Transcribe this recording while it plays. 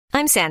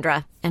I'm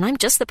Sandra, and I'm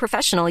just the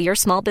professional your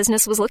small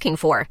business was looking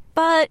for.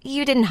 But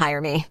you didn't hire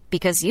me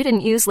because you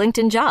didn't use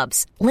LinkedIn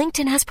Jobs.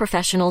 LinkedIn has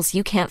professionals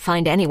you can't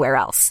find anywhere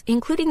else,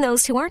 including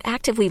those who aren't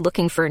actively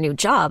looking for a new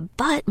job,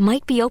 but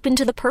might be open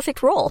to the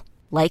perfect role,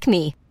 like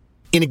me.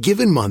 In a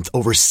given month,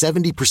 over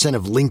 70%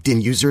 of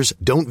LinkedIn users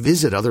don't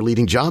visit other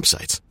leading job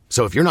sites.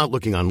 So if you're not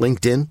looking on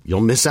LinkedIn,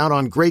 you'll miss out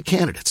on great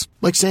candidates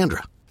like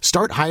Sandra.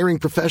 Start hiring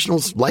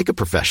professionals like a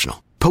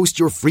professional. Post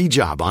your free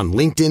job on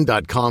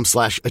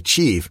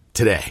linkedin.com/achieve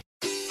today.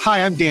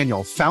 Hi, I'm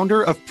Daniel,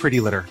 founder of Pretty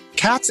Litter.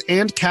 Cats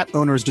and cat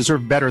owners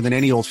deserve better than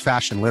any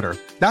old-fashioned litter.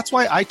 That's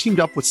why I teamed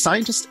up with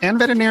scientists and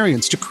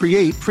veterinarians to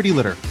create Pretty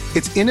Litter.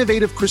 Its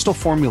innovative crystal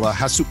formula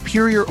has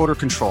superior odor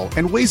control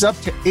and weighs up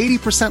to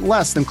 80%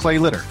 less than clay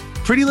litter.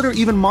 Pretty Litter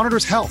even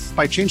monitors health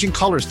by changing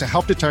colors to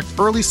help detect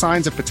early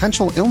signs of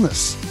potential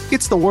illness.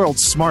 It's the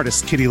world's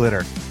smartest kitty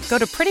litter. Go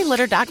to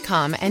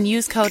prettylitter.com and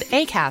use code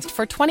ACAST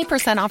for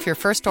 20% off your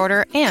first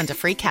order and a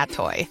free cat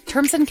toy.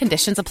 Terms and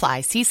conditions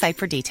apply. See site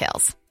for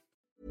details.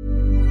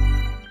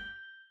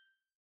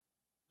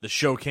 The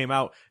show came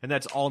out, and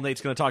that's all Nate's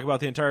going to talk about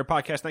the entire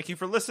podcast. Thank you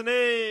for listening.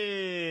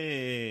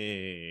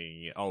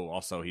 Oh,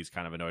 also, he's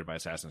kind of annoyed by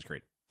Assassin's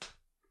Creed.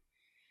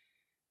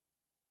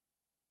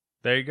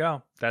 There you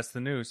go. That's the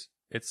news.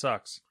 It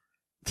sucks.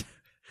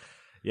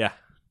 Yeah,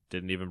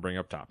 didn't even bring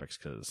up topics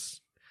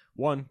because,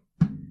 one,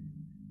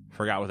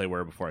 forgot what they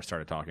were before I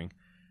started talking.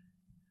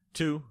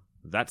 Two,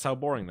 that's how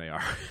boring they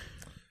are.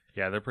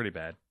 Yeah, they're pretty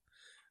bad.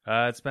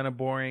 It's been a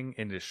boring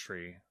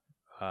industry.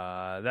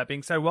 That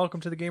being said, welcome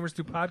to the Gamers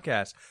Do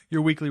Podcast,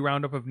 your weekly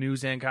roundup of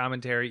news and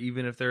commentary,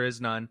 even if there is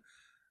none.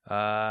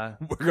 We're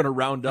going to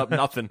round up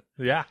nothing.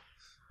 Yeah,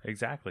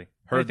 exactly.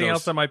 Heard Anything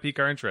else that might pique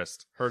our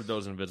interest? Heard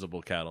those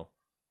invisible cattle.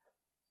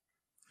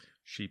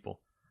 Sheeple.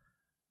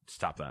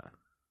 Stop that.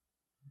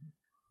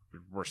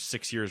 We're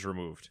 6 years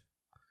removed.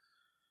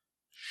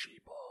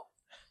 Sheeple.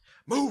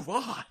 Move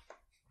on.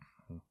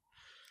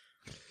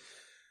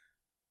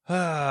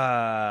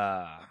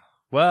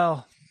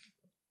 Well,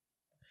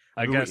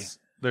 I guess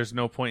there's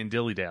no point in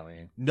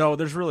dilly-dallying. No,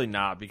 there's really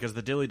not, because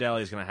the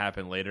dilly-dally is going to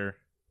happen later,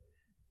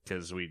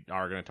 because we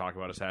are going to talk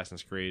about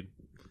Assassin's Creed.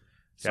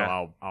 So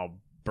yeah. I'll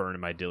burn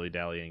my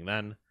dilly-dallying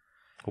then.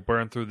 We'll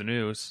burn through the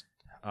news.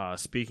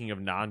 Speaking of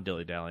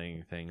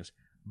non-dilly-dallying things,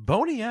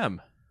 Boney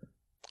M.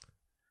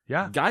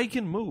 Yeah. Guy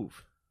can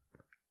move.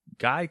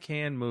 Guy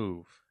can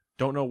move.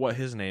 Don't know what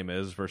his name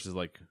is versus,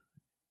 like,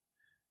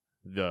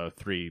 the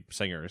three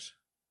singers.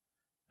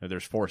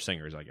 There's four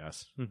singers, I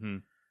guess. Mm-hmm.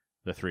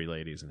 The three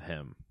ladies and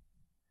him.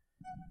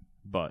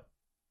 But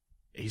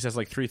he says,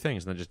 like, three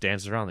things and then just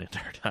dances around the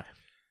entire time.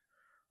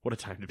 What a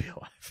time to be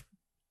alive.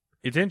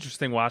 It's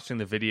interesting watching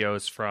the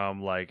videos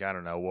from, like, I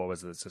don't know, what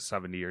was it, the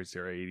 70s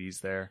or 80s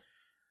there?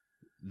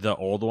 The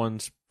old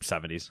ones,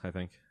 70s, I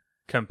think.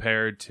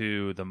 Compared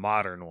to the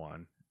modern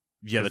one.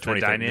 Yeah, the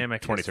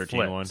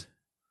 2013 one.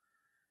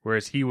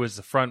 Whereas he was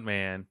the front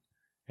man,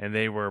 and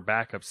they were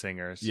backup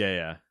singers.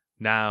 Yeah.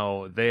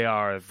 Now they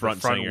are the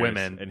front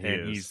women, and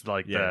he's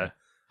like the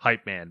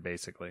hype man,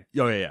 basically.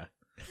 Oh, yeah.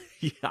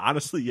 Yeah,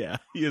 honestly, yeah.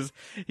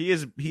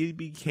 He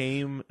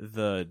became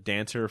the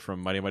dancer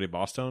from Mighty Mighty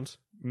Bosstones.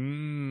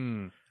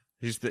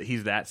 He's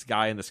that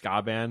guy in the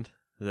ska band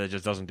that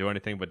just doesn't do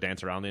anything but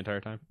dance around the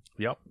entire time.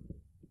 Yep.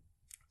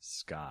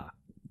 Ska.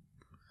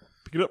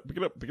 Pick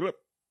it up.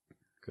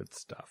 Good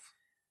stuff.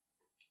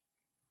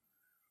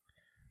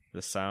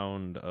 The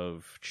sound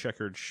of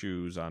checkered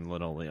shoes on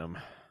linoleum.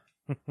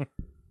 It's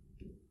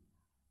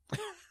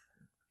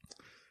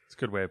a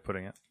good way of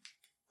putting it.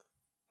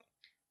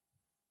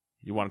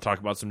 You want to talk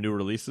about some new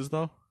releases,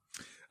 though?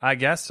 I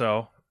guess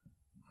so.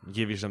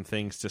 Give you some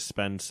things to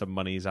spend some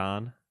monies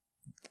on.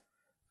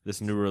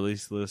 This new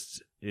release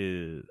list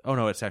is... Oh,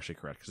 no, it's actually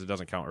correct, because it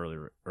doesn't count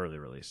early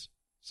release.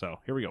 So,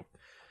 here we go.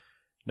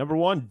 Number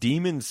 1,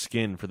 Demon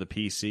Skin for the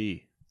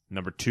PC.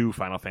 Number 2,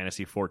 Final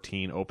Fantasy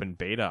XIV Open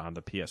Beta on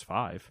the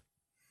PS5.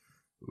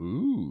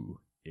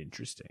 Ooh,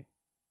 interesting.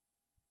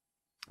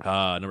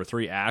 Number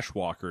 3,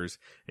 Ashwalkers,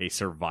 a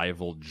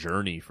survival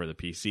journey for the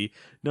PC.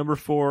 Number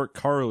 4,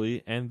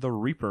 Carly and the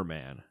Reaper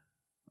Man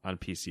on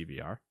PC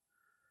VR.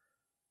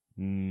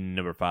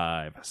 Number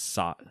 5,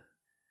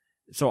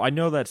 So I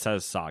know that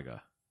says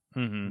Saga,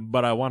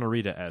 but I want to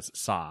read it as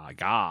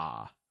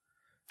Saga.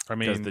 I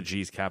mean, because the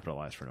G's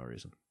capitalized for no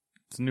reason.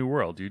 It's a new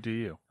world. You do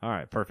you. All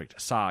right, perfect.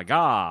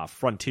 Saga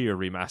Frontier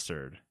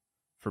Remastered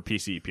for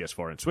PC,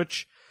 PS4, and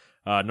Switch.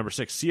 Number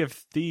 6, Sea of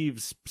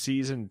Thieves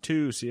Season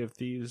 2. Sea of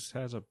Thieves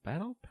has a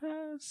battle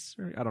pass?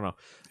 I don't know.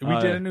 We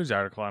did a news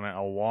article on it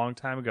a long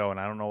time ago, and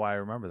I don't know why I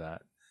remember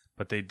that.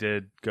 But they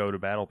did go to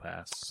battle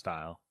pass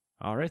style.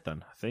 All right,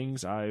 then.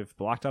 Things I've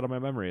blocked out of my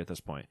memory at this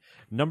point.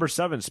 Number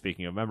 7,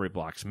 speaking of memory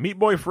blocks, Meat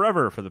Boy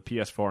Forever for the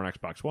PS4 and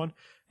Xbox One.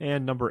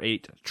 And number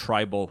 8,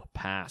 Tribal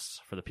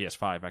Pass for the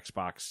PS5,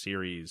 Xbox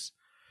Series.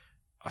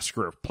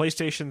 Screw it.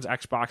 PlayStations,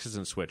 Xboxes,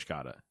 and Switch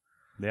got it.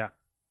 Yeah.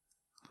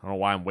 I don't know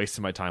why I'm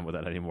wasting my time with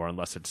that anymore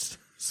unless it's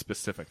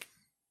specific.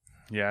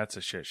 Yeah, it's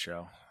a shit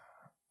show.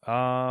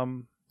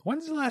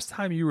 When's the last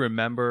time you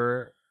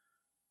remember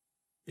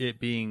it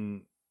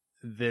being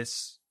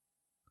this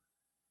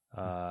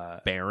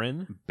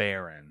Baron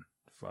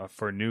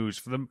for news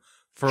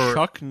for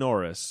Chuck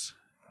Norris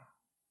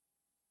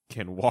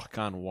can walk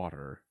on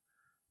water.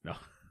 No,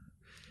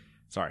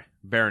 sorry,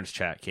 Baron's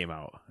chat came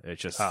out. It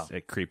just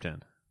it creeped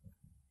in.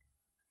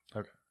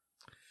 Okay.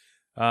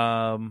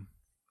 I'm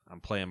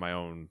playing my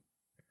own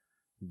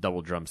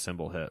double drum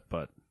cymbal hit,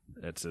 but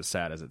it's as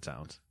sad as it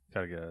sounds.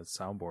 Gotta get a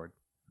soundboard.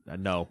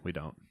 No, we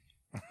don't.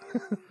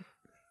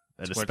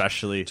 And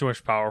especially too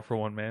much power for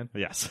one man.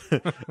 Yes,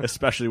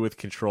 especially with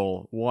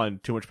Control.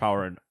 Too much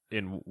power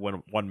in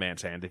one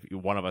man's hand. If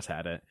one of us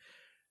had it,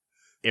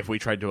 if we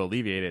tried to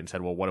alleviate it and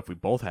said, "Well, what if we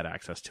both had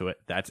access to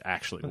it?" That's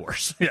actually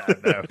worse. Yeah,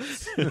 no.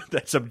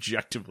 That's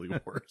objectively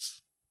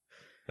worse.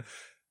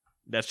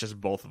 That's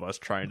just both of us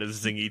trying to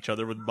zing each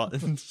other with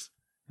buttons.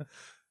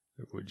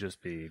 It would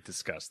just be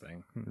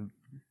disgusting.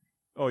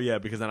 Oh yeah,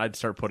 because then I'd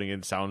start putting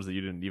in sounds that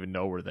you didn't even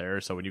know were there.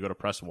 So when you go to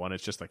press 1,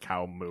 it's just a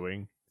cow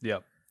mooing.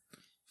 Yep.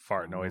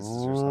 Fart noises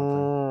or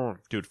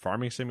something. Dude,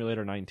 Farming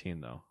Simulator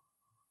 19 though.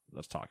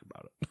 Let's talk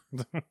about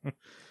it.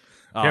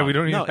 Yeah, we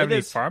don't even have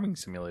any Farming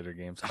Simulator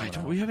games.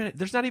 We haven't.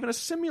 There's not even a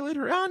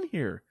simulator on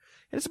here.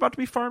 And it's about to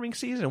be farming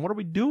season. What are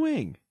we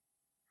doing?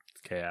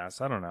 It's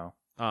chaos. I don't know.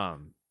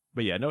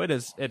 But yeah, no, it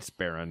is. It's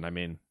barren. I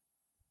mean,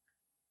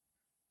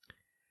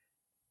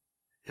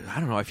 I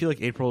don't know. I feel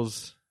like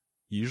April's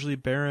usually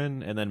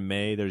barren, and then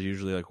May there's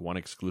usually like one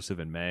exclusive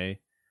in May.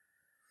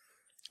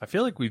 I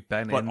feel like we've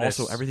been but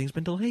also everything's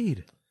been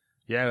delayed.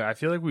 Yeah, I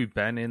feel like we've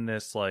been in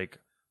this like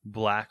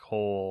black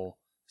hole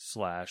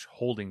 /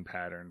 holding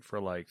pattern for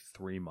like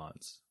 3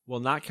 months. Well,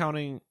 not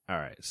counting. All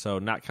right, so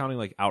not counting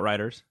like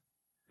Outriders.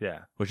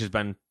 Yeah, which has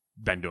been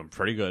doing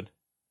pretty good.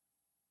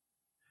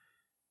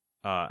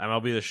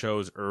 MLB The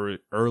Show's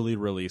early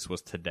release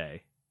was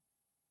today,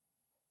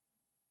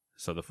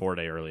 so the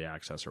 4-day early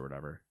access or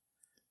whatever.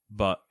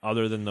 But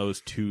other than those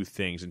two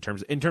things, in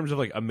terms of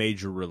like a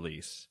major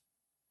release,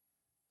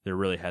 there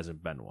really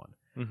hasn't been one.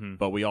 Mm-hmm.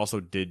 But we also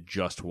did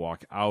just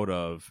walk out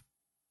of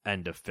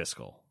end of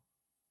fiscal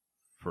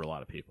for a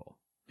lot of people.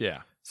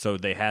 Yeah. So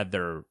they had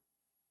their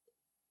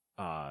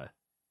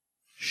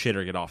shit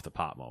or get off the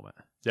pot moment.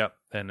 Yep.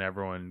 And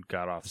everyone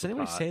got off Does the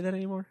anyone pot. say that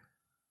anymore?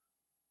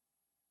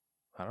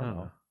 I don't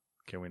know.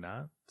 Can we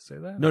not say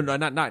that? No,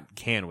 not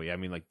can we. I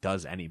mean, like,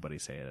 does anybody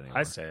say it anymore?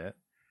 I say it.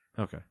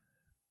 Okay.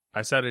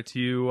 I said it to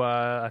you,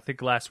 I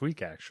think last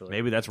week, actually.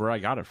 Maybe that's where I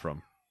got it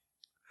from.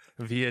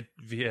 Via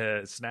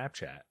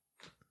Snapchat.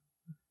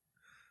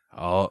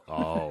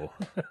 Oh.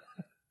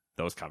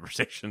 Those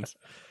conversations.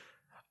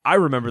 I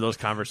remember those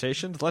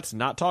conversations. Let's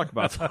not talk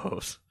about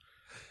those.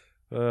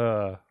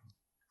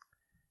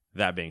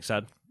 That being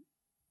said,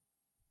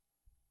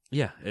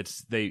 yeah,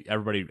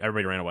 everybody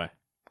ran away.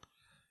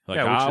 Like,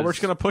 yeah, we're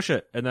just gonna push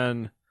it, and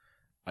then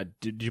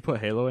did you put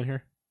Halo in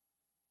here?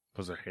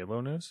 Was there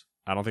Halo news?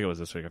 I don't think it was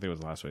this week. I think it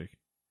was last week.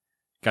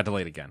 Got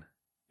delayed again.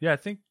 Yeah, I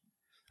don't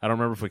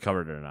remember if we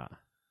covered it or not.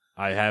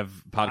 I have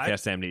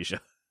podcast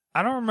amnesia.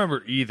 I don't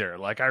remember either.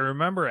 Like, I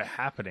remember it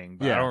happening,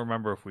 but I don't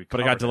remember if we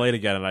covered it. But it got delayed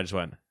again, and I just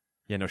went,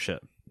 yeah, no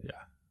shit.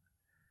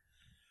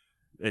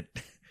 Yeah.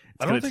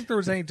 I don't think there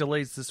was any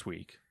delays this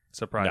week.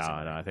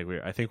 Surprisingly. No.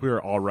 I think we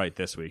were all right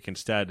this week.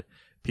 Instead,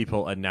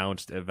 people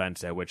announced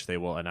events at which they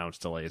will announce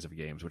delays of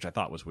games, which I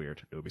thought was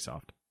weird.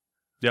 Ubisoft.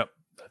 Yep,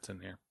 that's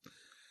in here.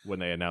 When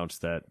they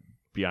announced that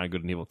Beyond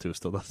Good and Evil 2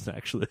 still doesn't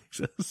actually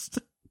exist.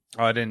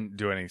 Oh, I didn't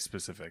do any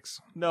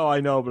specifics. No, I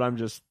know, but I'm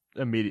just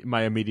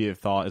my immediate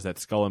thought is that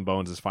Skull and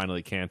Bones is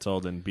finally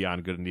canceled and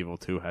Beyond Good and Evil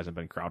 2 hasn't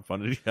been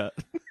crowdfunded yet.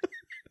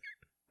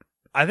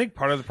 I think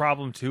part of the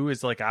problem too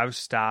is like I've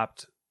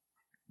stopped.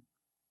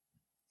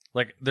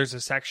 Like, there's a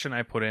section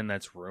I put in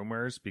that's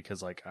rumors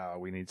because like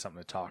we need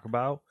something to talk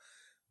about,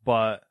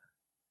 but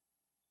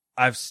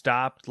I've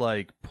stopped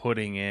like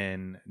putting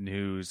in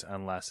news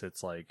unless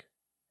it's like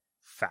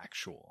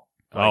factual.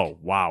 Like, oh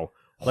wow!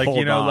 Like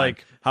Hold on.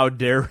 like how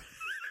dare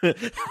you?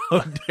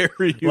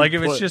 Like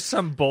if it's just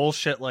some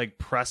bullshit like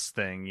press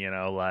thing,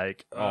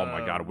 like oh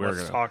my god, we're let's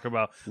gonna talk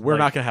about. We're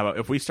not gonna have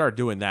if we start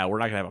doing that, we're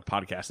not gonna have a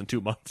podcast in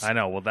 2 months. I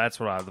know. Well, that's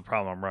the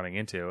problem I'm running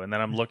into, and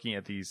then I'm looking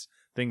at these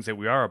things that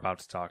we are about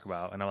to talk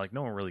about, and I'm like,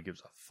 no one really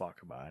gives a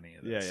fuck about any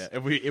of this. Yeah.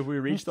 If we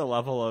reach the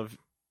level of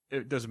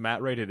does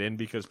Matt rate it in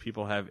because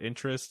people have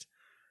interest,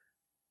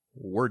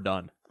 we're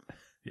done.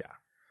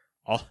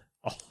 Yeah.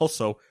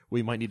 Also,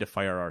 we might need to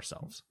fire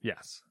ourselves.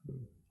 Yes.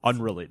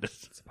 Unrelated.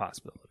 It's a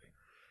possibility.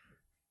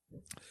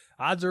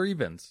 Odds or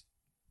evens?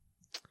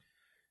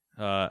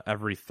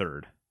 Every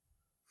third.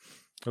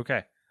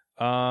 Okay.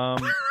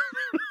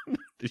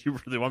 Did you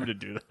really want me to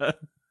do that?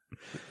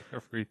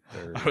 Every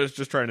third. I was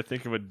just trying to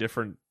think of a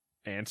different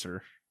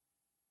answer.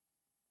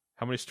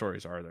 How many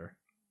stories are there?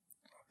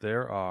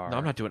 There are. No,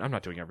 I'm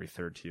not doing every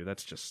third to you.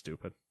 That's just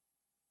stupid.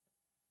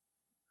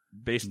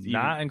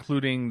 Not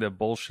including the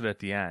bullshit at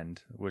the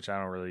end, which I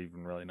don't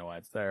really know why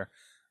it's there.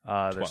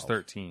 There's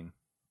 13.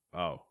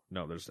 Oh,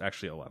 no, there's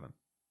actually 11.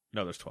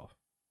 No, there's 12.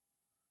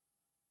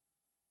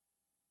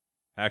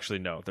 Actually,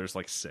 no, there's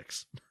like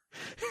 6.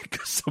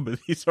 Because some of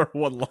these are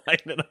one line,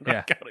 and I'm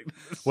not counting them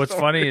as What's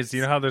stories. funny is,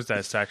 you know how there's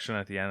that section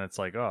at the end that's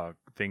like, oh,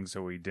 things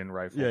that we didn't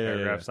write full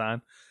paragraphs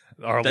on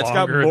are That's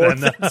got longer more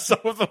than than some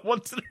of the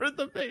ones that are in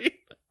the main.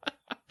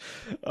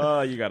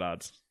 You got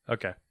odds.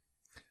 Okay.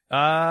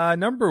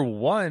 Number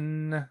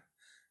 1,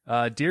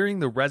 during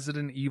the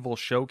Resident Evil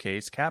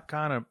showcase,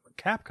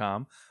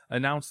 Capcom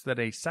announced that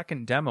a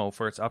second demo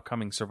for its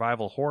upcoming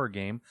survival horror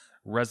game,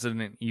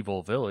 Resident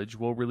Evil Village,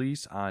 will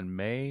release on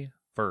May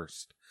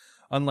 1st.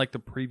 Unlike the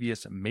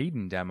previous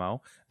Maiden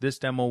demo, this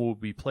demo will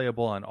be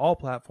playable on all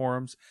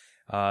platforms.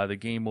 The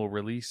game will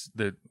release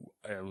the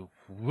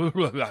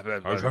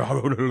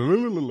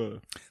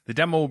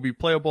demo will be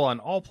playable on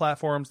all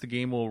platforms. The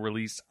game will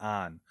release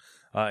on,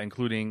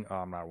 including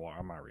I'm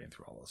not reading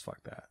through all those. Fuck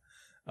that.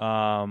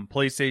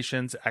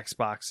 PlayStations,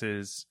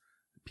 Xboxes,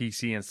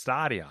 PC, and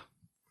Stadia.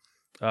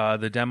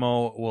 The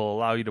demo will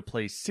allow you to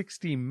play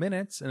 60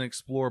 minutes and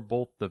explore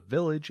both the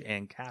village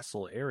and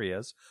castle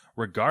areas,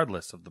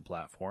 regardless of the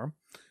platform.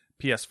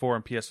 PS4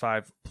 and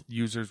PS5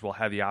 users will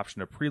have the option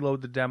to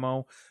preload the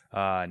demo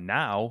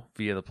now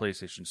via the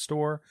PlayStation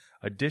Store.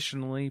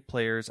 Additionally,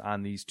 players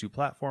on these two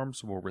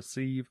platforms will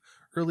receive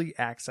early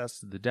access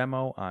to the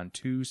demo on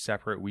 2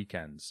 separate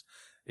weekends,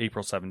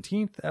 April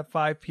 17th at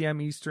 5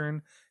 p.m.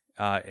 Eastern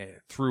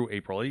through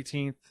April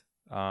 18th,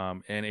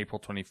 and April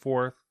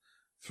 24th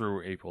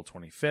through April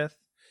 25th.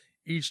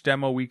 Each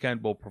demo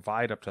weekend will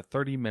provide up to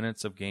 30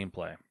 minutes of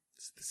gameplay.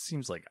 This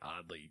seems like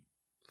oddly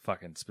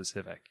fucking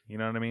specific. You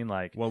know what I mean?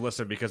 Like, Well,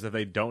 listen, because if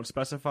they don't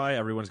specify,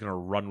 everyone's going to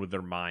run with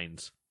their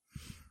minds.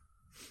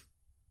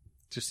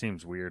 just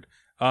seems weird.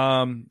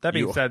 That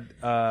being said,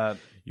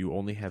 You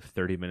only have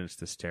 30 minutes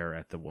to stare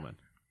at the woman.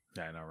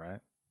 yeah, I know, right?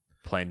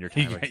 Plan your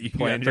You time. got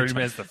plan 30 your time.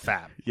 minutes to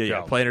fap. Yeah.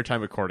 Go. Plan your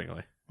time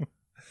accordingly.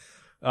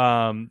 They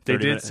 30 did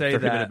minute, say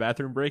 30 minute that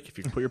bathroom break if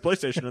you can put your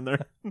PlayStation in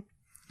there.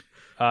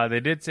 they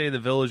did say the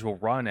Village will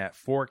run at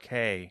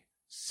 4K,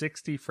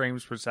 60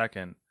 frames per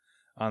second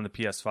on the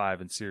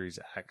PS5 and Series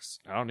X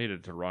I don't need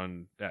it to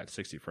run at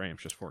 60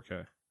 frames, just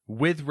 4K.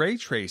 with ray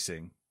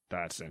tracing.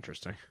 That's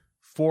interesting.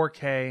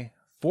 4K,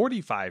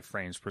 45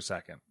 frames per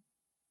second.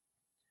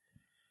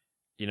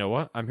 You know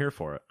what? I'm here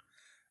for it.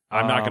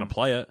 I'm not going to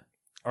play it.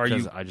 Are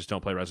you I just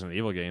don't play Resident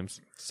Evil games.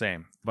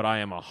 same? But I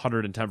am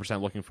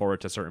 110% looking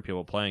forward to certain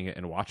people playing it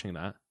and watching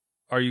that.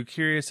 Are you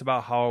curious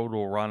about how it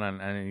will run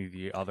on any of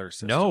the other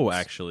systems? No,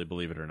 actually,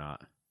 believe it or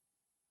not.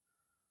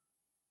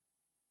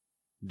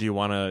 Do you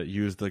want to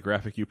use the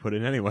graphic you put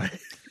in anyway?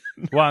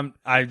 Well,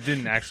 I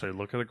didn't actually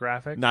look at the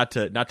graphic not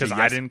to because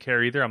I didn't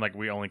care either. I'm like,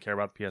 we only care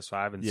about the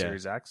PS5 and Yeah.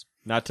 Series X.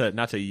 not to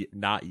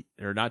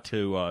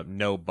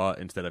no but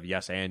instead of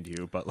yes and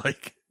you, but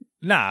like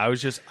Nah, I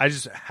just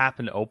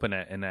happened to open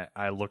it and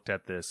I looked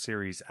at the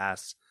Series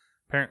S.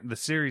 The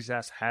Series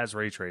S has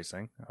ray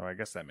tracing. Oh, I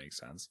guess that makes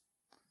sense.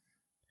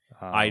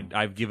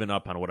 I've given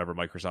up on whatever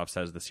Microsoft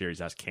says the Series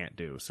S can't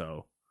do.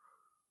 So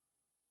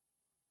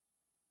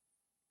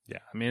Yeah,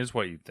 I mean, it's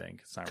what you'd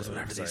think. It's not because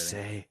really whatever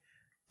exciting. they say,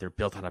 they're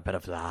built on a bed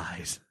of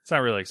lies. It's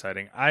not really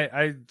exciting.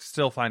 I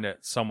still find it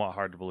somewhat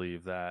hard to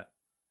believe that.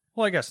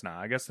 Well, I guess not.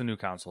 I guess the new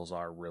consoles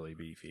are really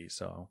beefy,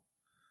 so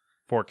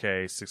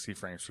 4K 60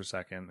 frames per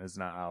second is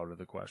not out of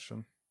the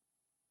question.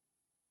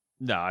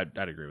 No, I'd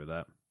agree with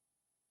that.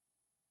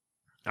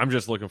 I'm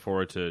just looking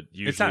forward to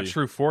usually. It's not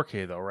true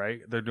 4K though, right?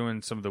 They're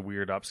doing some of the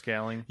weird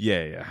upscaling.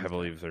 Yeah, I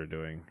believe they're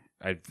doing.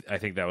 I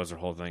think that was their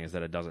whole thing is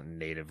that it doesn't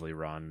natively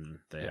run.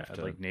 They have It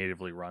to like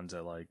natively runs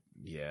at like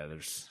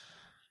there's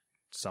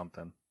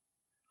something.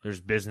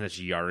 business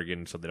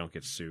jargon so they don't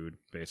get sued.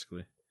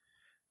 Basically,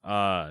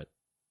 my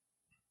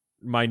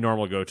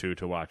normal go-to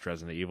to watch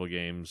Resident Evil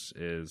games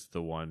is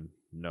the one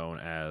known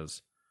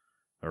as,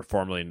 or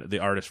the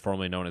artist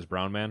formerly known as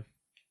Brown Man.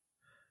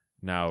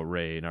 Now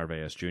Ray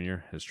Narvaez Jr.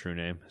 His true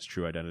name, his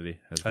true identity.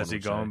 Has he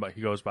going? But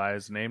he goes by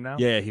his name now.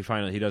 Yeah,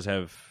 he does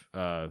have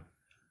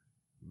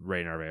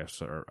Ray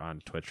Narvaez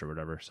on Twitch or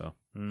whatever. So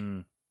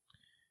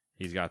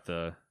he's got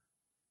that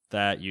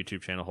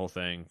YouTube channel, whole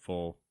thing,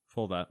 full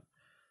that.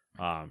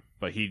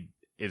 But he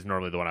is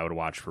normally the one I would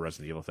watch for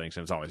Resident Evil things,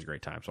 and it's always a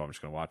great time. So I'm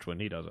just going to watch when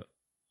he does it.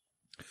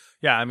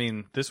 Yeah, I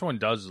mean, this one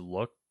does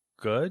look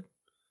good,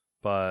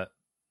 but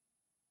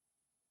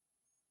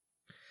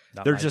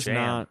They're my just jam.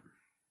 not.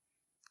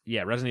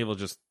 Yeah, Resident Evil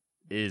just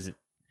isn't.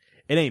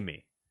 It ain't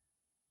me.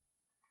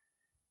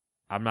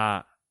 I'm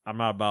not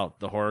about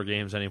the horror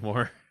games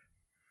anymore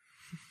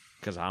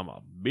because I'm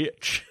a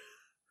bitch.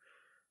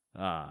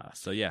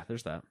 So yeah,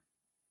 there's that.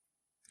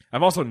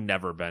 I've also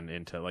never been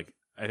into like.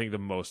 I think the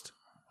most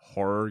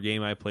horror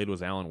game I played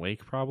was Alan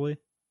Wake, probably.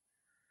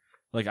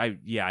 Like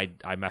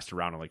I messed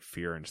around with like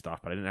Fear and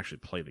stuff, but I didn't actually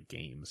play the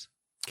games.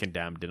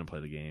 Condemned, didn't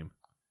play the game.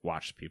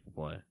 Watched people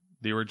play.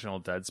 The original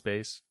Dead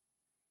Space.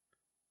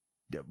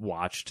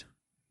 Watched.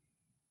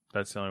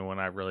 That's the only one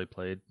I really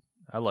played.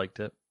 I liked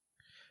it.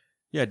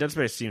 Yeah, Dead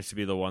Space seems to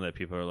be the one that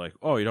people are like,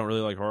 oh, you don't really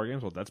like horror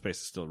games? Well, Dead Space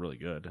is still really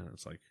good. And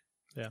it's like,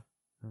 yeah.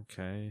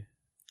 Okay.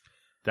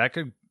 That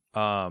could,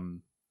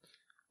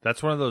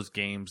 that's one of those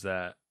games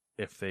that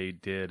if they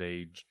did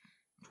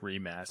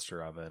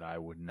remaster of it, I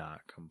would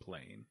not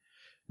complain.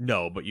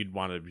 No, but you'd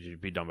want it to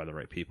be done by the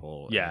right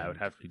people. Yeah, it would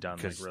have to be done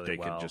like because really they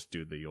well. could just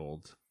do the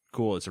old.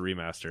 Cool, it's a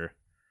remaster.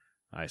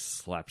 I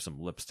slapped some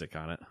lipstick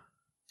on it.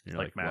 You're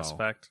like Mass well,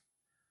 Effect.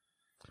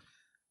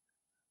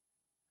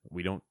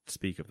 We don't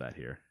speak of that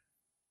here.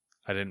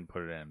 I didn't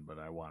put it in, but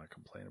I want to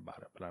complain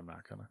about it, but I'm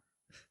not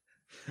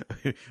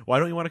gonna. Why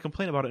don't you want to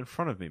complain about it in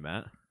front of me,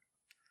 Matt?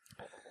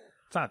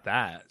 It's not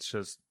that. It's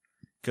just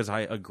Because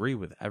I agree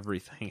with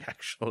everything,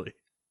 actually.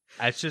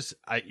 it's just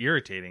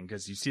irritating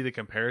because you see the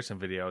comparison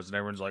videos and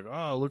everyone's like,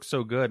 "Oh, it looks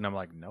so good," and I'm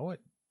like, "No,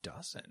 it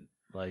doesn't."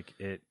 Like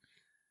it.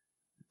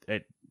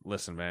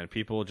 Listen, man,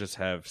 people just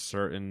have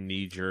certain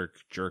knee-jerk,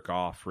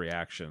 jerk-off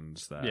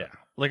reactions that... Yeah.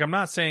 Like, I'm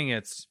not saying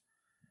it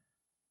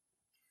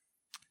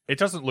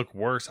doesn't look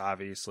worse,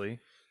 obviously.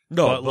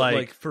 No, but, but like,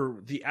 like for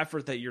the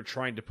effort that you're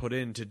trying to put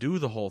in to do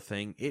the whole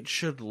thing, it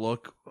should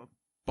look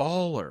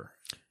baller.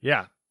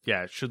 Yeah.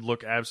 Yeah, it should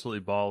look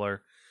absolutely baller.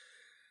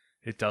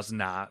 It does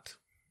not.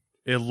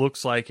 It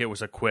looks like it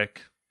was a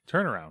quick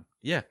turnaround.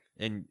 Yeah,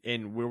 and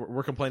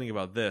we're complaining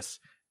about this,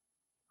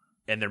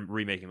 and they're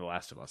remaking The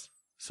Last of Us.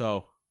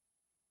 So...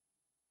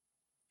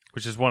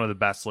 Which is one of the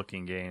best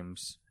looking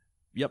games.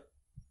 Yep.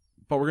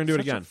 But we're going to do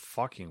it Such a again.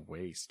 fucking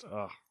waste.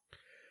 Ugh.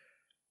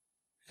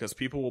 Because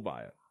people will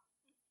buy it.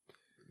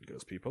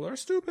 Because people are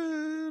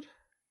stupid.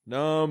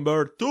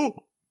 Number 2.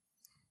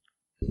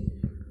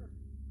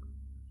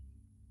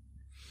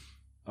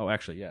 Oh,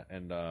 actually, yeah.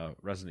 And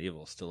Resident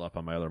Evil is still up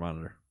on my other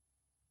monitor.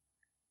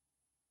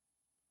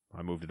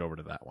 I moved it over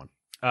to that one.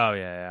 Oh,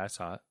 yeah, I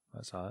saw it. I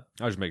was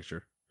just making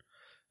sure.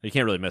 You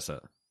can't really miss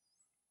it.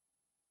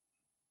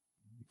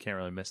 You can't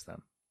really miss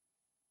them.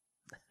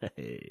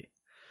 Hey,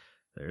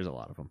 there's a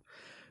lot of them.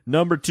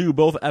 Number 2,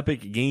 both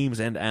Epic Games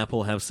and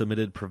Apple have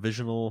submitted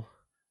provisional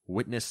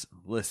witness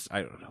lists.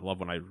 I love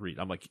when I read.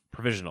 I'm like,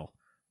 provisional.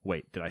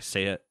 Wait, did I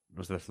say it?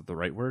 Was that the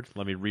right word?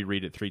 Let me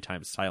reread it 3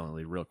 times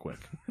silently real quick.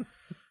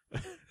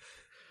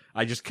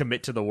 I just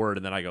commit to the word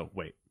and then I go,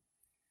 wait,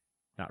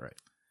 not right.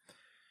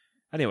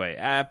 Anyway,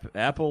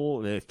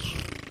 Apple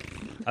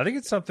I think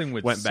it's something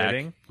with went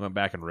sitting.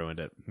 back and ruined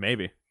it.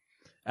 Maybe.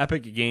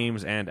 Epic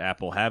Games and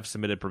Apple have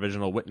submitted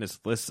provisional witness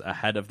lists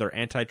ahead of their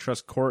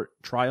antitrust court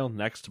trial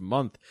next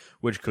month,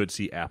 which could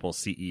see Apple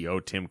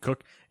CEO Tim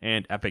Cook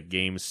and Epic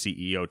Games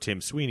CEO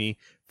Tim Sweeney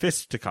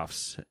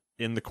fisticuffs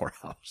in the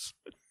courthouse.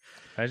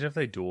 Imagine if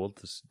they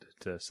dueled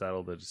to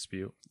settle the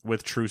dispute.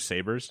 With true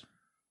sabers?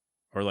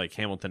 Or like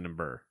Hamilton and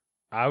Burr?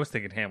 I was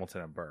thinking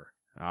Hamilton and Burr.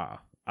 I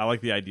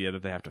like the idea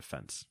that they have to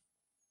fence.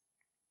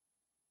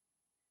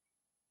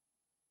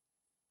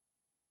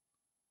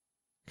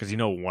 Because you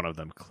know one of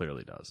them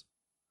clearly does.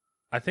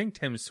 I think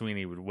Tim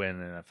Sweeney would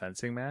win in a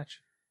fencing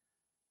match.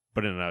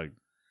 But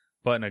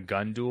in a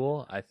gun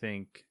duel, I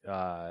think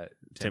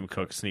Tim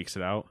Cook sneaks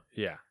it out.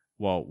 Yeah.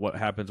 Well, what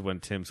happens when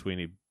Tim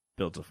Sweeney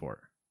builds a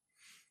fort?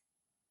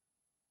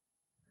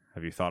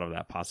 Have you thought of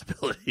that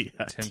possibility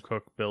yet? Tim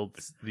Cook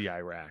builds the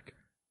Iraq.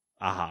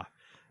 Aha.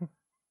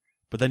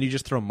 But then you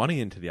just throw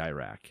money into the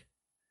Iraq.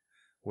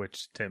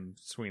 Which Tim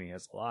Sweeney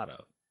has a lot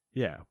of.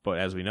 Yeah, but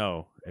as we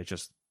know, it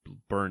just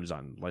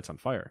lights on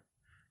fire.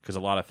 Because a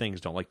lot of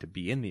things don't like to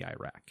be in the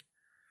Iraq.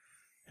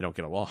 They don't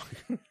get along.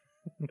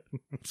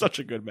 Such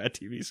a good Mad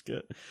TV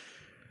skit.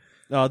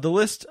 The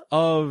list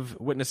of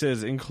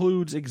witnesses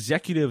includes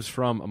executives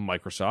from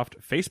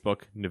Microsoft,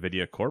 Facebook,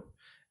 NVIDIA Corp.,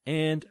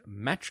 and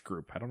Match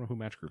Group. I don't know who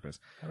Match Group is.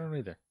 I don't know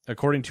either.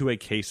 According to a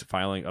case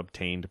filing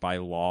obtained by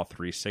Law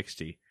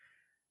 360.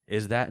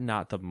 Is that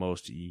not the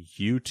most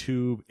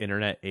YouTube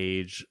internet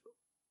age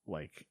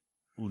like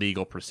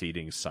legal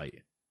proceedings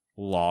site?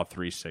 Law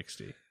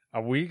 360.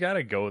 We got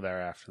to go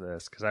there after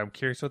this because I'm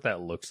curious what that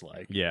looks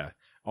like. Yeah.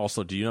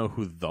 Also, do you know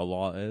who The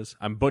Law is?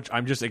 I'm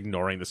just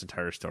ignoring this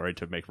entire story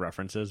to make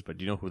references, but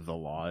do you know who The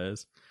Law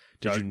is?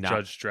 Did you not?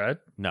 Judge Dredd?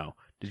 No.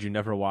 Did you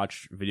never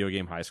watch Video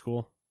Game High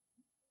School?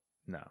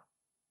 No.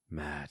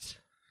 Matt.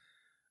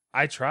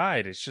 I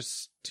tried. It's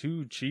just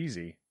too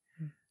cheesy.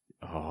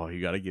 Oh,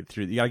 you got to get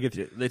through.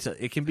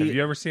 It can be. Have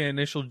you ever seen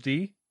Initial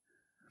D?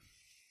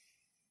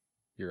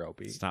 You're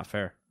OP. It's not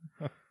fair.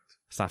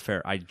 It's not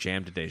fair. I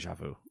jammed Deja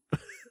Vu.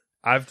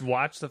 I've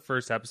watched the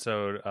first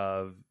episode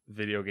of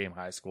Video Game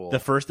High School. The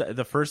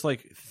first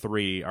like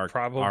 3 are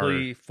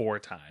probably 4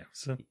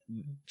 times.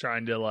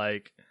 Trying to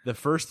like the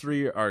first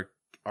 3 are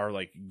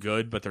like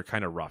good, but they're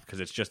kind of rough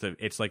because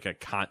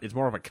it's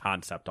more of a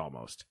concept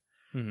almost,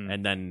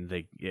 and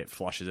then it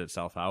flushes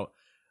itself out.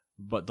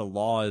 But The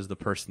Law is the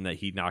person that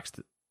he knocks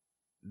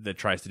that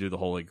tries to do the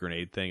whole like,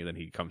 grenade thing, and then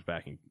he comes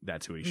back and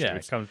that's who he shoots. Yeah,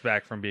 he comes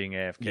back from being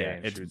AFK. Yeah,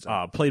 and it's shoots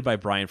played by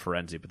Brian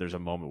Ferenzi, but there's a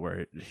moment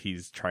where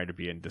he's trying to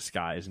be in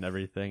disguise and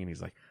everything, and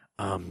he's like,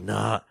 "I'm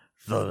not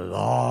the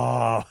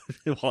law,"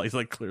 while he's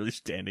like clearly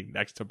standing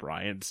next to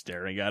Brian,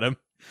 staring at him.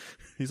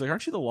 He's like,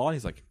 "Aren't you the law?" And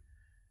he's like,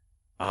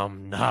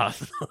 "I'm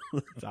not." I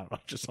don't know,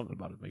 just something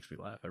about it makes me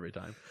laugh every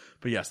time.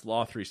 But yes,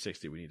 Law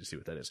 360. We need to see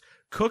what that is.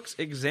 Cook's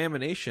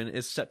examination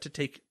is set to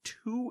take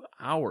 2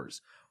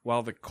 hours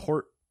while the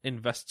court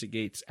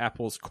investigates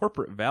Apple's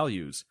corporate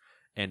values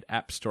and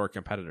App Store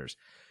competitors.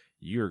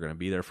 you're going to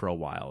be there for a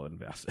while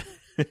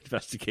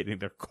investigating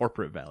their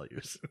corporate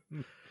values.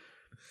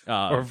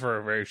 Or for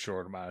a very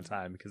short amount of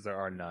time, because there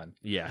are none.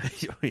 Yeah.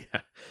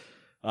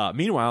 Yeah.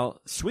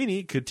 Meanwhile,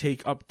 Sweeney could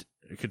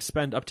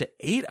spend up to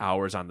 8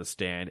 hours on the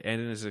stand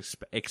and is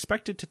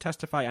expected to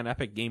testify on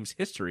Epic Games'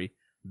 history,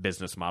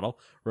 business model,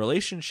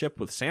 relationship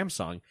with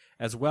Samsung,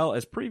 as well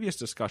as previous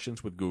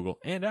discussions with Google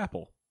and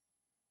Apple.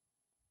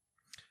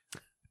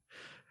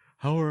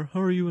 How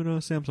are you and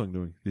Samsung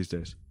doing these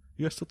days?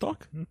 You guys still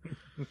talk?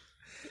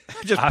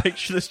 Just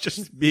picture this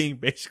just being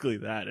basically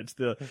that. It's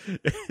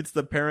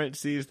the parent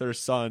sees their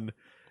son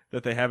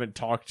that they haven't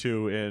talked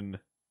to in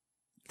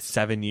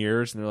 7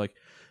 years, and they're like,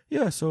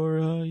 "Yeah, so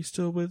are you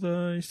still with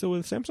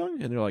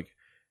Samsung?" And they're like,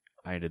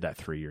 "I did that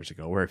 3 years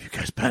ago. Where have you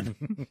guys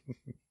been?"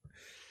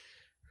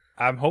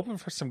 I'm hoping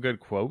for some good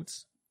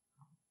quotes.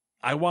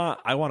 I want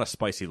a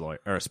spicy lawyer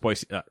or a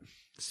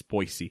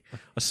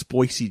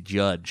spicy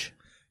judge.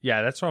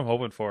 Yeah, that's what I'm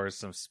hoping for, is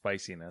some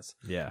spiciness.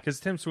 Yeah,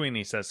 Because Tim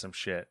Sweeney says some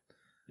shit.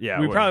 yeah.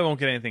 We probably won't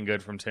get anything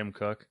good from Tim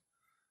Cook.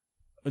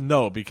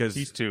 No, because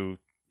He's too...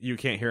 you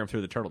can't hear him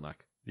through the turtleneck.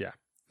 Yeah.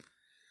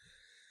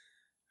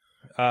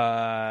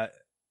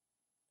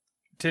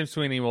 Tim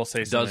Sweeney will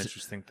say some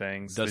interesting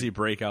things. Does he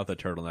break out the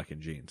turtleneck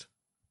and jeans?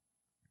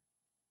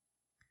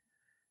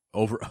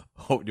 Do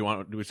we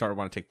want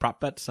to take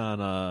prop bets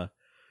on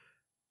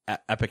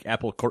Epic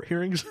Apple court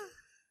hearings?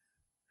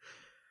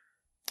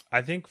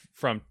 I think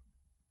from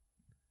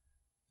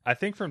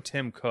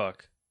Tim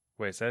Cook.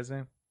 Wait, is that his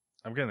name?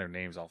 I'm getting their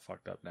names all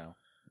fucked up now.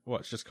 Well,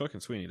 it's just Cook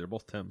and Sweeney. They're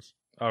both Tims.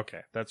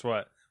 Okay, that's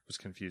what was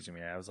confusing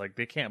me. I was like,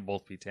 they can't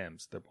both be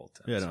Tims. They're both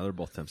Tims. Yeah, no, they're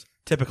both Tims.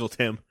 Typical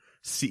Tim.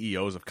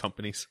 CEOs of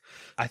companies.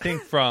 I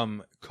think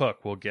from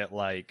Cook we'll get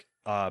like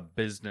not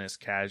business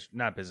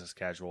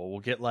casual. We'll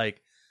get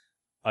like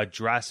a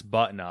dress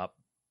button up.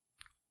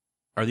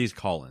 Are these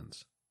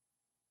call-ins?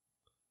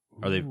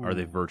 Are they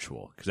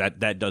virtual? Because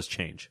that does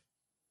change.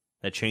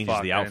 That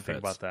changes the outfits. I didn't think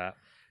about that.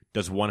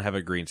 Does one have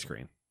a green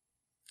screen?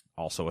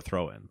 Also a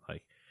throw-in.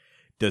 Like,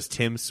 does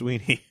Tim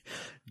Sweeney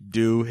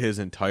do his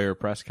entire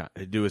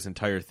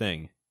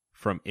thing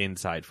from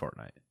inside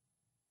Fortnite?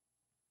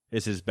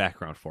 Is his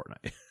background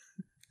Fortnite?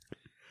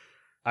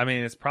 I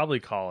mean, it's probably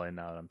call-in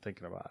now that I'm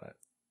thinking about it.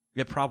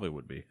 It probably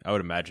would be. I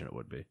would imagine it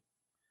would be.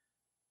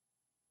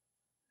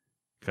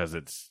 Because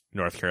it's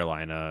North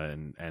Carolina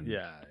and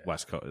yeah.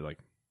 West Coast. Like,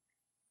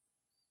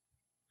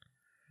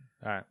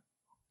 all right.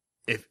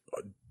 If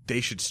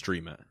they should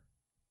stream it.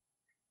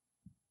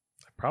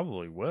 I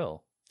probably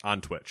will.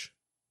 On Twitch.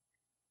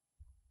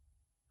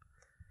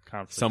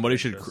 Conflict Somebody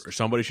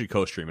should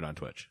co-stream it on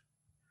Twitch.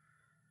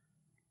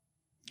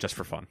 Just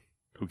for fun.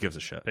 Who gives a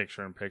shit?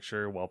 Picture in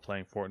picture while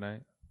playing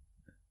Fortnite.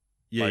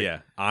 Yeah, like, yeah.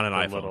 On an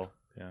iPhone.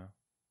 Yeah.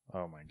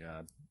 Oh my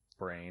god.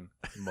 Brain.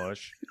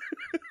 Mush.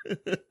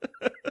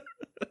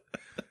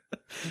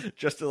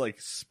 Just to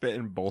like spit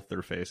in both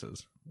their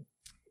faces.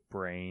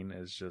 Brain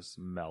is just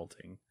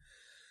melting.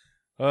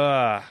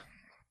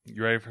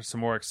 You ready for some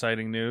more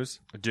exciting news?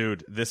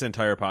 Dude, this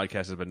entire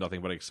podcast has been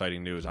nothing but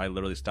exciting news. I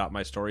literally stopped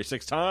my story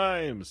 6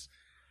 times.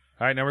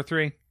 All right, number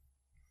 3.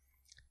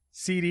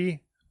 CD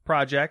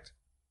Projekt.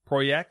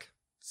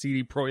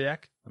 CD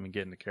Projekt. Let me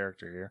get into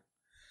character here.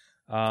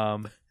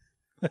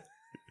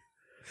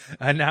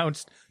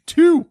 Announced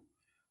 2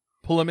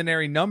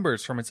 preliminary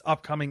numbers from its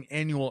upcoming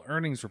annual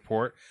earnings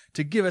report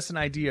to give us an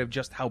idea of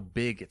just how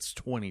big its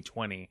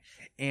 2020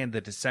 and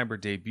the December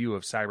debut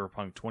of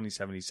Cyberpunk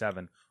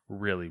 2077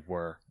 really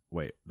were.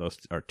 Wait, those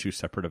are 2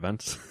 separate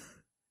events?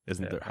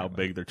 Isn't there how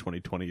big their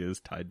 2020 is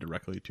tied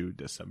directly to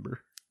December?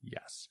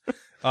 Yes.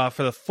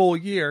 For the full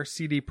year,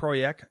 CD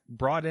Projekt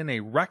brought in a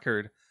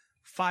record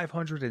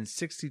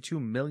 $562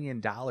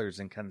 million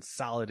in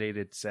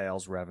consolidated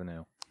sales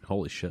revenue.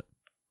 Holy shit.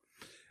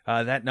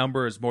 That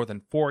number is more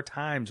than 4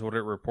 times what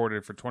it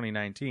reported for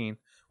 2019,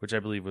 which I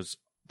believe was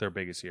their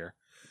biggest year.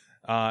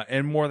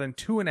 And more than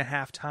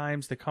 2.5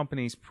 times the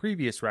company's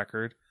previous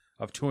record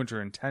of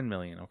 $210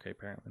 million. Okay,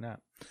 apparently not.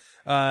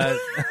 I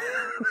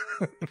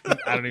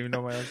don't even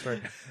know my own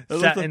story.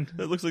 That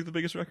looks like the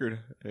biggest record.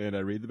 And I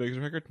read the biggest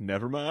record?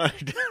 Never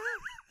mind.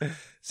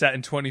 Set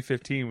in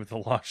 2015 with the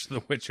launch of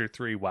The Witcher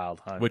 3 Wild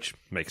Hunt. Which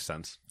makes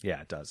sense.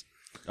 Yeah, it does.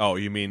 Oh,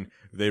 you mean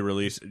they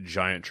release a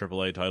giant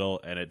AAA title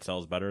and it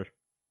sells better?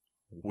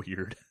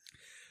 Weird.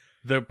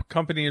 The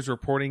company is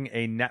reporting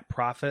a net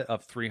profit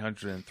of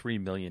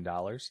 $303 million.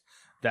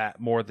 That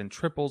more than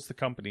triples the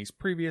company's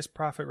previous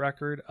profit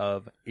record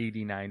of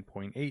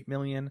 $89.8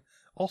 million,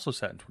 also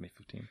set in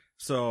 2015.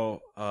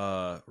 So,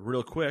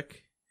 real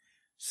quick,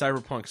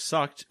 Cyberpunk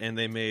sucked and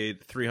they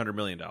made $300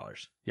 million.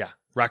 Yeah,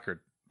 record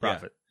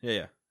profit.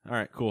 Yeah. All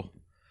right, cool.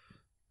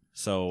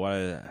 So,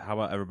 how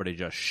about everybody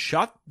just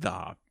shut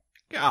the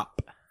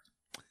up?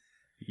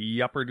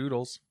 Yupper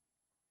doodles.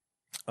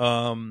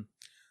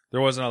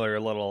 There was another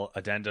little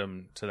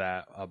addendum to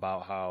that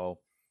about how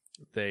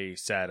they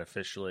said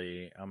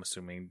officially, I'm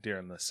assuming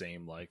during the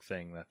same like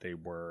thing, that they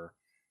were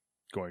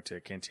going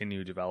to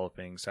continue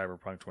developing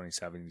Cyberpunk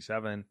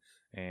 2077,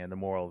 and the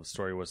moral of the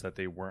story was that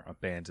they weren't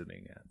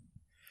abandoning it.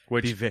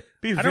 Which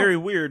be very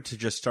weird to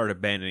just start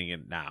abandoning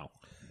it now.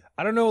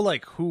 I don't know,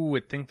 like, who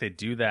would think they'd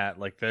do that.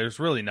 Like, there's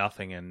really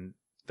nothing in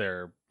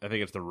their... I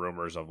think it's the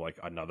rumors of, like,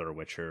 another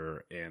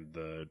Witcher and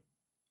the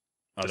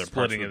other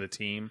splitting of the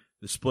team.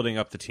 The splitting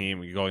up the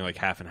team, going, like,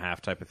 half and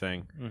half type of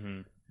thing.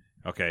 Mm-hmm.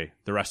 Okay,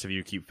 the rest of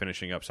you keep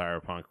finishing up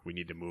Cyberpunk. We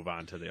need to move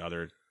on to the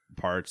other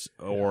parts.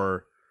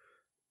 Or,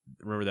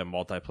 remember that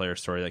multiplayer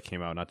story that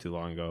came out not too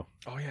long ago?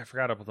 Oh, yeah, I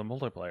forgot about the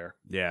multiplayer.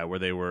 Yeah, where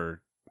they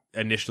were...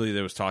 Initially,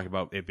 there was talk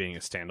about it being a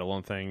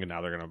standalone thing, and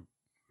now they're going to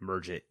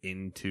merge it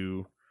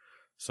into...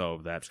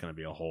 So that's going to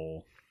be a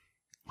whole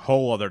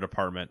other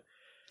department.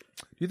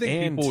 Do you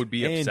think people would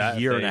be upset?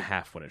 And year and a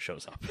half when it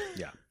shows up.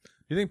 Yeah.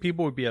 Do you think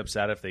people would be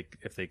upset if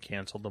they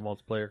canceled the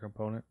multiplayer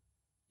component?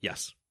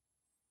 Yes.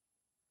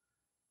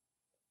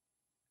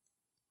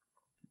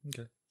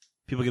 Okay.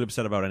 People get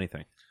upset about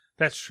anything.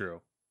 That's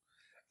true.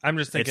 I'm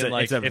just thinking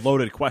it's a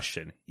loaded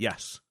question.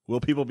 Yes. Will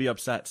people be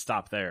upset?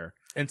 Stop there.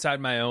 Inside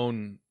my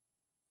own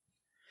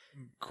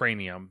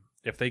cranium,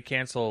 if they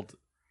canceled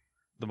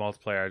the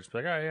multiplayer, I'd just be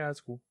like, oh yeah, that's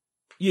cool.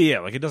 Yeah,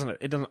 like it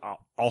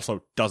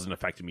doesn't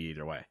affect me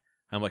either way.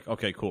 I'm like,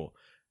 okay, cool.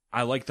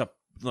 I like the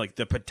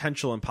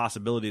potential and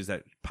possibilities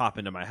that pop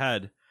into my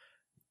head.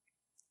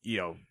 You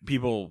know,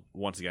 people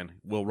once again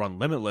will run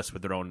limitless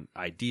with their own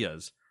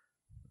ideas,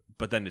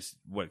 but then it's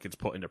what gets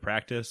put into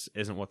practice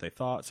isn't what they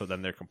thought. So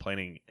then they're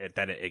complaining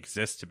that it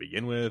exists to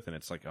begin with, and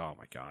it's like, oh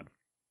my god,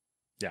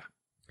 yeah,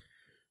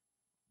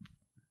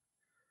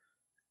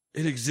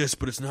 it exists,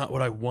 but it's not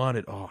what I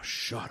wanted. Oh,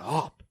 shut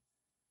up.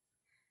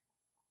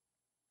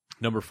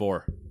 Number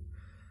 4,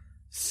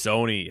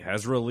 Sony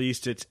has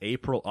released its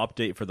April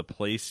update for the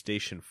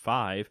PlayStation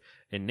 5,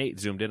 and Nate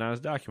zoomed in on his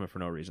document for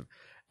no reason,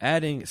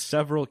 adding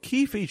several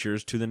key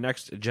features to the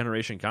next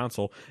generation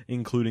console,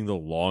 including the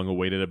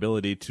long-awaited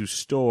ability to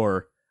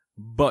store,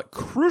 but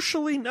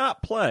crucially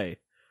not play,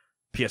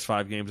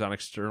 PS5 games on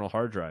external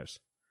hard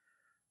drives.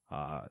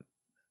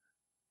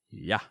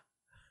 Yeah,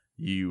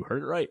 you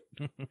heard it right.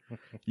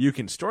 You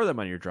can store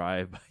them on your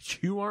drive,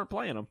 but you aren't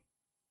playing them.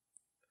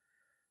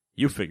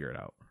 You figure it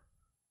out.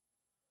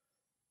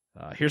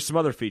 Here's some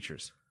other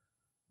features.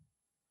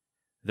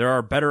 There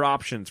are better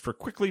options for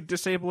quickly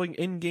disabling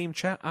in-game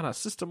chat on a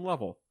system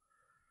level.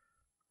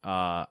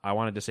 I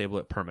want to disable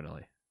it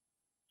permanently,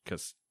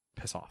 because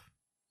piss off.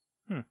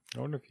 I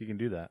wonder if you can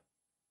do that.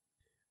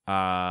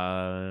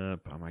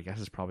 My guess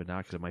is probably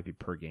not, because it might be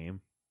per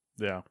game.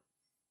 Yeah.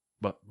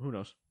 But who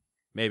knows?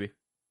 Maybe.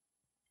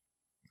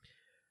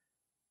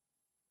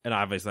 And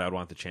obviously, I'd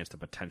want the chance to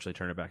potentially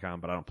turn it back on,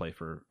 but I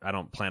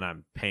don't plan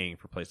on paying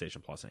for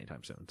PlayStation Plus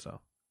anytime soon,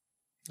 so.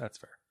 That's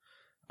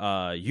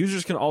fair.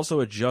 Users can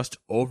also adjust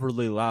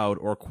overly loud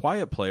or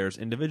quiet players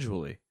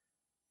individually.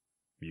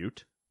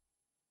 Mute.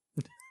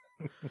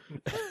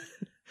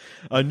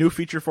 A new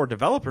feature for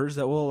developers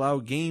that will allow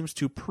games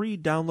to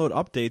pre-download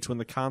updates when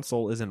the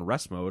console is in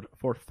rest mode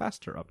for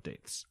faster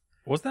updates.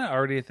 Wasn't that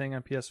already a thing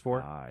on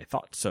PS4? I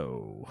thought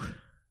so.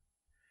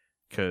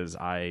 Because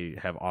I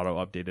have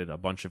auto-updated a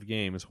bunch of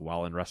games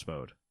while in rest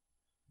mode.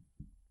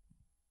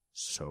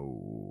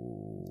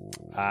 So...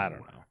 I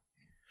don't know.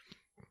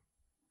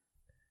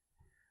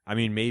 I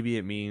mean, maybe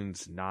it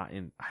means not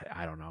in...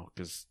 I don't know,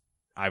 because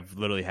I've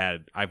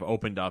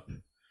opened up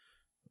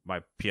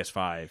my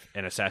PS5,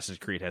 and Assassin's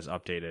Creed has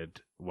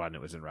updated when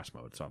it was in rest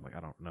mode, so I'm like, I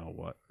don't know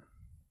what...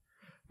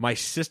 My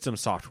system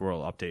software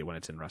will update when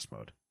it's in rest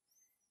mode.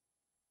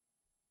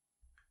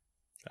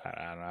 I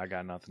don't know, I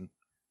got nothing.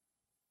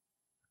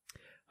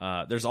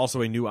 There's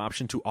also a new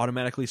option to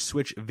automatically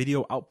switch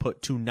video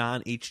output to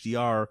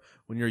non-HDR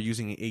when you're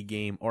using a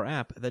game or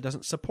app that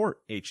doesn't support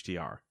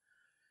HDR.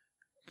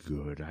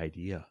 Good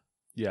idea.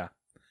 Yeah.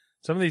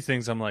 Some of these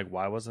things I'm like,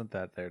 why wasn't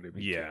that there to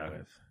begin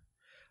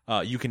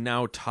with? You can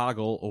now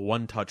toggle a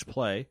one-touch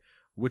play,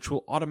 which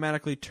will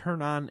automatically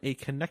turn on a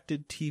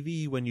connected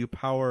TV when you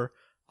power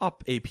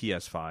up a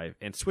PS5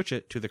 and switch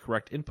it to the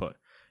correct input.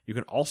 You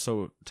can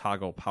also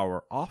toggle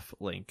power off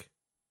link,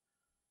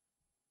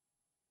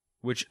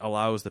 which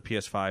allows the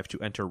PS5 to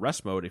enter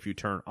rest mode if you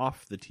turn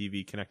off the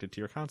TV connected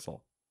to your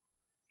console.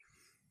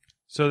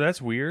 So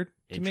that's weird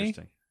to me.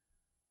 Interesting.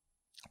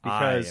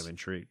 Because I am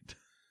intrigued.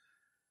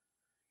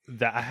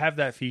 I have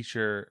that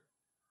feature.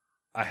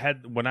 I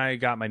had when I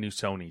got my new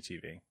Sony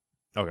TV.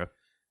 Okay.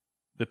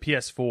 The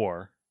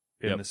PS4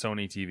 and the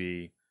Sony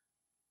TV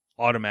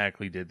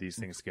automatically did these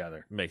things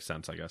together. Makes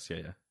sense, I guess.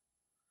 Yeah.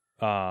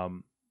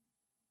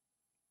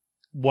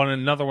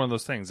 Another one of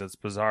those things that's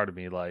bizarre to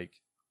me. Like,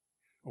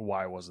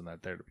 why wasn't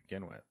that there to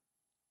begin with?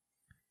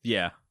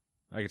 Yeah,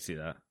 I can see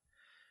that.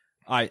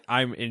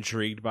 I'm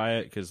intrigued by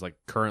it because, like,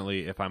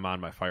 currently, if I'm on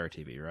my Fire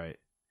TV, right,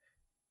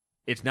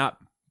 it's not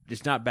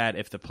bad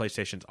if the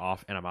PlayStation's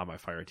off and I'm on my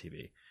Fire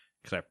TV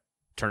because I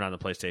turn on the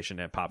PlayStation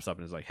and it pops up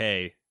and it's like,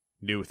 hey,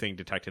 new thing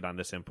detected on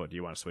this input. Do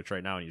you want to switch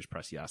right now? And you just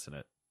press yes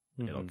and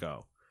it'll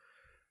go.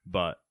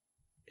 But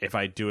if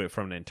I do it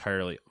from an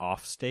entirely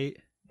off state,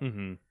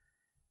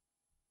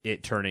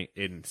 it turning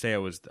in, say I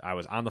was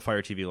on the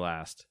Fire TV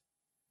last,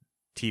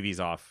 TV's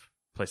off,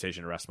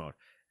 PlayStation rest mode.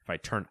 If I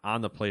turn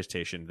on the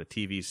PlayStation, the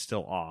TV's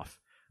still off,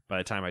 by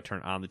the time I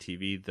turn on the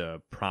TV,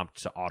 the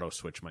prompt to auto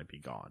switch might be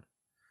gone.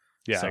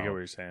 Yeah, So, I get what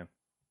you're saying.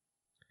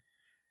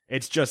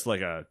 It's just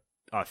like a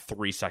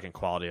 3-second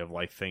quality of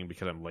life thing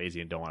because I'm lazy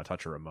and don't want to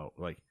touch a remote.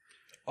 Like,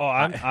 Oh,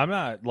 I'm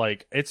not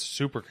like it's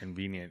super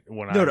convenient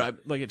when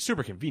like it's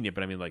super convenient,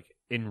 but I mean like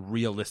in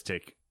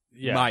realistic,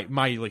 yeah,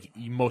 my like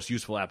most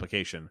useful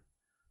application,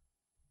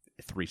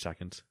 3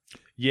 seconds.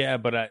 yeah,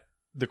 but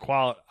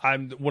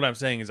what I'm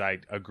saying is I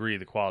agree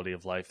the quality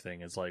of life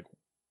thing is like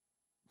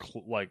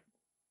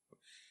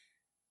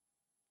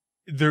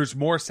there's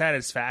more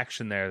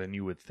satisfaction there than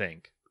you would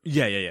think.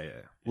 Yeah.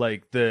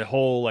 Like the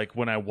whole like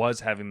when I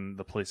was having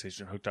the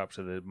PlayStation hooked up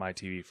to my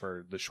TV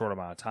for the short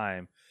amount of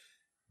time,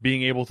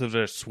 being able to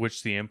just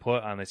switch the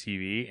input on the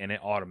TV and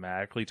it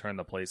automatically turned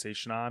the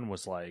PlayStation on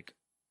was like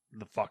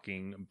the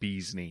fucking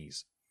bee's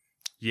knees.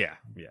 Yeah.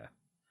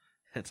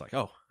 It's like,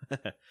 oh,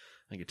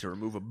 I get to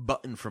remove a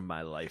button from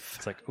my life.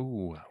 It's like,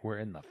 ooh, we're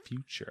in the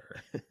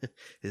future.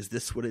 Is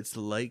this what it's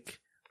like,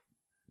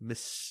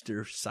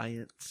 Mr.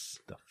 Science?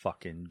 The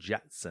fucking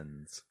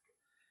Jetsons.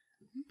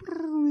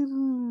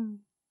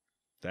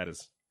 That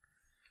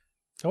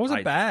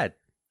wasn't bad.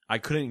 I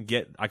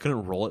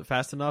couldn't roll it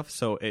fast enough,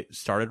 so it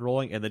started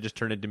rolling and then just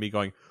turned into me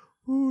going,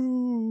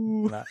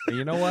 ooh.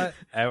 You know what?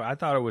 I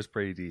thought it was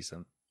pretty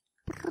decent.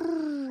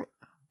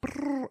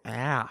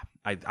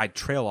 I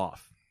trail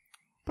off.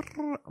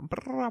 And I'm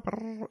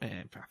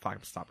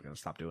gonna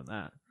stop doing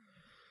that.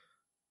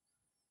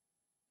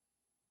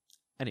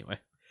 Anyway,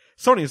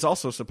 Sony is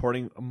also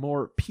supporting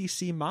more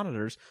PC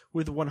monitors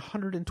with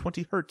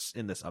 120 Hz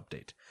in this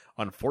update.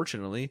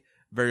 Unfortunately,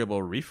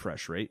 variable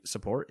refresh rate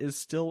support is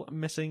still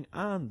missing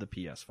on the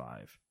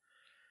PS5.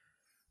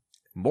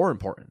 More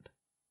important,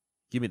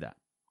 give me that.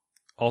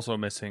 Also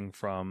missing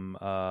from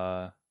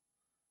the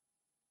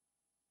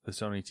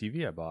Sony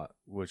TV I bought,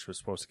 which was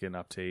supposed to get an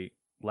update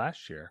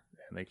last year,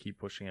 and they keep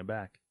pushing it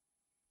back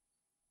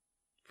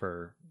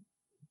for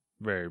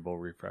variable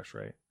refresh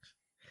rate.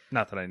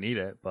 Not that I need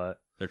it, but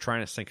They're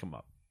trying to sync them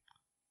up.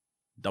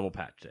 Double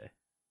patch day.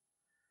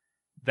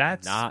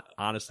 that's Not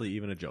honestly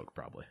even a joke,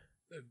 probably.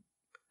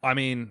 I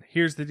mean,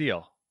 here's the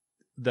deal.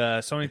 The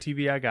Sony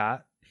TV I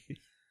got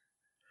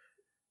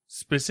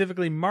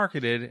specifically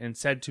marketed and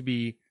said to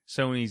be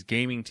Sony's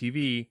gaming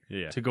TV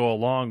to go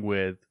along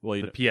with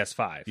the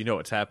PS5. You know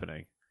what's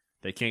happening.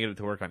 They can't get it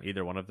to work on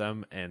either one of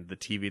them, and the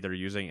TV they're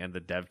using and the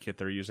dev kit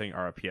they're using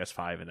are a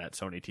PS5 and that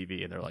Sony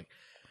TV, and they're like,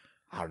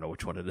 I don't know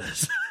which one it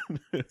is.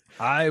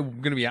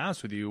 I'm going to be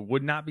honest with you,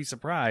 would not be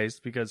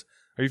surprised because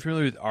are you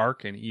familiar with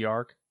ARC and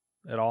eARC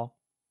at all?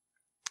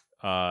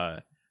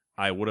 I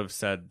would have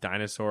said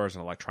dinosaurs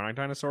and electronic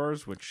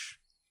dinosaurs,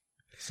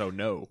 so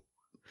no.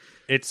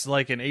 It's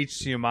like an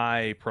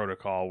HDMI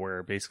protocol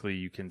where basically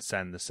you can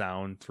send the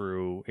sound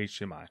through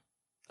HDMI.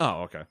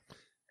 Oh, okay.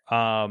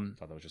 I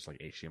thought that was just like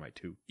HDMI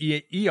 2.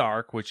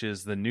 eARC, which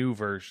is the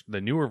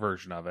newer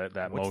version of it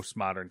that most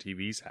modern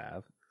TVs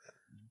have.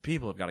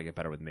 People have got to get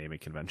better with naming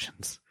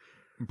conventions.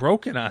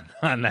 Broken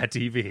on that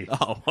TV.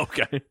 Oh,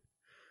 okay.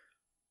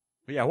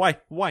 But yeah,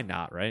 why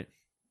not, right?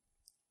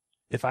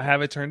 If I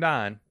have it turned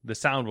on, the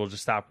sound will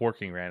just stop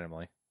working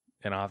randomly,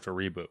 and I'll have to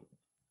reboot.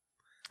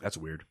 That's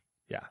weird.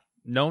 Yeah,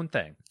 known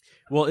thing.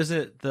 Well, is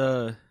it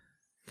because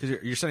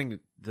you're sending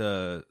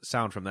the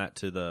sound from that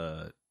to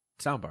the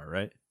soundbar,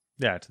 right?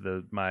 Yeah,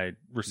 to my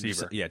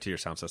receiver. Yeah, to your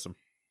sound system.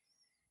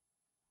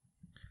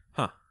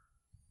 Huh.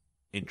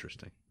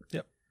 Interesting.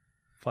 Yep.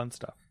 Fun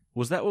stuff.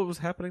 Was that what was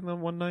happening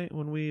then one night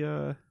when we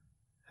had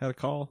a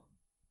call?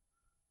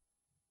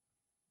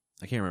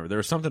 I can't remember. There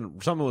was something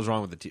was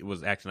wrong with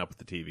was acting up with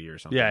the TV or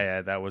something.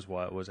 Yeah, that was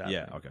what was happening.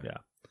 Yeah, okay. Yeah.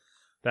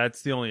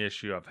 That's the only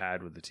issue I've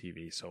had with the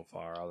TV so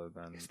far, other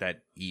than It's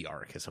that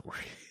eARC isn't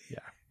working.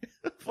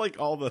 Yeah. Like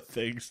all the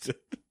things to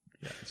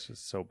yeah, it's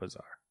just so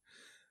bizarre.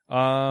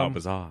 How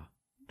bizarre.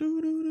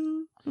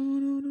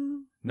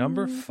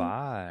 Number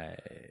 5.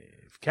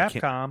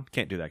 Capcom.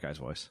 Can't do that guy's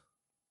voice.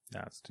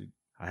 No, it's too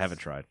I haven't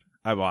tried.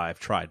 I've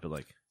tried, but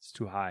like it's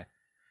too high.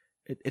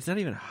 it's not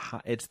even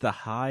high. It's the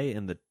high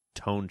and the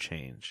tone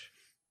change.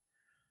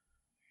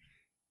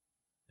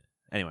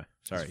 Anyway,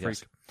 sorry. He's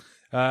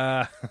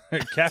a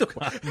Yes. freak.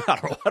 Capcom.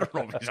 I don't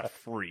know if he's a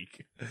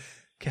freak.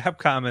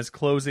 Capcom is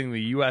closing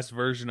the U.S.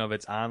 version of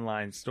its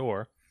online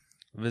store.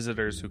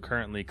 Visitors who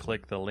currently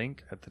click the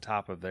link at the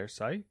top of their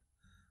site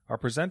are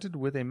presented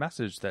with a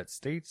message that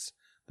states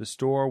the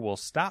store will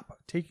stop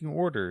taking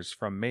orders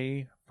from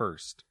May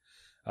 1st.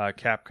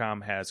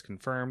 Capcom has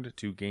confirmed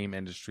to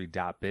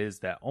GameIndustry.biz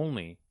that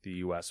only the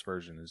U.S.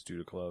 version is due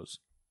to close.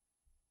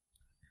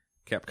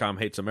 Capcom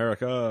hates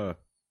America.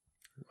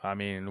 I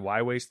mean,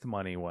 why waste the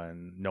money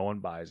when no one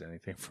buys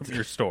anything from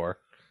your store?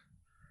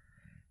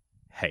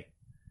 Hey,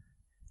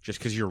 just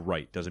because you're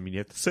right doesn't mean you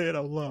have to say it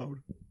out loud.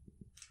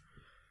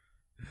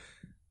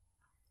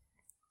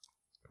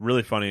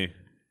 Really funny.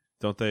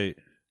 Don't they?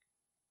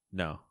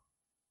 No.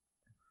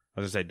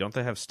 I was going to say, don't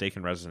they have stake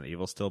in Resident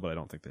Evil still? But I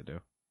don't think they do.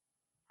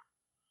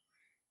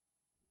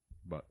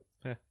 But,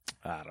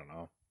 I don't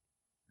know.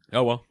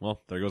 Oh,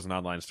 well, there goes an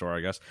online store,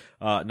 I guess.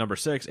 Number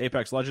 6,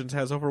 Apex Legends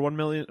has over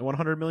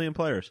 100 million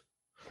players.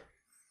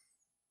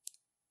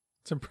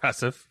 It's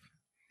impressive,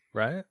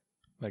 right?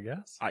 I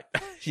guess.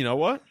 You know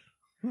what?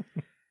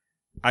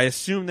 I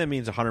assume that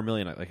means 100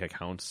 million like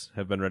accounts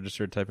have been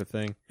registered type of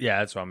thing. Yeah,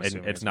 that's what I'm And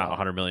assuming. it's not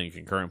 100 million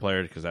concurrent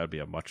players because that would be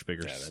a much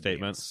bigger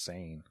statement.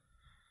 Insane.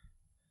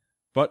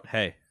 But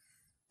hey,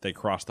 they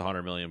crossed the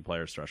 100 million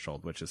players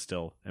threshold, which is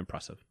still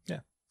impressive. Yeah.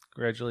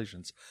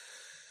 Congratulations.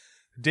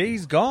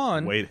 Days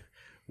Gone. Way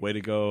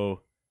to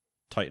go,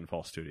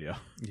 Titanfall Studio.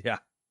 Yeah.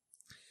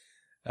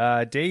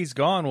 Days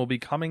Gone will be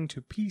coming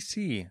to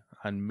PC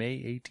on May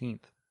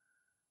 18th.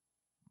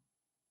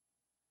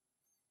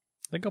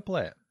 I think I'll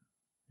play it.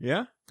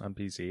 Yeah? On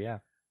PC, yeah.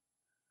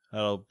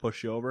 That'll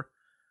push you over.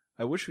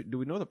 Do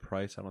we know the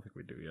price? I don't think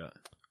we do yet.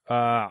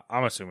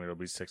 I'm assuming it'll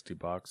be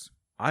 $60.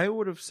 I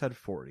would have said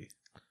 40.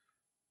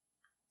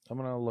 I'm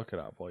going to look it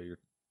up while you're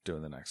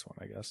doing the next one,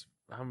 I guess.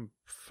 I'm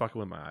fucking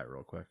with my eye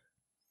real quick.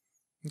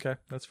 Okay,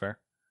 that's fair.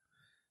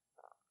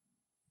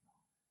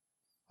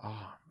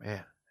 Oh,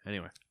 man.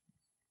 Anyway.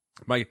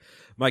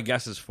 My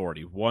guess is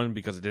 40. One,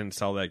 because it didn't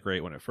sell that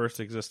great when it first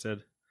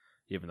existed,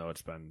 even though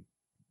it's been,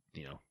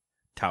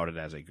 touted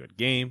as a good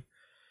game.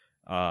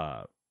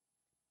 But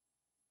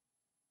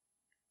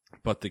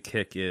the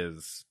kick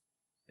is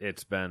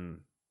it's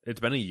been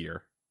a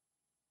year.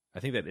 I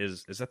think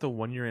is that the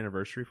 1 year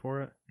anniversary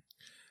for it?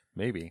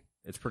 Maybe.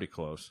 It's pretty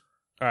close.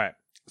 All right.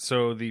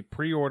 So the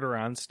pre-order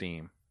on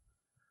Steam,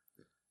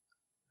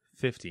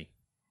 $50.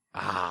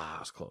 Ah, I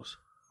was close.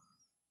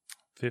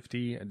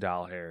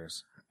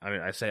 $50. I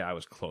mean, I say I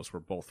was close. We're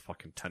both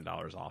fucking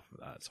 $10 off of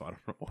that, so I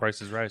don't know.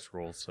 Price is Right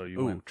rules, so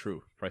you win.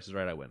 True. Price is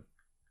Right, I win.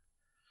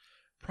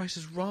 Price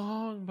is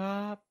wrong,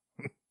 Bob.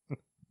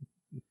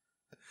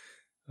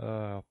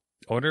 I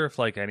wonder if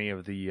any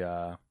of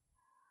the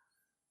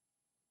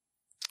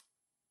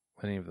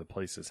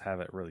places have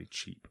it really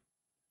cheap.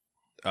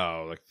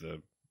 Oh, like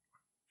the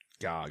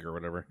GOG or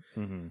whatever.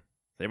 Mm-hmm.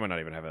 They might not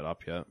even have it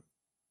up yet.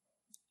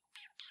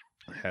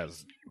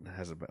 Has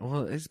it been?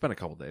 Well, it's been a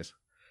couple days.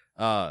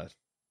 I've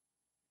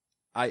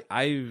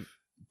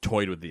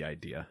toyed with the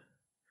idea,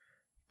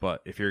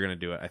 but if you're gonna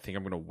do it, I think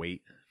I'm gonna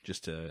wait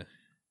just to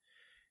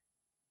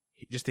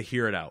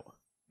hear it out.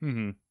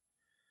 Mm-hmm.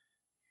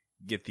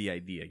 Get the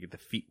idea, get the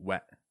feet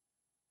wet,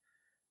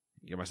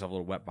 get myself a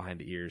little wet behind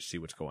the ears, see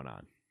what's going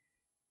on.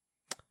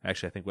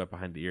 Actually, I think wet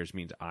behind the ears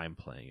means I'm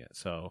playing it,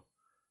 so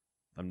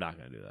I'm not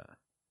gonna do that.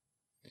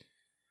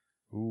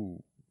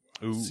 Ooh.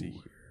 Ooh.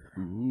 See.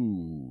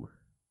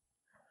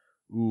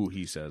 Ooh,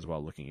 he says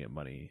while looking at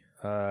money.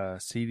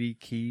 CD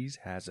Keys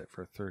has it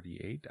for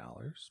 $38.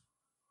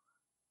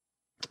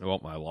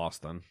 Well, I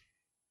lost then.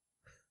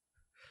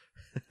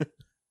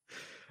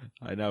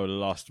 I now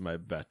lost my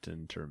bet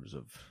in terms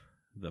of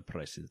the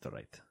Price is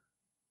Right.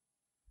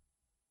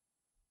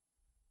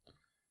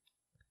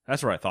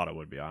 That's where I thought it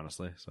would be,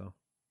 honestly. So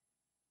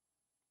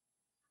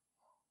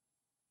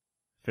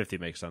 50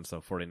 makes sense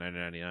though.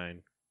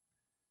 $49.99.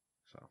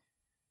 So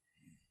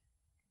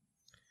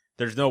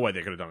there's no way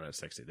they could have done it at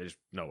 60. There's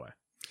no way.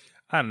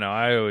 I don't know.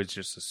 I always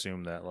just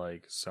assume that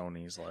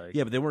Sony's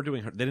yeah, but they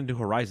didn't do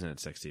Horizon at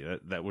 60.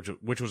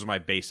 Which was my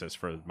basis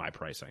for my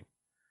pricing.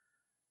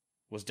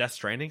 Was Death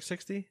Stranding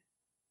 60?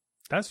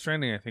 Death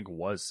Stranding I think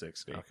was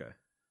 60. Okay.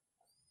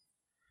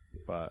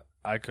 But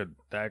that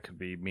could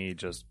be me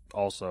just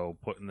also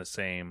putting the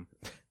same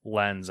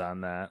lens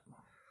on that.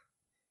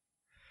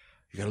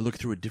 You got to look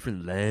through a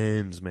different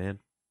lens, man.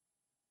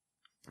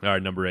 All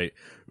right, number 8.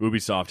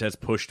 Ubisoft has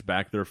pushed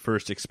back their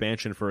first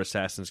expansion for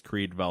Assassin's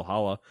Creed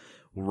Valhalla.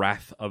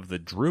 Wrath of the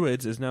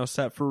Druids is now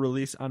set for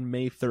release on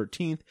May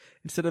 13th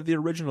instead of the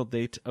original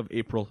date of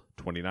April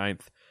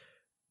 29th.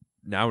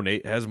 Now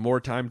Nate has more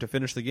time to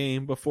finish the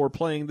game before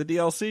playing the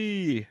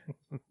DLC.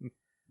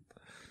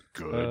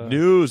 Good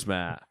news,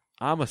 Matt.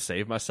 I'm going to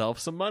save myself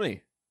some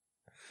money.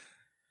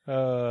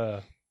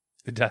 The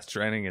Death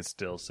Stranding is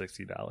still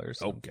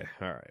 $60. Okay,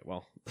 all right,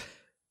 well...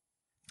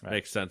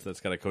 Makes sense.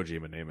 That's got a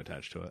Kojima name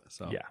attached to it.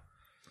 So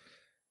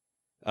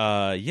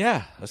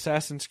yeah.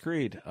 Assassin's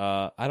Creed.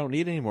 I don't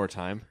need any more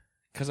time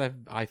because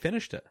I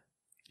finished it.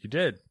 You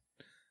did.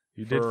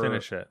 You did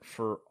finish it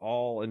for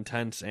all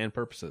intents and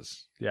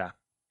purposes. Yeah.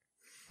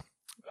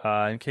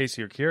 In case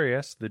you're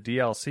curious, this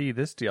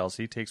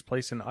DLC takes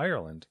place in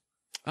Ireland.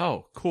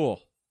 Oh,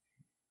 cool.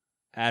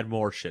 Add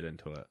more shit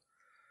into it.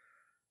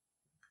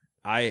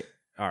 All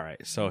right.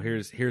 So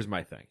here's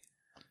my thing.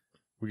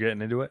 We're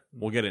getting into it.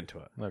 We'll get into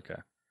it. Okay.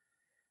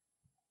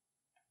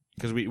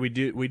 Because we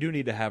do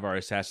need to have our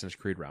Assassin's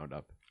Creed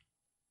roundup.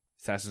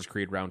 Assassin's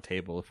Creed round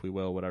table, if we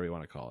will, whatever you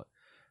want to call it.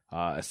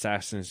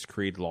 Assassin's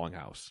Creed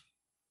Longhouse.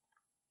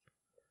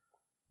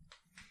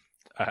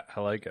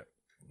 I like it.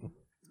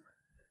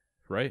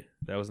 Right?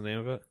 That was the name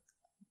of it?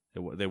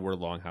 They were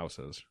long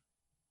houses.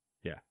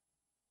 Yeah.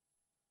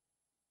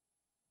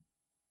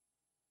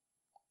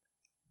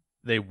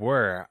 They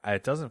were.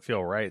 It doesn't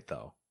feel right,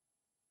 though.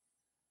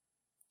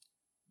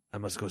 I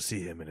must go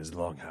see him in his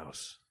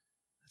longhouse.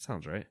 That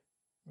sounds right.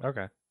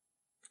 Okay.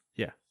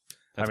 Yeah.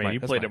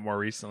 You played it more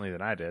recently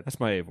than I did. That's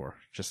my Eivor.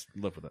 Just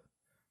live with it.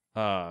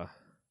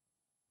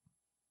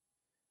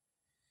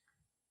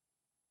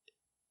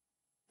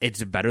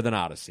 It's better than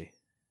Odyssey.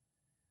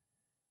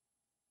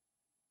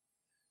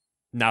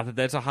 Not that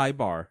that's a high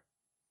bar,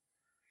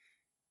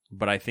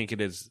 but I think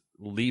it is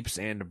leaps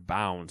and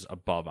bounds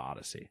above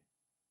Odyssey.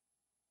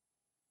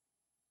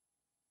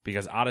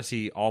 Because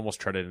Odyssey almost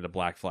treaded into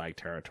Black Flag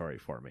territory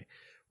for me.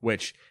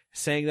 Which,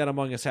 saying that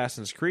among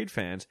Assassin's Creed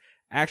fans,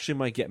 actually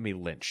might get me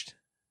lynched.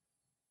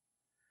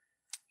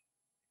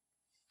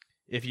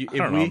 I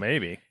don't know,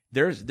 maybe.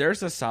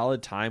 There's a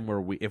solid time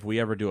where if we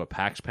ever do a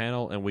PAX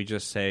panel and we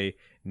just say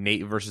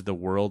Nate versus the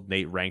world,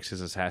 Nate ranks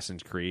his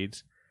Assassin's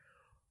Creeds.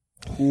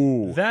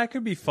 Ooh, that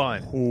could be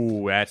fun.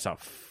 Ooh,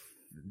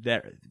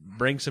 that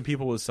bring some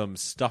people with some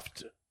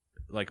stuffed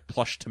like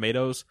plush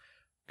tomatoes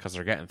because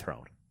they're getting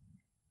thrown.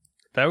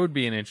 That would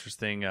be an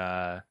interesting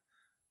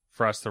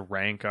for us to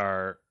rank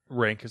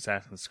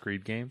Assassin's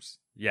Creed games.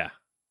 Yeah,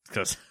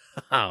 because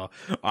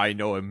I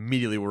know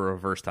immediately we're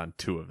reversed on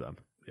 2 of them.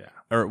 Yeah,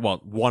 or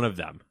well, 1 of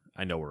them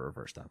I know we're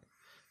reversed on.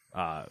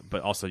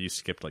 But also you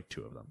skipped like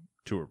 2 of them,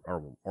 2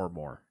 or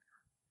more.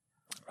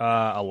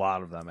 A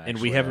lot of them, actually.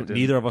 And we haven't.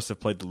 Neither of us have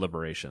played the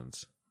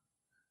Liberations.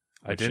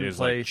 I didn't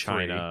play like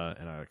China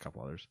 3. And a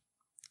couple others.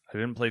 I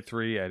didn't play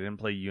 3. I didn't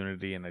play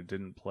Unity, and I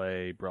didn't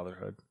play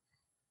Brotherhood.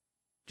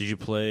 Did you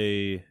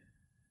play?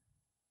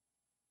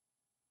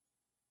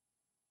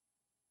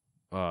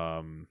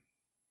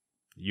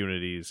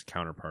 Unity's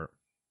counterpart.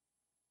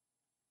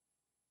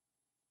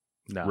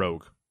 No.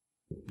 Rogue.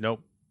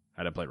 Nope.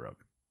 I didn't play Rogue.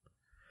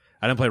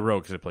 I didn't play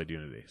Rogue because I played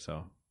Unity.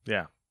 So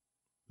yeah,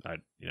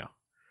 it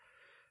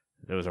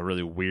was a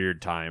really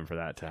weird time for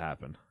that to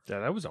happen. Yeah,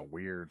 that was a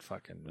weird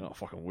fucking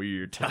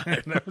weird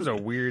time. That was a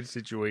weird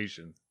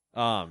situation.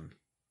 So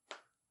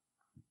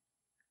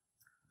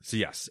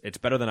yes, it's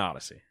better than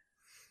Odyssey.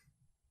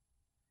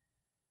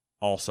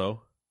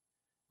 Also,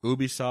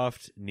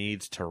 Ubisoft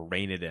needs to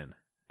rein it in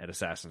at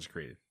Assassin's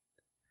Creed.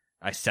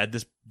 I said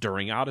this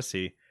during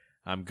Odyssey.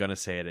 I'm going to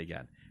say it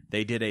again.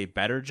 They did a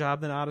better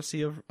job than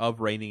Odyssey of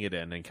reining it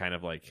in and kind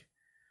of like,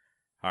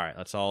 all right,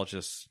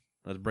 let's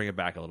bring it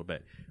back a little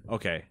bit.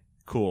 Okay,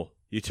 cool.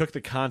 You took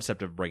the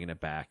concept of bringing it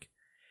back.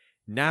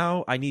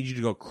 Now I need you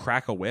to go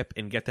crack a whip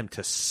and get them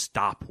to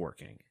stop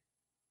working.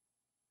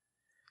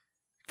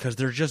 Because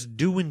they're just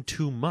doing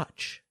too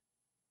much.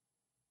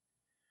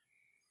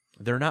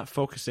 They're not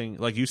focusing,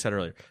 like you said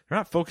earlier, they're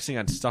not focusing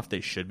on stuff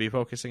they should be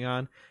focusing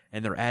on,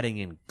 and they're adding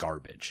in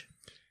garbage.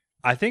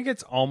 I think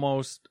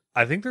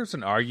there's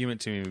an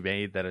argument to be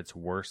made that it's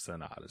worse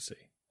than Odyssey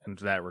in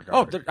that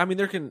regard.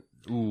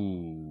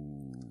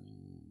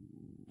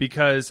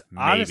 Because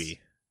maybe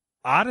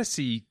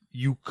Odyssey,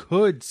 you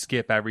could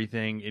skip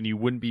everything and you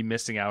wouldn't be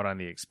missing out on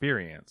the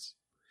experience.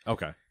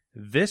 Okay.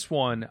 This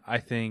one, I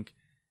think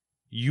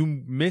you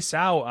miss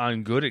out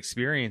on good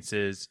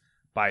experiences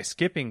by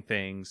skipping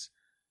things,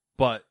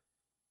 but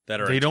that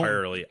are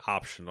entirely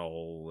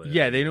optional.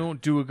 Yeah, they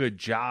don't do a good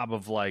job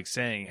of like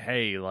saying,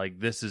 "Hey, like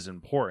this is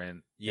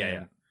important."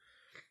 Yeah.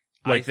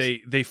 Like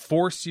they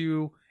force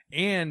you.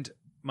 And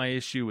my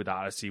issue with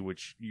Odyssey,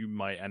 which you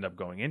might end up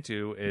going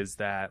into, is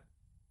that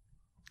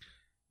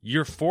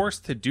you're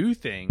forced to do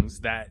things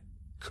that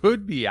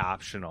could be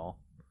optional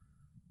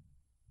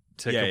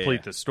to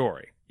complete the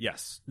story.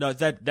 Yes. No,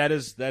 that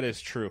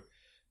is true.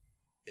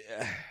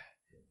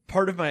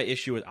 Part of my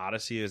issue with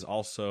Odyssey is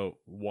also,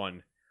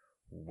 one,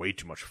 way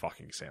too much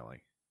fucking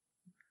sailing.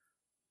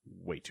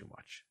 Way too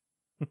much.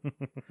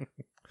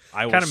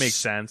 Kind of makes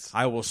sense.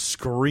 I will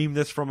scream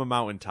this from a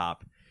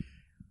mountaintop.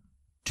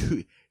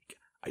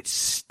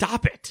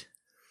 Stop it.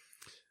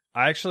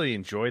 I actually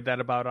enjoyed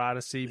that about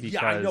Odyssey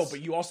because I know,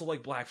 but you also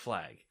like Black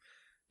Flag.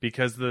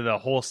 Because the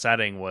whole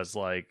setting was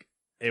like,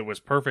 it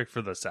was perfect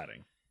for the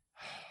setting.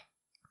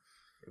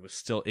 It was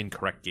still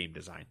incorrect game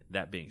design.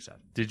 That being said,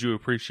 did you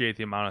appreciate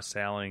the amount of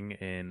sailing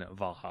in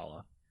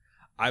Valhalla?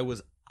 I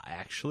was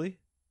actually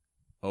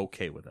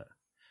okay with it.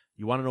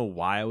 You want to know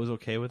why I was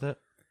okay with it?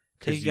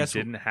 Because you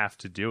didn't have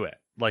to do it.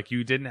 Like,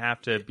 you didn't have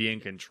to be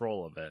in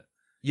control of it.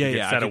 Yeah, you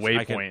yeah. Set a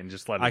waypoint and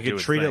just let it do its thing. I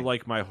could treat it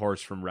like my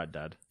horse from Red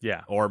Dead.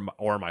 Yeah. Or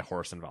my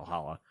horse in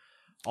Valhalla.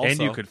 Also, and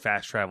you could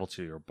fast travel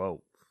to your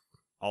boat.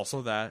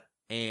 Also that.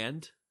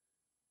 And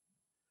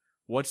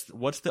what's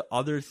the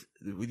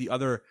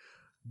other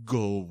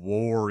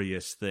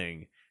glorious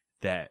thing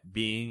that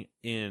being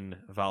in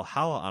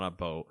Valhalla on a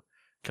boat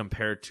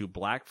compared to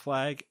Black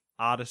Flag,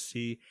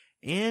 Odyssey,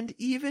 and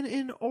even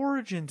in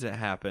Origins it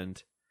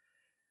happened,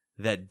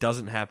 that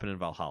doesn't happen in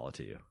Valhalla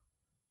to you?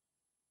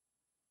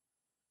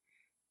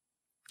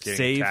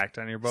 Getting attacked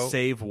on your boat?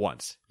 Save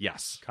once.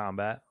 Yes.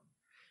 Combat?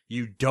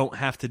 You don't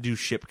have to do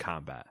ship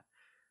combat.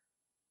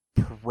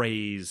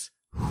 Praise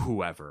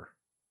whoever.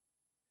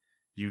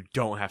 You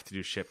don't have to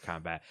do ship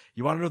combat.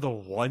 You want to know the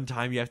one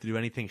time you have to do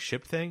anything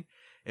ship thing?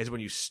 Is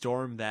when you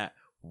storm that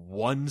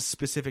one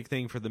specific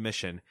thing for the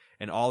mission,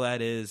 and all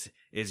that is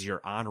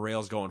you're on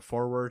rails going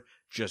forward.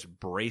 Just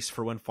brace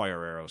for when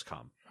fire arrows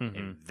come. Mm-hmm.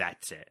 And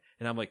that's it.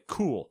 And I'm like,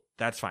 cool,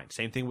 that's fine.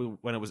 Same thing with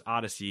when it was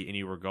Odyssey and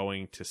you were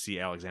going to see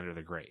Alexander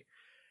the Great.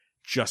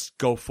 Just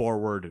go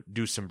forward,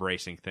 do some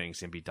bracing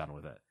things, and be done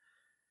with it.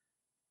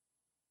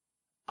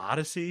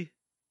 Odyssey,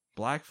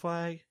 Black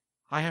Flag,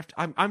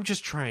 I'm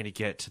just trying to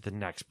get to the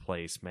next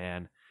place,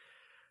 man.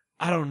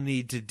 I don't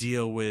need to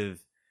deal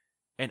with.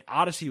 And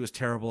Odyssey was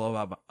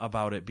terrible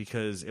about it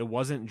because it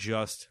wasn't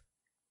just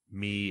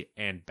me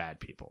and bad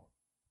people,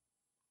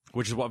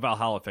 which is what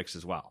Valhalla fixed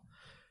as well.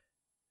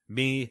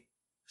 Me,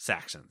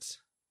 Saxons.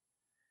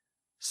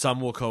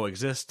 Some will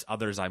coexist,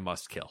 others I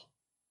must kill.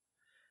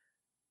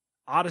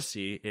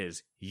 Odyssey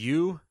is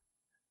you,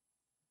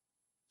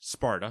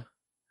 Sparta,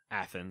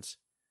 Athens,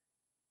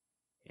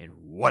 and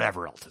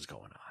whatever else is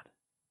going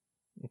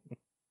on.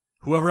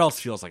 Whoever else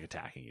feels like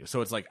attacking you.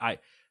 So it's like,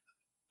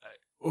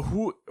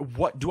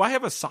 what do I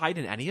have a side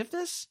in any of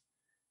this?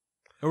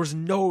 There was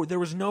no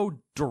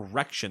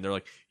direction. They're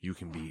like, you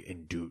can be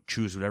and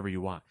choose whatever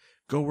you want.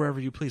 Go wherever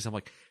you please. I'm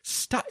like,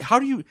 stop. How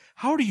do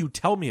you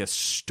tell me a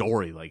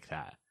story like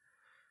that?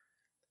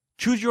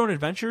 Choose your own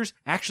adventures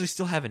actually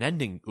still have an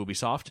ending,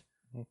 Ubisoft.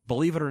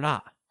 Believe it or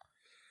not.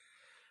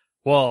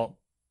 Well,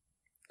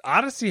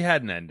 Odyssey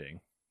had an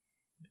ending.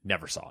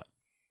 Never saw it.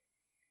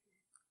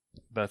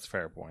 That's a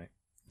fair point.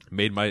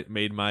 Made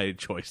my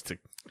choice to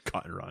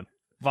cut and run.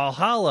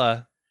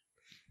 Valhalla,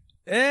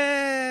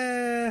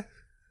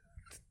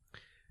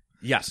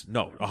 Yes,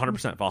 no,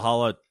 100%.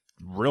 Valhalla,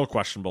 real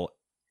questionable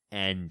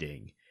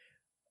ending.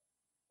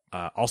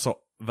 Also,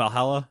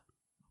 Valhalla,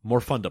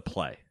 more fun to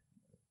play.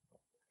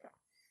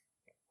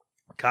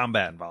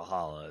 combat in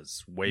Valhalla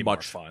is way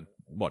more fun.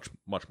 Much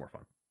more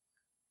fun.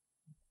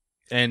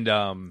 And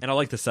I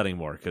like the setting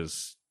more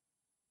because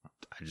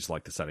I just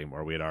like the setting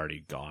more. We had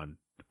already gone.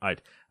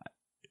 It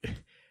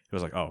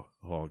was like, oh,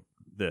 well,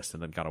 this,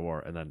 and then God of War,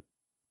 and then,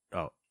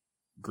 oh,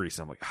 Greece.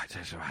 I'm like, I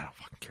don't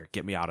fucking care.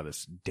 Get me out of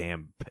this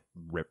damn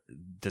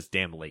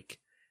lake.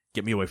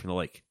 Get me away from the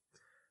lake.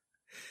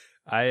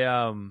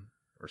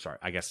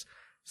 I guess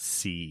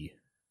sea,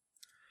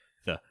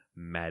 the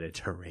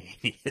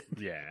Mediterranean.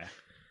 Yeah.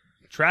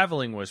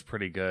 Traveling was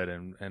pretty good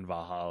in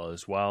Valhalla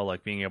as well,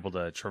 like being able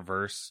to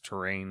traverse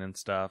terrain and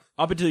stuff.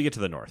 Up until you get to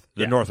the north.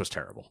 The north was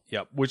terrible.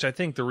 Yep, which I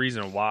think the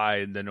reason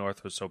why the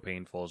north was so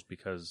painful is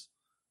because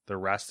the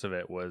rest of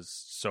it was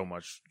so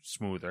much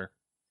smoother.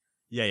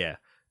 Yeah.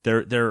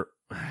 They're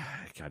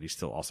God, you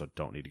still also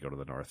don't need to go to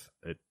the north.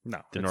 The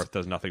north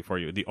does nothing for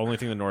you. The only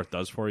thing the north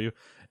does for you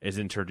is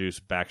introduce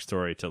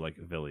backstory to like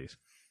Villies.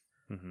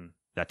 Mm-hmm.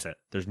 That's it.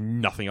 There's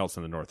nothing else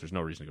in the north. There's no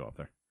reason to go up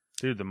there.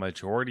 Dude, the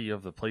majority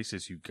of the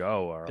places you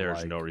go are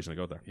There's no reason to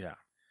go there. Yeah.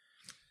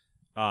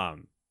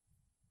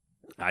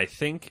 I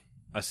think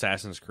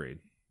Assassin's Creed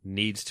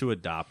needs to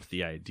adopt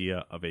the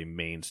idea of a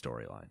main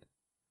storyline.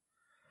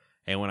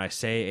 And when I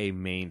say a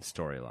main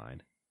storyline,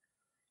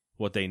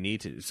 what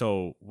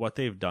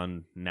they've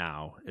done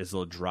now is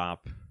they'll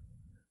drop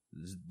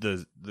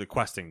the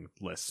questing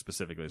list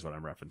specifically is what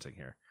I'm referencing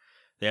here.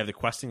 They have the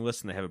questing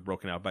list and they have it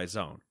broken out by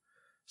zone.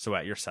 So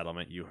at your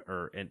settlement,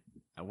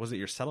 was it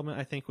your settlement?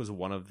 I think was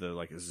one of the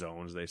like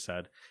zones they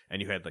said,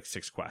 and you had like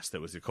 6 quests.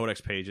 It was the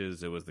Codex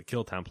pages, it was the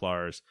Kill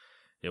Templars,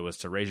 it was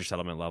to raise your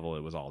settlement level.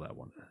 It was all that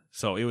one.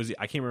 So it was.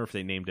 I can't remember if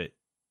they named it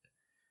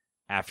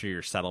after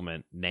your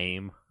settlement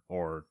name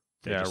or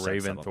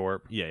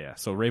Raventhorpe. Yeah.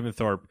 So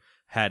Raventhorpe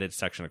had its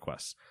section of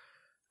quests.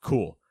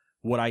 Cool.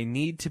 What I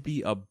need to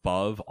be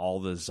above all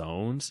the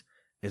zones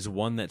is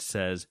one that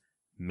says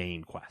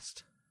main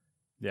quest.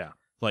 Yeah.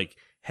 Like,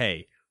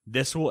 hey,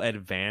 this will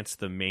advance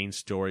the main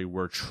story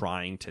we're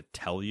trying to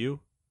tell you.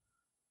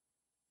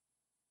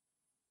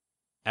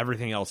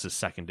 Everything else is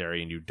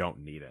secondary and you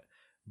don't need it.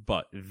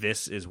 But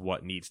this is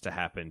what needs to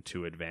happen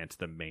to advance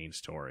the main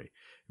story.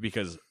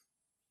 Because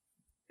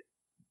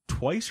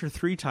 2 or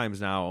 3 times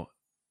now,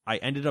 I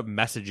ended up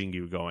messaging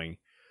you going,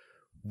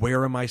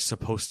 where am I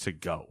supposed to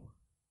go?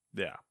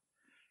 Yeah.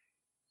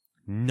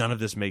 None of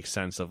this makes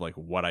sense of like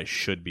what I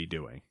should be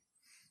doing.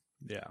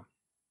 Yeah.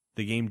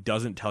 The game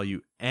doesn't tell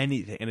you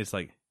anything. And it's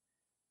like,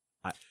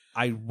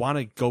 I want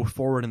to go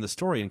forward in the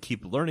story and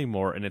keep learning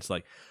more. And it's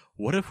like,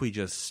 what if we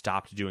just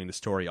stopped doing the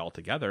story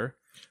altogether?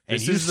 And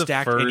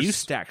you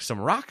stack some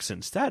rocks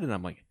instead. And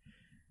I'm like,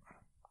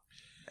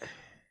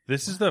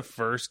 this is the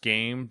first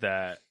game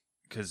that,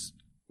 because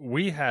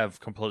we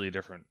have completely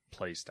different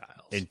play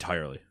styles.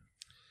 Entirely.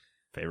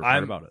 Favorite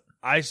part about it.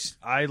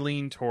 I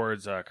lean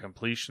towards a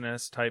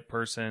completionist type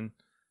person.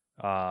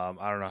 I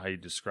don't know how you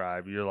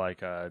describe. You're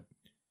like a...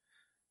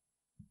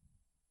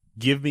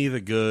 Give me the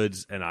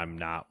goods and I'm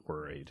not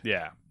worried.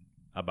 Yeah.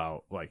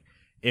 About, like,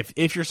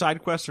 if your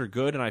side quests are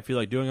good and I feel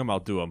like doing them, I'll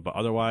do them. But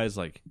otherwise,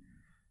 like,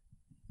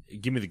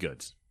 give me the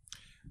goods.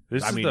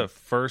 This is the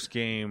first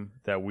game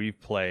that we've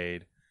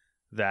played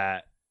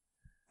that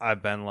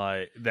I've been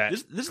like...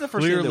 This is the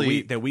first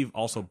game that we've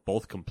also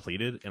both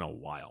completed in a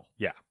while.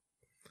 Yeah.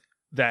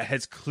 That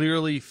has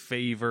clearly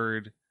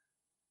favored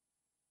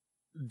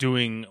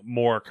doing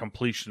more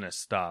completionist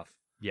stuff.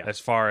 Yeah. As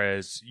far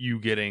as you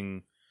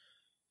getting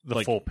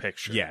the full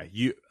picture. Yeah,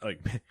 you like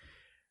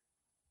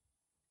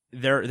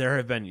there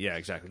have been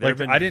exactly.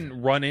 I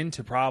didn't run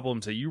into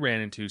problems that you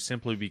ran into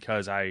simply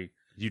because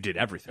you did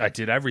everything. I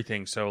did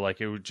everything, so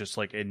like it was just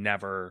like it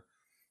never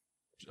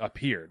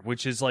appeared,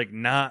 which is like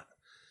not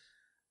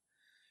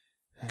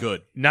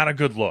good. Not a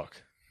good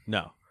look.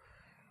 No.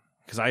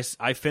 because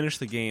I finished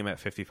the game at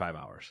 55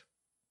 hours,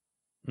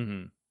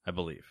 I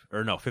believe.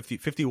 Or no,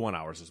 51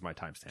 hours is my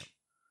timestamp.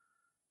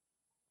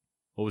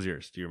 What was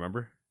yours? Do you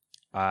remember?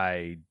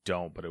 I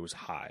don't, but it was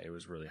high. It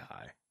was really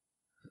high.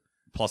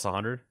 Plus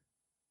 100?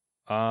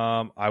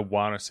 I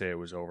want to say it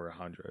was over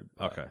 100.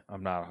 Okay.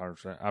 I'm not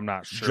 100%. I'm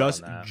not sure on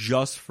that.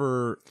 Just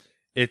for...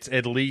 It's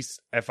at least,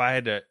 if I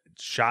had to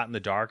shot in the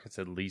dark, it's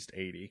at least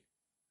 80.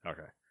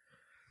 Okay.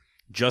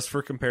 Just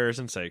for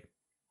comparison's sake,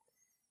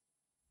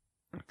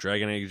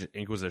 Dragon Age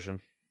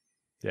Inquisition,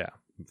 Yeah.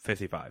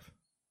 55.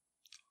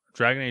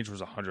 Dragon Age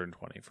was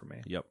 120 for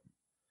me. Yep.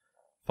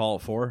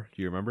 Fallout 4,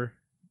 do you remember?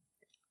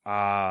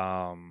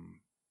 No.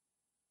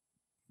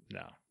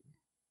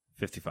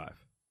 55.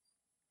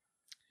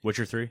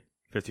 Witcher 3,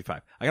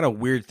 55. I got a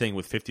weird thing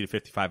with 50 to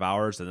 55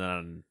 hours, and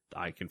then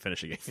I can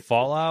finish a game.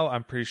 Fallout,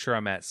 I'm pretty sure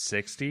I'm at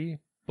 60,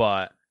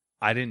 but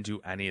I didn't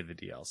do any of the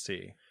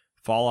DLC.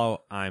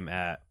 Fallout, I'm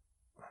at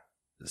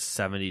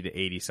 70 to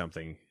 80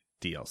 something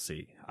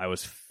DLC. I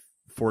was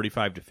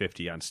 45 to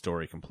 50 on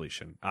story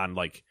completion, on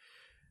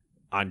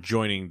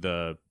joining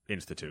the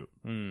Institute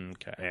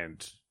Okay.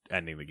 and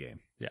ending the game.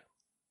 Yeah.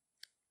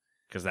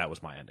 Because that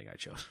was my ending I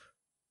chose.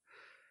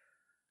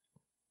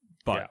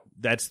 But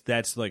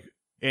that's like,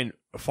 and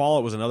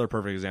Fallout was another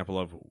perfect example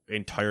of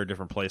entire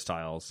different play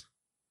styles.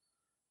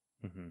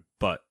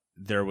 But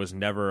there was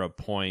never a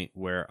point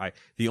where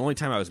the only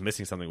time I was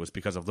missing something was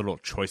because of little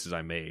choices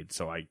I made.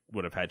 So I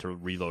would have had to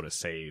reload a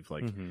save.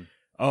 Like,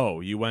 oh,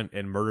 you went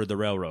and murdered the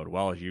railroad.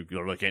 Well, you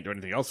really can't do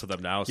anything else with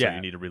them now, so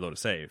you need to reload a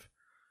save.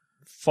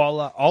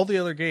 Fallout, all the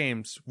other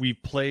games we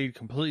played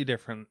completely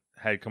different,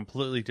 had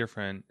completely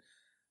different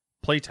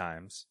play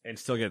times, and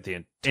still get the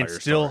entire and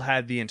still story.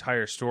 had the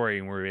entire story,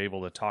 and we were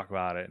able to talk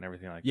about it and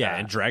everything like that. Yeah,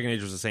 and Dragon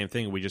Age was the same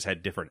thing. We just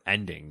had different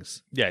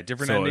endings. Yeah,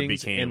 different So it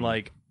endings became and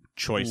like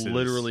choices,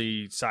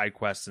 literally side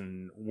quests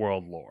and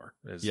world lore.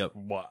 Is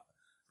what.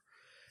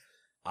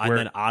 And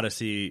then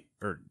Odyssey,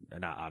 or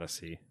not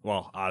Odyssey.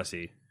 Well,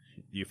 Odyssey,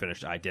 you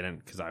finished. I didn't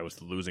because I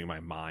was losing my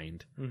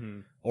mind.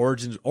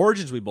 Origins,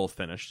 we both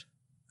finished.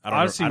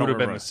 Odyssey would have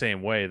been the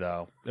same way,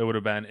 though. It would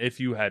have been if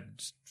you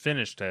had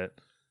finished it.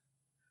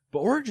 But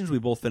Origins, we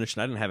both finished,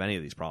 and I didn't have any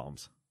of these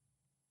problems.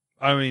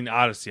 I mean,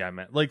 Odyssey, I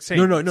meant like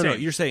same. No.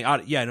 You're saying,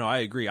 yeah, no, I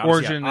agree.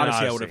 Odyssey,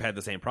 I would have had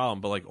the same problem,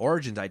 but like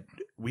Origins,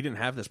 we didn't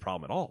have this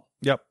problem at all.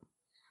 Yep.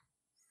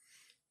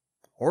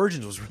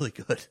 Origins was really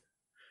good.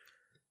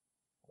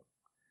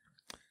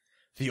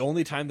 The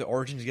only time that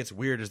Origins gets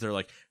weird is they're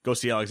like, go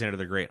see Alexander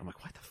the Great. I'm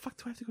like, why the fuck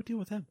do I have to go deal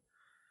with him?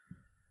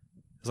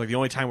 It's like the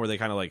only time where they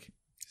kind of like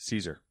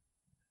Caesar.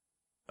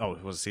 Oh,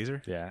 was it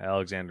Caesar? Yeah,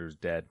 Alexander's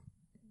dead.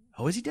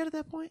 Oh, is he dead at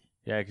that point?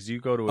 Yeah, because you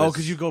go to his... Oh,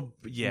 because you go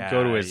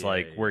to his,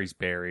 where he's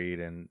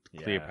buried, and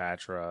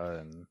Cleopatra,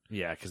 and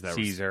because that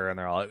Caesar, and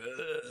they're all like...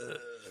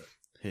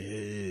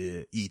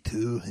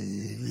 E2.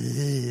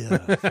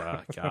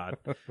 Oh, God.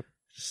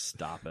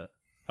 Stop it.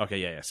 Okay,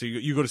 yeah. So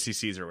you go to see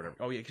Caesar or whatever.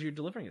 Oh, yeah, because you're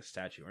delivering a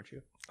statue, aren't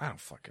you? I don't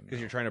fucking know. Because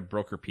you're trying to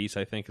broker peace,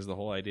 I think, is the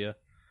whole idea.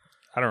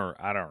 I don't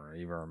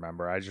even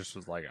remember. I just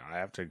was like, I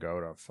have to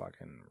go to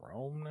fucking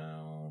Rome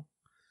now?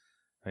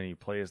 And you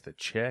play as the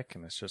chick,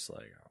 and it's just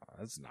like, oh,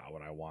 that's not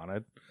what I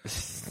wanted.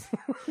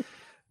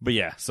 But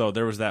yeah, so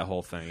there was that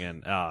whole thing,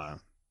 and I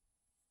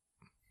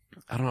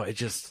don't know, it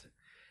just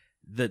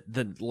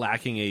the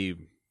lacking a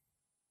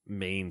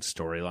main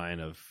storyline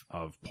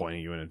of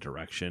pointing you in a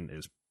direction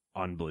is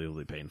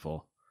unbelievably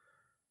painful.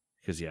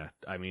 Because yeah,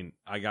 I mean,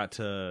 I got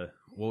to,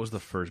 what was the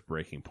first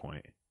breaking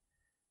point?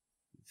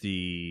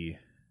 Going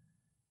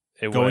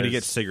to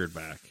get Sigurd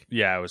back.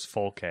 Yeah, it was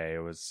full K. It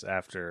was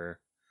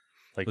after,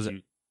 like,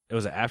 it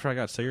was after I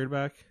got Sigurd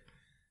back.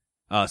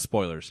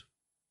 Spoilers.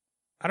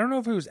 I don't know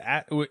if it was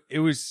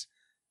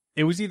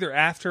it was either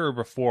after or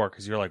before,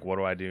 because you're like, what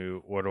do I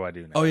do? What do I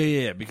do now? Oh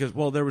yeah. Because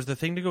there was the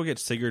thing to go get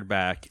Sigurd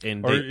back,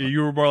 and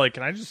you were more like,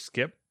 can I just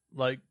skip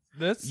like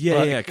this?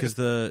 Yeah, because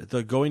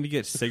the going to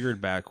get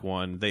Sigurd back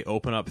one, they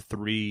open up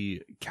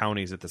 3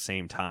 counties at the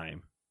same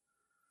time,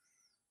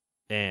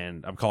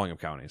 and I'm calling them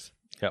counties.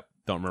 Yep.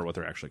 Don't remember what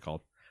they're actually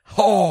called.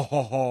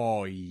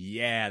 Oh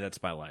yeah,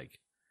 that's my leg.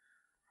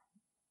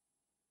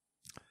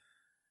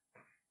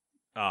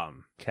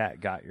 Cat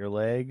got your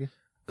leg.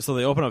 So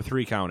they open up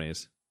 3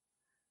 counties,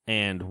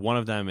 and one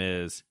of them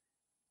is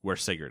where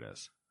Sigurd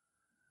is.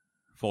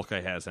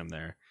 Folkei has him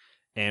there.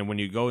 And when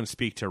you go and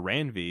speak to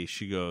Randvi,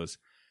 she goes,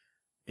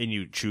 and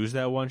you choose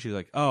that one, she's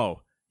like,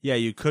 oh, yeah,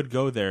 you could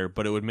go there,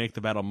 but it would make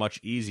the battle much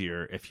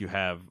easier if you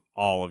have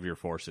all of your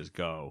forces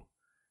go,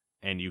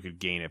 and you could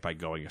gain it by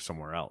going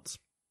somewhere else.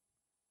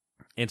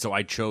 And so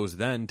I chose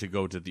then to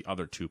go to the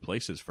other 2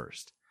 places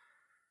first.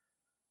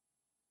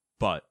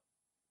 But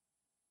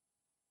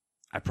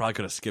I probably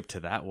could have skipped to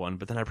that one,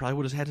 but then I probably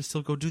would have had to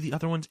still go do the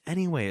other ones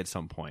anyway at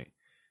some point,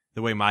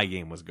 the way my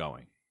game was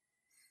going.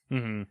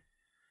 Mm-hmm.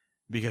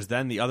 Because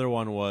then the other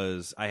one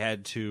was, I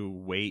had to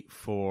wait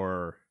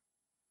for,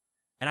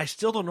 and I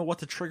still don't know what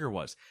the trigger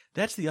was.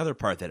 That's the other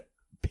part that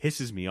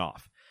pisses me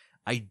off.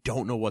 I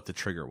don't know what the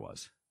trigger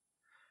was.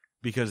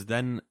 Because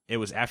then it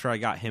was after I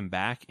got him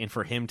back, and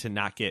for him to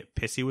not get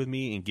pissy with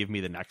me and give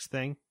me the next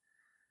thing,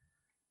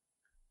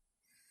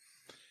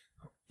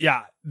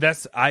 Yeah,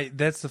 that's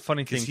the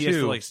funny thing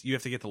too. You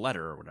have to get the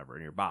letter or whatever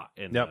in your Yep.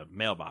 the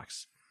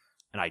mailbox.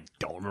 And I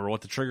don't remember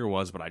what the trigger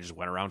was, but I just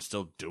went around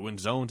still doing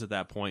zones at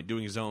that point,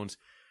 doing zones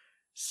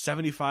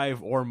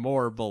 75 or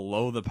more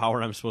below the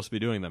power I'm supposed to be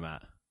doing them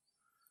at.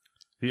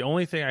 The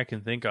only thing I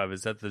can think of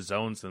is that the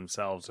zones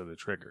themselves are the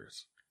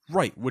triggers.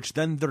 Right, which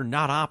then they're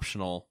not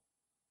optional.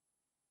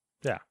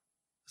 Yeah.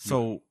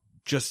 So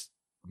just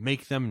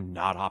make them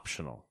not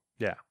optional.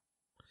 Yeah.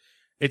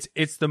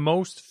 It's the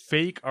most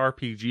fake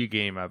RPG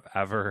game I've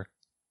ever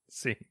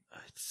seen.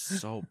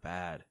 It's so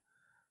bad.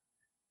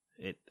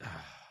 And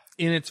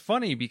it's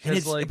funny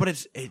because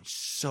it's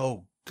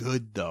so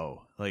good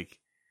though. Like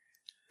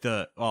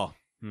that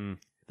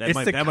It's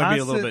might the be a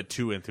little constant- bit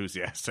too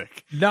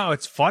enthusiastic. No,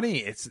 it's funny.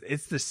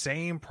 It's the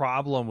same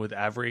problem with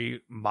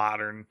every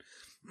modern,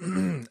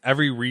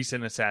 every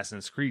recent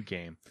Assassin's Creed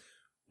game.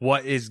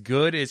 What is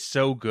good is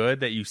so good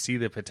that you see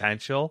the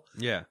potential.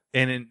 Yeah.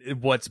 And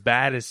what's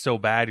bad is so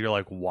bad, you're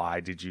like,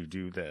 why did you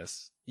do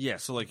this? Yeah,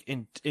 so like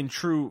in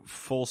true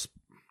full...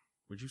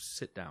 Would you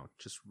sit down?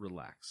 Just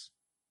relax.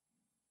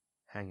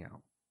 Hang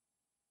out.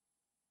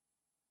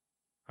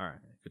 All right,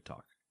 good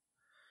talk.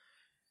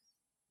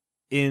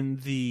 In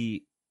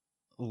the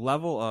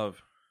level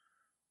of...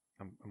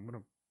 I'm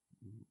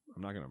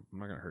not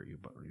gonna hurt you,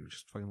 but you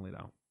just fucking lay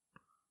down.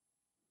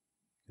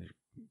 You're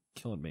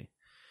killing me.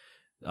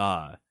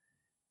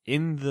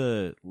 In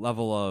the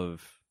level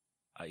of,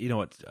 you know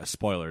what,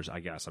 spoilers, I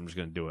guess, I'm just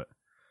going to do it.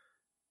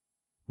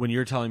 When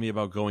you're telling me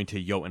about going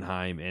to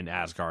Jotunheim and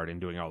Asgard and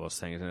doing all those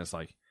things, and it's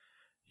like,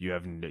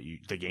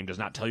 the game does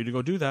not tell you to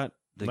go do that.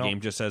 The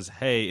game just says,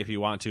 hey, if you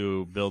want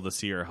to build a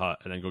seer hut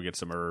and then go get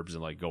some herbs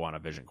and like go on a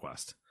vision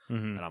quest.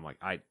 Mm-hmm. And I'm like,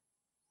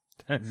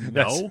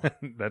 No,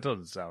 that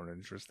doesn't sound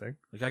interesting.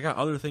 Like I got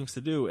other things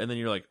to do, and then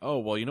you're like, oh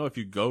well, if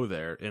you go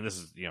there, and this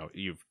is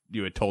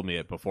you had told me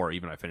it before,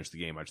 even I finished the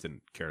game, I just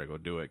didn't care to go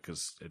do it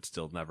because it's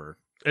still never.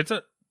 It's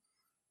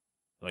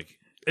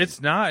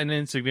not an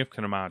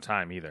insignificant amount of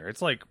time either.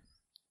 It's like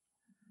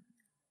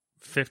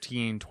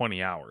 15,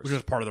 20 hours, which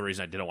is part of the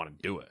reason I didn't want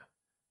to do it.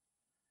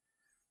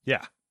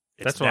 Yeah,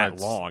 that's that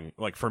long.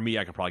 Like for me,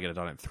 I could probably get it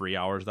done in 3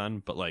 hours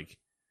then, but like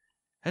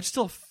that's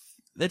still,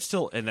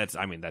 and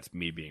that's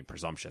me being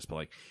presumptuous, but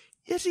like,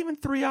 it's even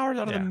 3 hours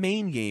out of the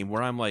main game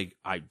where I'm like,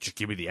 just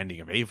give me the ending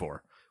of Eivor,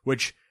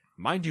 which,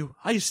 mind you,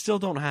 I still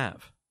don't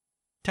have,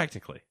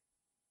 technically.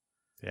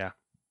 Yeah.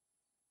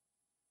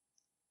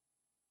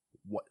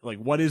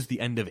 What is the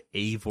end of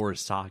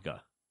Eivor's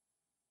saga?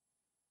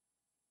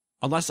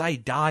 Unless I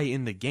die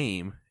in the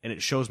game and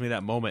it shows me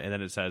that moment and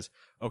then it says,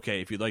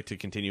 okay, if you'd like to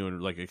continue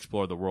and like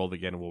explore the world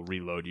again, we'll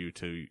reload you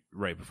to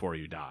right before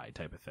you die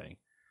type of thing.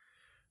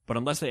 But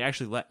unless they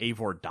actually let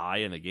Eivor die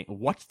in the game,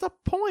 what's the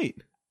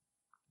point?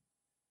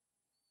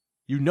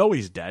 You know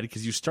he's dead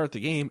because you start the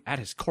game at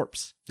his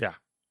corpse. Yeah,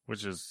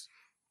 which is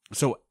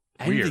so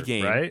end weird, the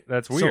game, right?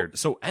 That's weird.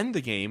 So end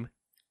the game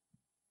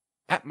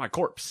at my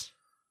corpse.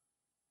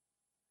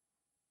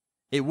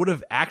 It would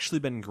have actually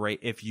been great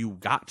if you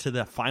got to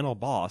the final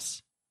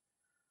boss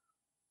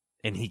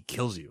and he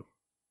kills you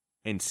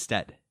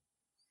instead.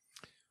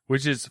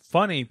 Which is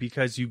funny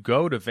because you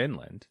go to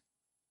Vinland.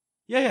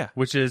 Yeah.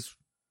 Which is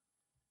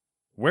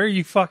where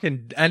you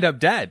fucking end up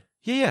dead.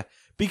 Yeah.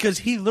 Because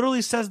he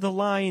literally says the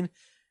line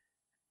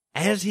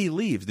as he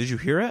leaves. Did you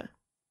hear it?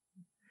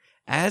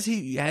 As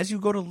you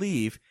go to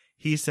leave,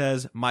 he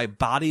says, my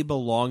body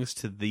belongs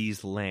to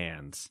these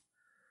lands,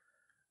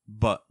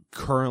 but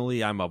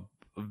currently I'm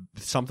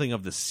something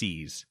of the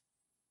seas.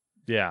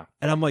 Yeah.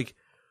 And I'm like,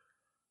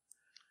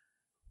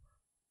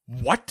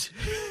 what?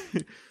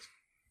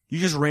 You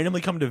just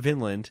randomly come to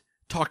Vinland,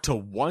 talk to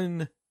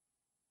one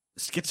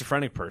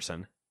schizophrenic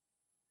person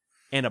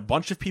and a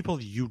bunch of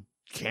people you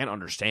can't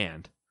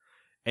understand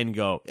and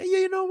go, yeah,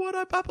 you know what?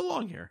 I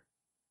belong here.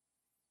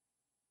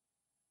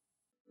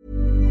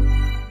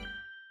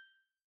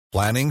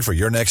 Planning for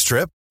your next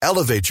trip?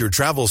 Elevate your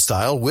travel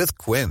style with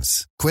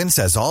Quince. Quince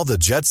has all the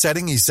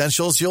jet-setting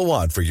essentials you'll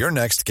want for your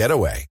next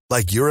getaway,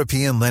 like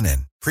European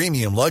linen,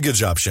 premium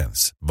luggage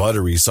options,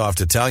 buttery soft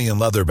Italian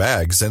leather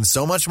bags, and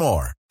so much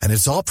more. And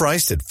it's all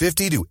priced at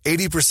 50 to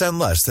 80%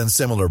 less than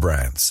similar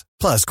brands.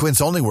 Plus, Quince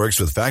only works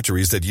with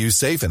factories that use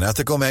safe and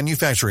ethical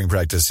manufacturing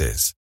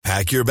practices.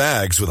 Pack your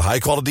bags with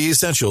high-quality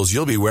essentials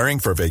you'll be wearing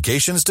for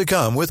vacations to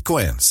come with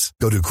Quince.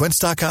 Go to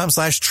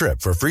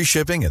quince.com/trip for free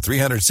shipping and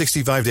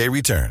 365-day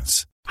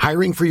returns.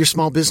 Hiring for your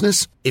small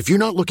business? If you're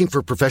not looking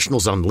for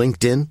professionals on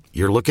LinkedIn,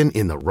 you're looking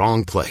in the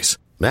wrong place.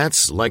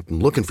 That's like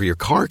looking for your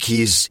car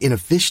keys in a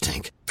fish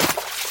tank.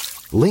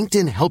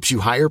 LinkedIn helps you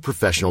hire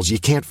professionals you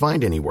can't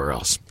find anywhere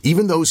else,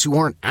 even those who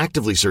aren't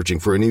actively searching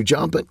for a new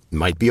job but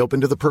might be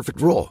open to the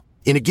perfect role.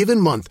 In a given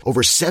month,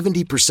 over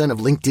 70% of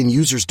LinkedIn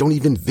users don't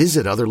even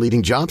visit other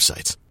leading job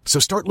sites. So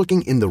start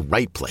looking in the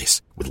right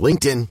place. With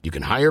LinkedIn, you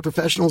can hire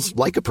professionals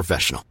like a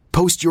professional.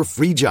 Post your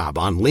free job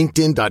on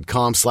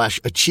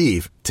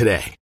linkedin.com/achieve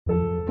today.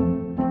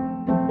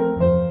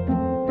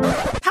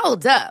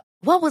 Hold up.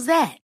 What was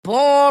that?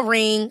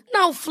 Boring.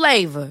 No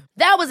flavor.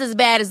 That was as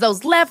bad as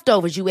those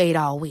leftovers you ate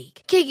all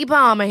week. Keke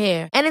Palmer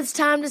here, and it's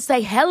time to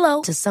say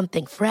hello to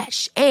something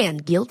fresh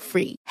and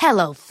guilt-free.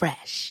 Hello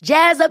Fresh.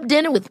 Jazz up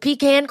dinner with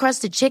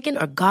pecan-crusted chicken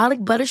or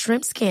garlic butter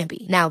shrimp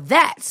scampi. Now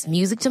that's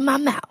music to my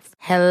mouth.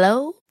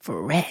 Hello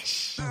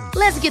Fresh.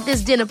 Let's get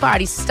this dinner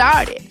party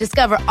started.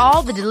 Discover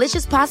all the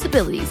delicious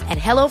possibilities at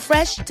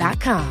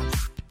hellofresh.com.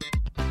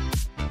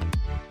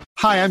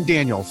 Hi, I'm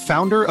Daniel,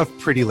 founder of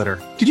Pretty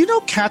Litter. Did you know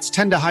cats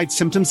tend to hide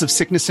symptoms of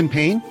sickness and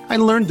pain? I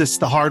learned this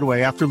the hard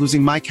way after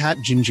losing my cat,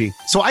 Gingy.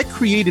 So I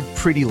created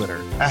Pretty Litter,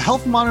 a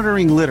health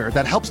monitoring litter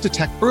that helps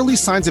detect early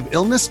signs of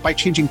illness by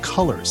changing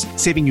colors,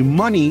 saving you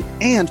money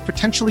and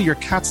potentially your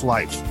cat's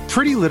life.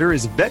 Pretty Litter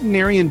is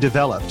veterinarian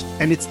developed,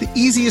 and it's the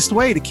easiest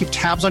way to keep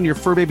tabs on your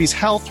fur baby's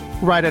health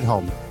right at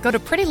home. Go to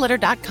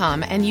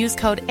prettylitter.com and use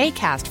code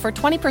ACAST for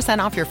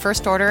 20% off your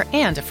first order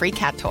and a free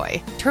cat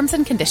toy. Terms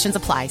and conditions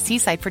apply. See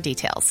site for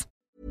details.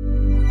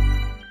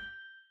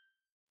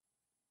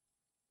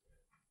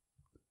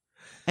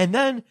 And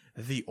then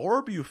the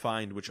orb you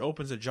find, which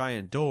opens a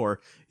giant door,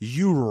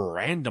 you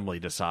randomly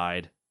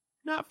decide,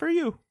 not for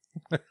you.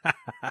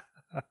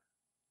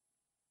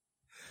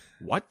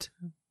 What?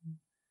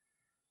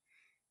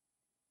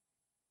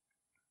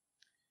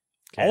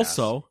 Chaos.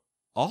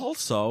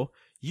 Also,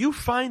 you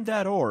find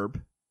that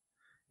orb,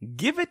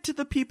 give it to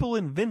the people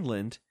in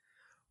Vinland,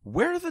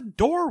 where the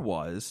door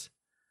was.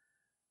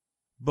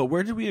 But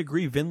where did we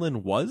agree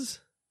Vinland was?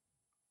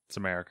 It's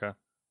America.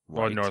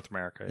 Right. Or North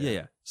America.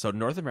 Yeah. So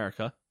North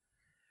America.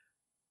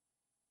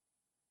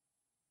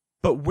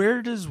 But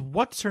where does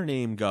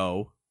what's-her-name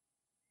go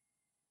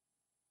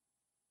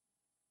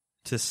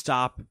to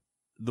stop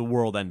the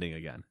world ending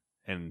again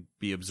and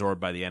be absorbed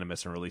by the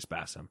Animus and release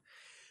Bassam?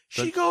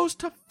 She goes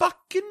to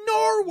fucking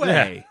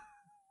Norway!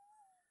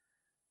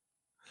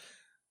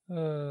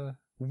 Yeah.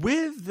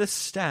 With the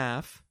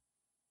staff.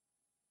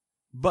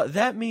 But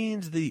that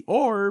means the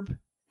orb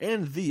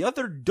and the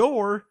other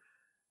door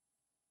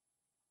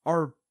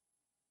are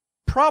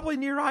probably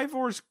near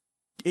Eivor's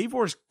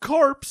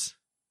corpse,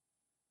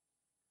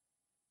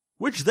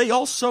 which they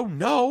also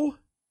know.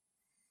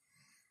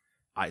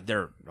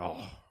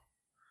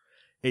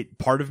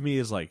 Part of me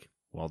is like,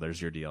 well,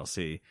 there's your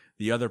DLC.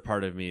 The other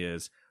part of me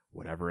is,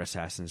 whatever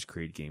Assassin's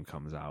Creed game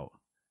comes out,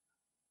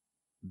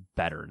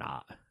 better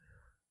not.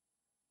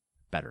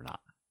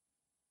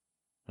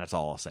 That's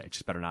all I'll say.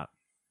 Just better not.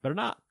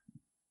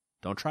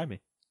 Don't try me.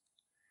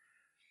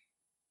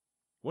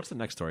 What's the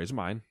next story? Is it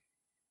mine?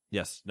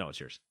 Yes. No, it's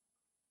yours.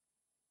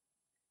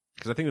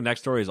 Because I think the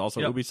next story is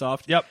also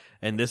Ubisoft. Yep.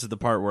 And this is the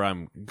part where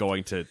I'm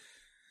going to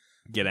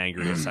get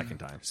angry a second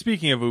time.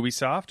 Speaking of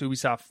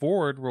Ubisoft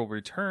Forward will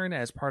return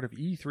as part of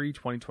E3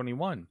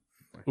 2021.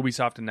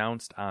 Ubisoft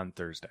announced on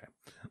Thursday.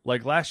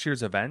 Like last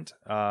year's event,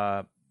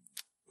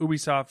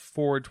 Ubisoft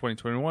Forward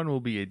 2021 will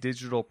be a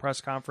digital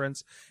press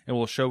conference and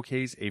will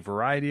showcase a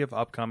variety of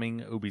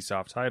upcoming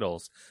Ubisoft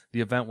titles.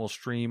 The event will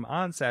stream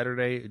on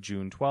Saturday,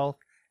 June 12th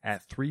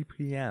at 3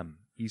 p.m.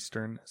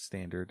 Eastern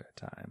Standard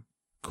Time.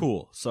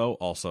 Cool. So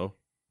also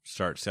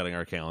start setting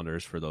our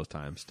calendars for those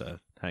times to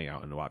hang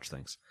out and watch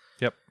things.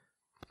 Yep.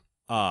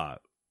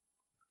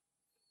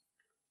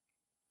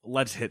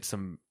 Let's hit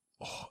some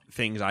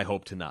things I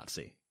hope to not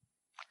see.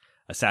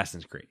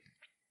 Assassin's Creed.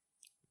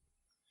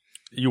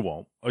 You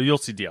won't. Oh, you'll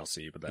see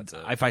DLC, but that's it.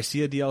 If I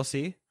see a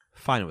DLC,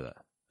 fine with it.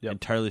 Yep.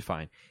 Entirely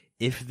fine.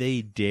 If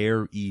they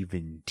dare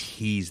even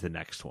tease the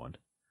next one,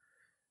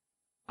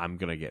 I'm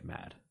going to get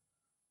mad.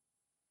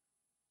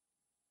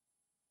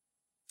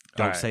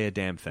 Don't say a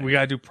damn thing. We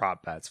got to do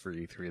prop bets for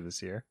E3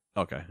 this year.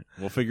 Okay.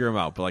 We'll figure them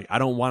out. But I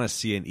don't want to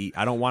see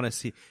I don't want to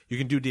see... You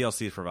can do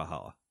DLC for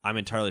Valhalla. I'm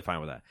entirely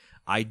fine with that.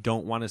 I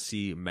don't want to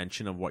see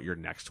mention of what your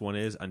next one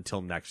is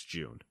until next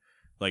June.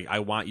 I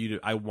want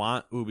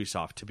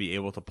Ubisoft to be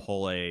able to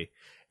pull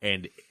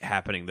and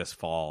happening this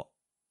fall,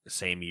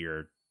 same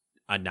year,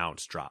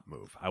 announced drop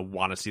move. I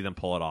want to see them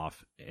pull it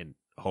off and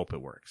hope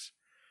it works.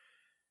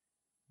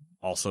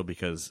 Also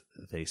because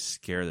they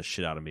scare the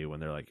shit out of me when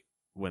they're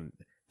when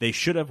they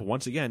should have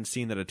once again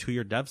seen that a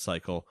 2-year dev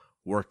cycle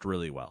worked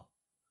really well.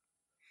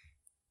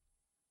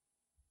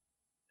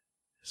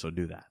 So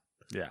do that.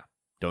 Yeah.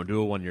 Don't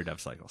do a 1-year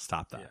dev cycle.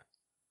 Stop that. Yeah.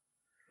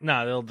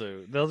 No, they'll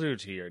do a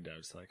 2-year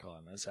dev cycle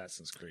on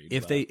Assassin's Creed.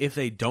 If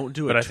they don't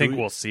do it, but I think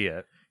we'll see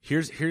it.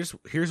 Here's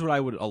what I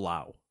would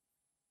allow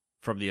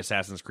from the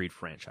Assassin's Creed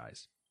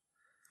franchise: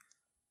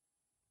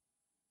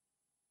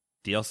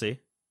 DLC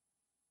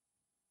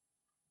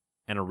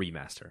and a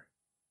remaster.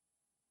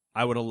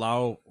 I would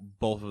allow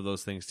both of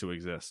those things to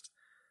exist.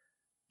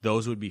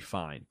 Those would be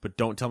fine, but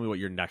don't tell me what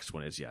your next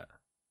one is yet.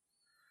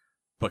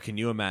 But can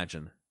you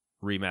imagine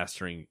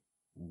remastering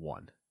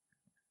 1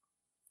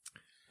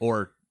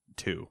 or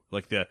 2?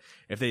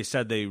 If they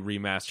said they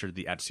remastered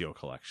the Ezio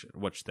collection,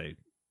 which they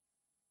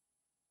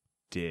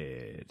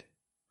did.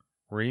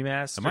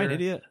 Remaster? Am I an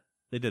idiot?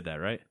 They did that,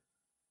 right?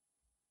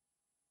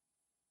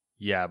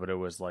 Yeah, but it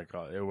was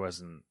it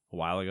wasn't a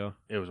while ago.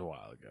 It was a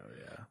while ago,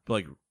 yeah.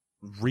 But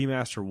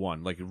remaster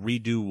 1,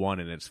 redo 1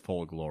 in its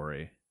full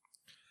glory.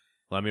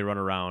 let me run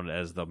around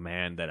as the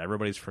man that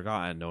everybody's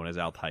forgotten, known as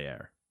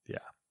Altair. Yeah.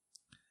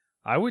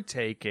 I would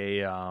take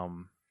a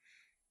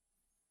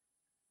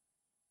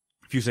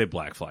If you say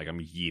Black Flag, I'm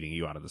yeeting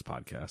you out of this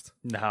podcast.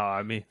 No,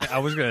 I mean, I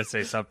was going to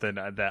say something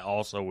that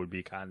also would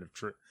be kind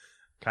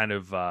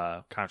of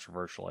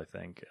controversial, I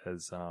think,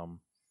 as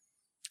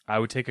I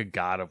would take a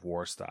God of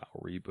War style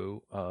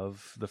reboot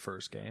of the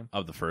first game.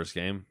 Of the first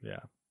game? Yeah.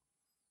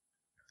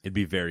 It'd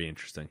be very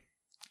interesting.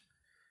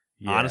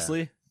 Yeah.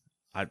 Honestly,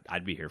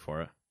 I'd be here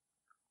for it.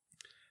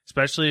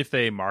 Especially if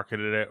they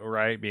marketed it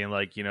right, being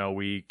like,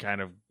 we've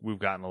gotten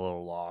a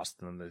little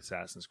lost in the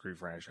Assassin's Creed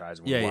franchise.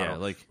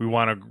 And we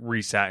want to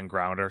reset and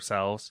ground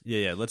ourselves.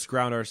 Yeah. Let's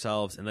ground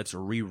ourselves and let's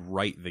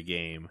rewrite the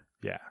game.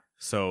 Yeah.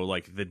 So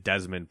like the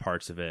Desmond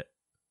parts of it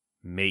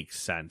make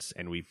sense,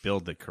 and we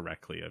build it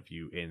correctly of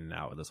you in and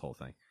out of this whole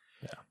thing.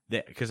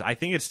 Yeah. Because I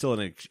think it's still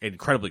an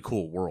incredibly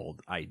cool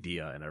world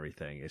idea and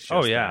everything. It's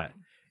just that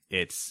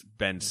it's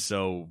been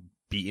so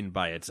beaten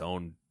by its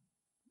own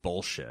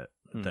bullshit.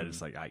 That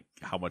is like,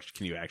 how much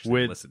can you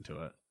actually listen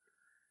to it?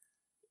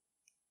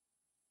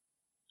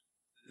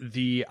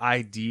 The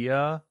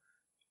idea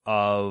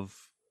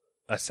of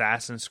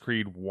Assassin's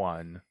Creed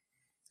 1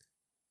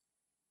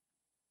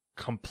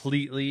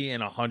 completely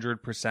and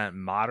 100%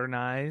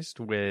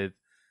 modernized with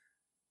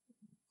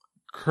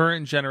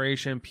current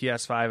generation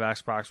PS5,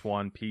 Xbox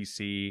One,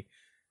 PC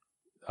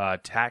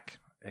tech,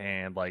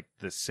 and like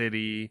the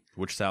city.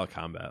 Which style of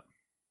combat?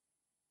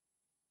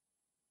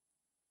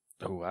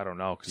 Oh, I don't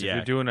know. Because if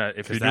you're doing a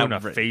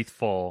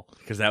faithful,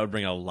 because that would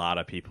bring a lot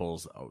of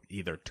people's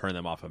either turn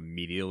them off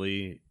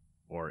immediately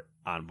or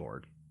on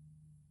board.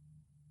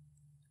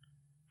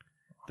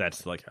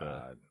 That's like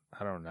I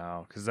don't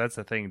know, because that's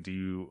the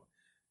thing.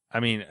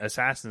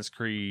 Assassin's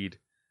Creed.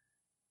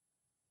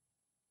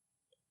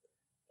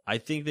 I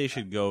think they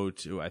should go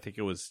to. I think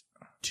it was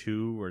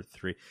 2 or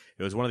 3.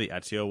 It was one of the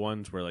Ezio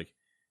ones where like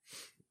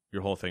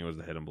your whole thing was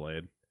the hidden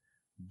blade,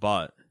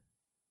 but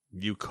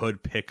you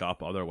could pick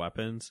up other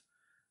weapons.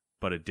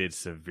 But it did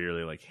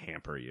severely like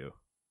hamper you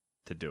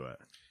to do it.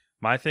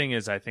 My thing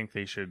is, I think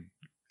they should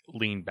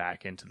lean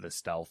back into the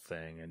stealth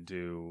thing and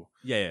do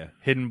yeah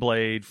hidden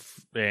blade,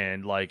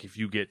 and like if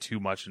you get too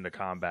much into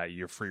combat,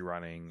 you're free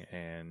running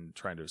and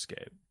trying to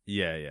escape.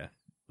 Yeah,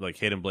 like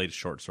hidden blade,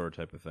 short sword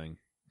type of thing.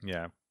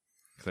 Yeah,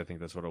 because I think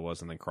that's what it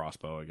was, and then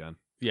crossbow again.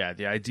 Yeah,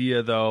 the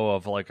idea though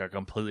of like a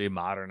completely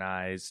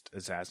modernized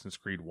Assassin's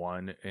Creed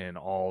 1 in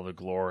all the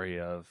glory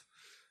of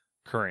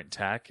current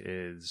tech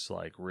is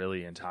like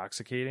really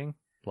intoxicating.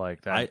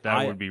 Like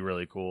that would be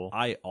really cool.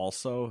 I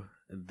also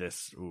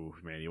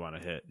you want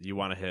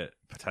to hit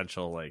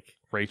potential like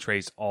ray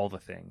trace all the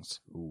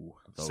things. Ooh,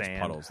 those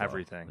sand, puddles,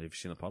 everything. Have you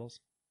seen the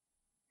puddles?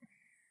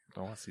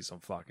 I want to see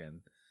some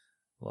fucking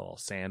little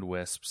sand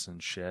wisps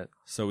and shit.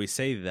 So we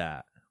say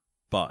that,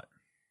 but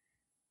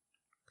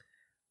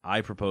I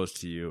propose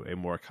to you a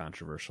more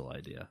controversial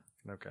idea.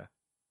 Okay.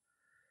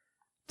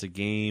 It's a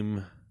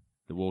game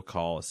that we'll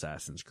call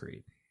Assassin's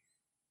Creed.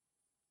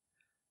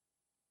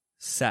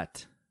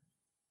 Set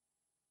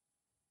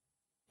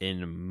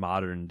in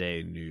modern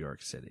day New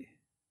York City.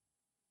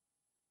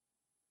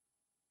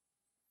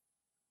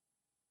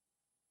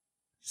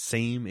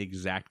 Same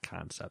exact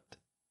concept.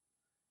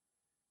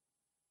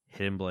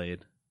 Hidden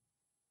blade.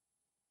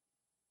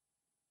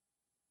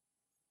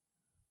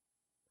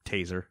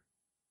 Taser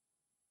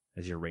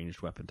as your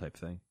ranged weapon type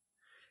thing.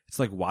 It's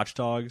like Watch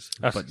Dogs,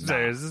 but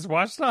is this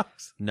Watch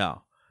Dogs?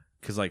 No,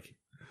 because like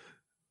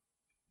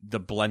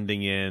the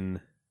blending in,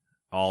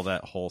 all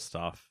that whole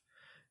stuff,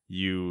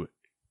 you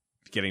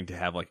getting to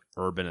have like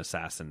urban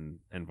assassin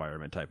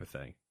environment type of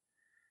thing.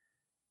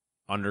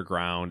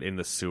 Underground, in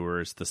the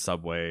sewers, the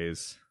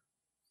subways.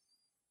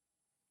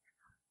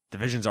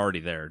 Division's already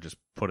there, just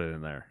put it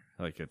in there.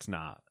 Like it's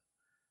not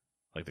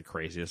like the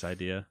craziest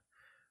idea.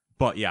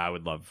 But yeah, I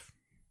would love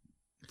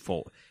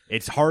full.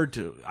 It's hard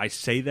to, I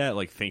say that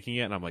like thinking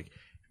it and I'm like,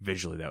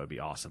 visually that would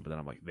be awesome, but then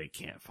I'm like, they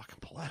can't fucking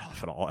pull that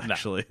off at all,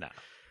 actually. No.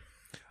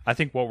 I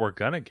think what we're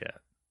gonna get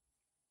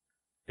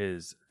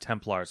is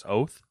Templar's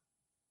Oath,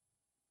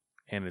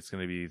 and it's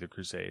going to be the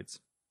Crusades.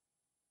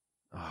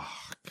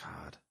 Oh,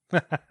 God.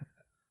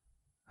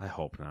 I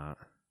hope not.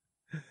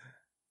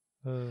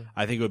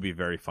 I think it would be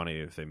very funny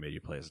if they made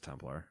you play as a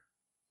Templar.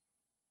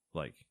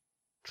 Like,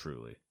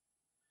 truly.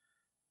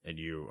 And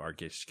you are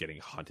just getting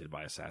hunted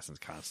by assassins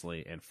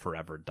constantly and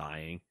forever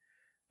dying,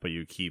 but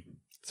you keep...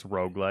 It's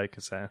roguelike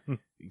assassin.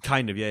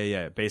 Kind of,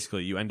 yeah.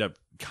 Basically, you end up...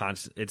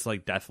 It's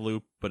like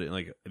Deathloop, but in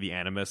like the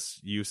Animus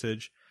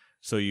usage.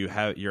 So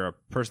you're a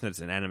person that's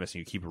an Animus, and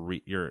you keep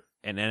you're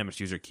an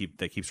Animus user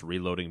that keeps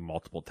reloading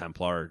multiple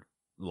Templar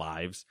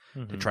lives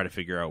to try to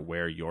figure out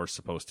where you're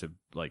supposed to,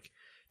 like,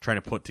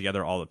 trying to put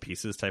together all the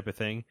pieces type of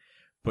thing.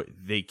 But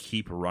they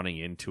keep running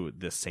into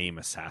the same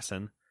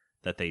assassin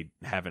that they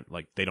haven't,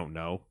 like, they don't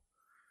know.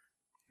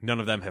 None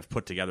of them have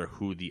put together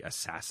who the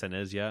assassin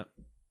is yet.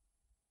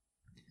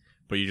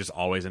 But you just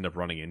always end up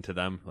running into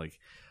them. Like,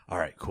 all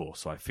right, cool.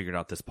 So I figured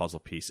out this puzzle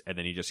piece, and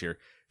then you just hear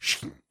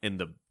in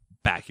the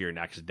back of your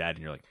neck is dead,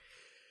 and you're like,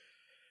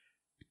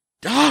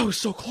 oh, it was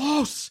so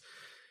close.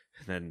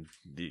 And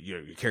then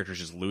your character's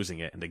just losing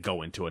it, and they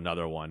go into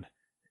another one,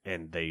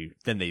 and they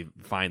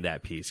find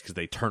that piece because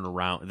they turn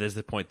around. There's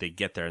the point they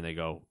get there, and they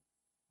go,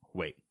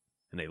 wait.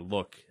 And they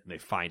look, and they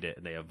find it,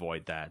 and they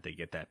avoid that. They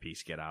get that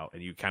piece, get out.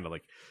 And you kind of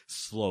like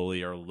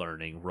slowly are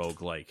learning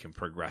roguelike and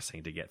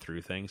progressing to get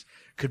through things.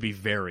 Could be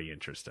very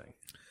interesting.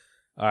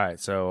 All right,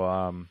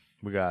 so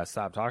we got to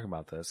stop talking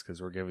about this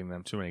because we're giving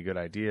them too many good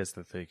ideas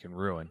that they can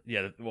ruin.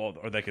 Yeah, well,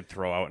 or they could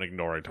throw out and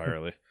ignore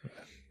entirely.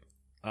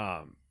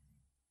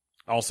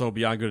 Also,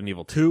 Beyond Good and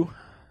Evil 2,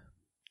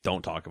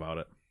 don't talk about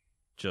it.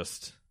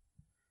 Just,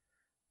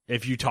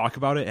 if you talk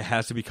about it, it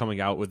has to be coming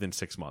out within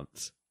 6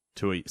 months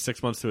to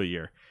a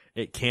year.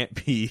 It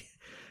can't be,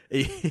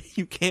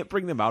 you can't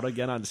bring them out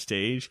again on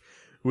stage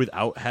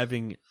without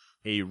having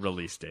a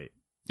release date.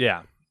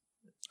 Yeah.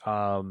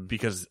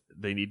 Because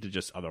they need to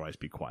just otherwise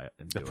be quiet.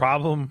 And the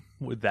problem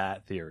with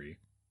that theory,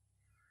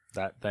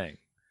 that thing,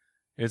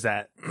 is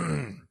that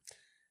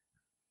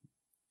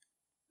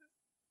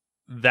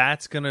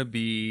that's going to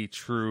be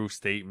true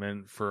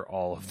statement for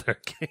all of their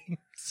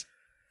games.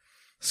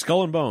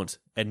 Skull and Bones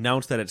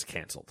announced that it's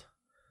canceled.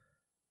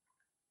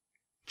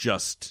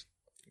 Just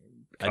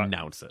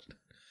announce it.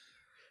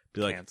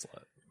 Be like, cancel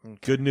it. Okay.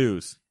 Good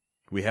news.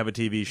 We have a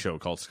TV show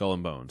called Skull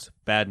and Bones.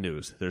 Bad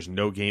news. There's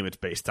no game it's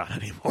based on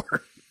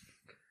anymore.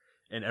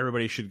 And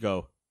everybody should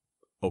go,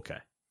 okay.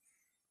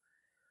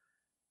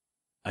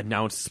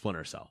 Announce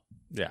Splinter Cell.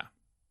 Yeah.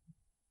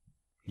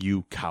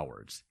 You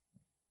cowards.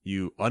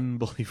 You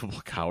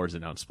unbelievable cowards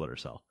announce Splinter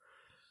Cell.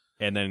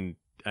 And then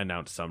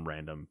announce some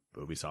random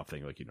Ubisoft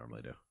thing like you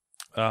normally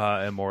do.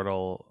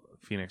 Immortal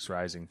Phoenix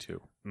Rising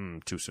 2.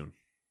 Too soon.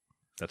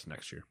 That's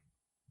next year.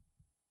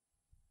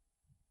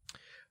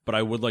 But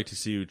I would like to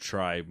see you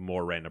try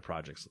more random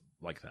projects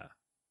like that.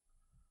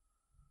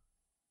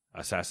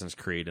 Assassin's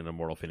Creed and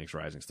Immortal Phoenix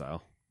Rising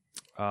style.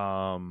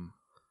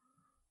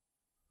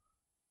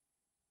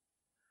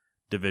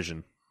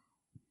 Division.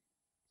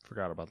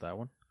 Forgot about that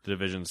one. The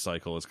Division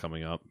cycle is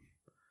coming up.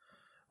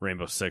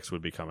 Rainbow Six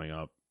would be coming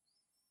up.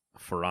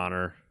 For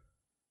Honor.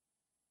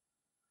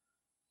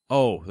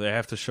 Oh, they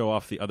have to show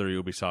off the other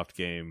Ubisoft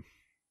game.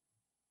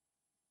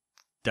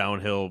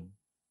 Downhill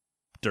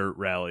Dirt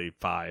Rally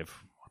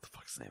 5. What the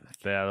fuck's the name of that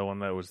game? Yeah, the one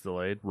that was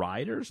delayed.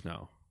 Riders?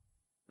 No.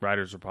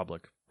 Riders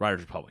Republic.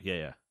 Riders Republic.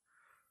 Yeah.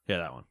 Yeah,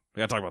 that one.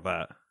 We gotta talk about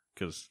that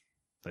because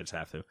they just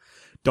have to.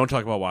 Don't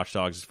talk about Watch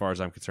Dogs as far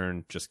as I'm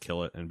concerned. Just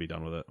kill it and be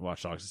done with it.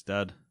 Watch Dogs is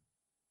dead.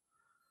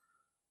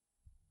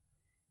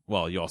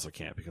 Well, you also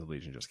can't because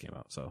Legion just came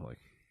out. So, like,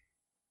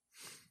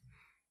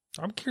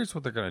 I'm curious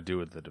what they're gonna do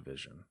with the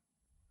Division.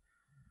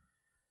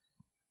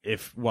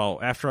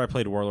 After I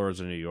played Warlords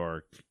of New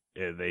York,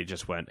 they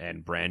just went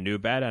and brand new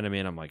Bad Enemy,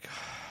 and I'm like,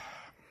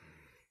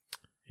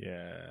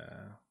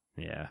 yeah.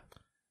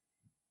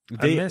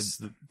 I miss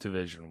the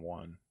Division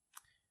 1.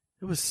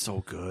 It was so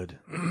good.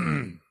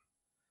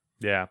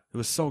 Yeah. It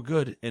was so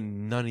good,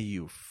 and none of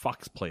you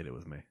fucks played it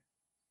with me.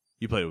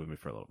 You played it with me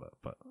for a little bit,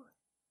 but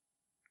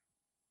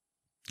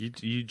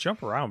you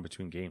jump around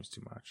between games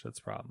too much. That's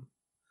the problem.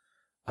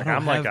 Like,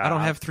 I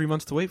don't have 3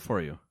 months to wait for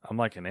you. I'm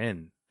like an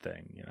in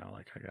thing,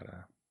 like I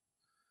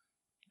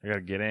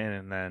gotta get in,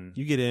 and then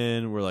you get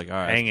in. We're like, all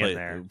right, hang in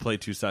there. Play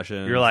 2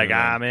 sessions. You're like,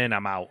 I'm in,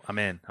 I'm out, I'm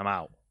in, I'm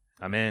out,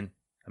 I'm in,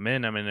 I'm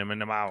in, I'm in, I'm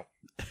in, I'm out.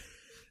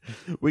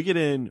 We get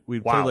in. We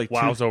play like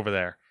Wow's over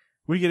there.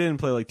 We get in and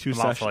play like 2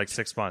 sessions for like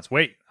 6 months.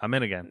 Wait, I'm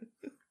in again.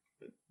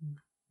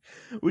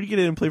 We'd get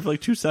in and play for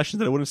like 2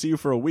 sessions, and I wouldn't see you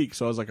for a week.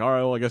 So I was like, all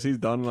right, well, I guess he's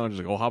done, and I'll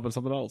just go hop on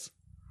something else.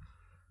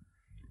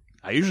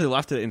 I usually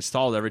left it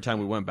installed every time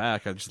we went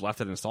back. I just left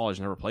it installed. I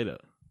just never played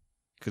it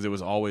because it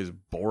was always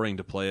boring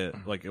to play it.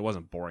 Like, it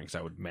wasn't boring because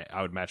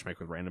I would matchmake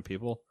with random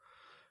people,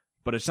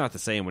 but it's not the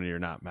same when you're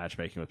not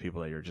matchmaking with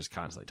people that you're just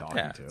constantly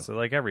talking to. So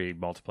like every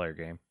multiplayer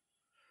game.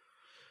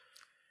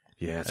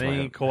 Yeah, it's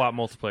any co-op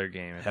multiplayer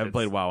game. I haven't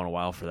played WoW in a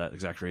while for that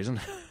exact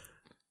reason.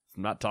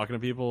 I'm not talking to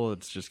people.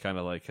 It's just kind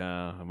of like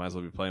I might as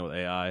well be playing with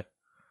AI.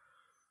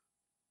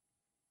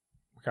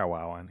 We got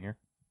WoW on here.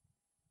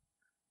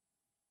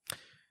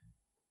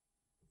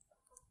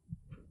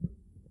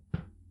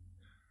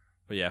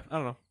 But yeah, I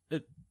don't know.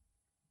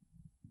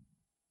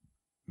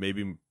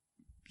 Maybe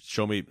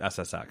show me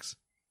SSX.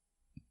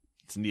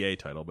 It's an EA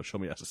title, but show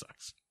me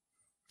SSX.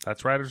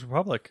 That's Riders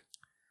Republic.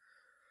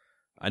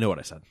 I know what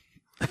I said.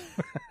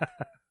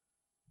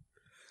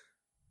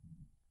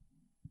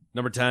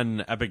 Number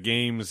 10, Epic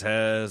Games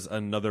has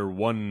another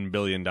 $1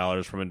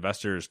 billion from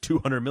investors,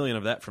 $200 million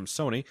of that from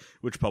Sony,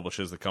 which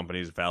publishes the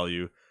company's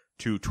value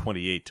to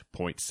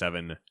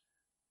 $28.7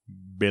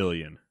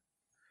 billion.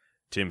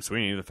 Tim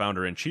Sweeney, the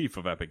founder-in-chief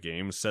of Epic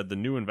Games, said the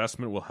new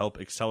investment will help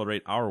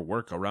accelerate our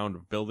work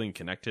around building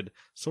connected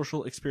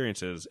social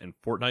experiences in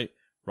Fortnite,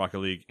 Rocket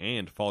League,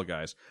 and Fall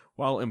Guys,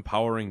 while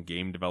empowering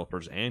game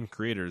developers and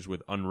creators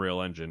with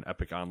Unreal Engine,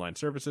 Epic Online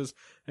Services,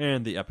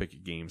 and the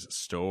Epic Games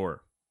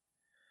Store.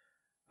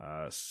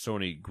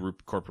 Sony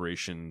Group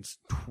Corporation's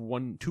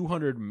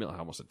 $200 million, I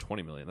almost said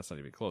 $20 million, that's not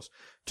even close,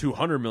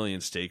 $200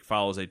 million stake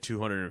follows a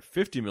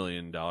 $250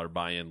 million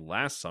buy-in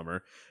last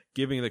summer,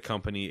 giving the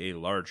company a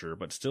larger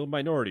but still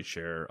minority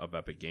share of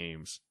Epic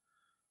Games.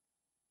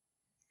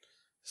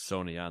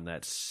 Sony on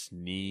that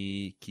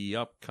sneaky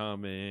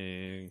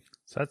upcoming.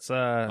 So that's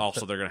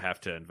also they're gonna have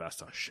to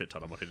invest a shit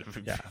ton of money to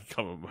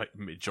become a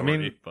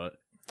majority. But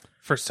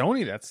for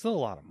Sony, that's still a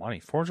lot of money.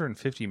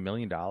 $450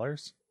 million,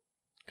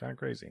 kind of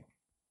crazy.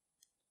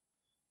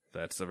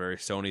 That's a very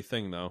Sony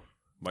thing, though.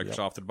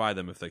 Microsoft would buy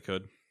them if they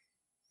could.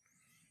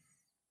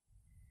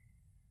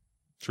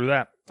 True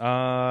that.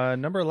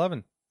 Number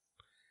 11.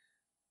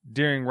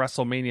 During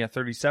WrestleMania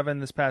 37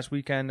 this past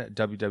weekend,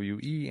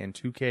 WWE and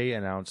 2K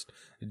announced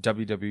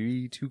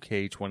WWE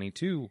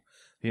 2K22.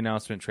 The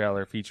announcement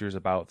trailer features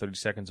about 30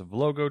 seconds of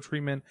logo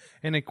treatment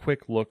and a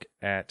quick look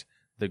at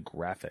the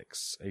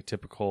graphics. A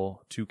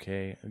typical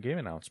 2K game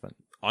announcement.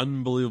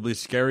 Unbelievably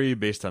scary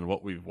based on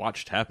what we've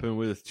watched happen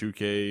with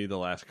 2K the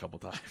last couple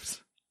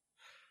times.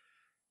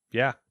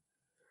 Yeah.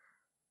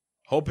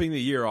 Hoping the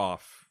year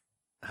off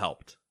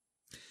helped.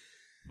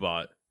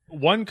 But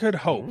one could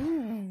hope.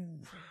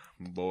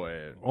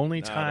 Boy.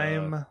 Only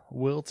time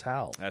will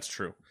tell. That's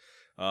true.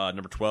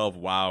 Number 12,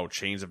 WoW,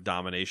 Chains of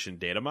Domination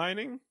data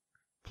mining.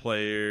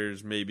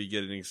 Players may be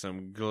getting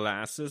some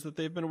glasses that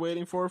they've been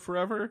waiting for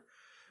forever.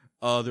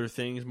 Other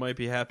things might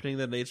be happening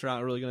that Nate's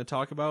not really going to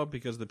talk about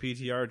because the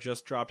PTR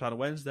just dropped on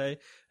Wednesday,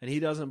 and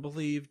he doesn't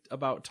believe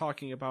about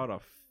talking about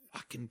a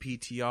fucking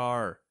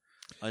PTR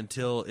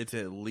until it's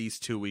at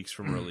least 2 weeks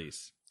from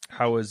release.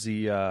 How was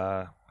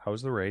the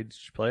raid?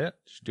 Did you play it?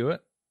 Did you do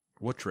it?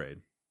 What trade?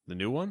 The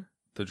new one?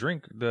 So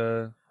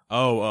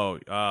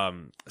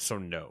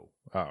no.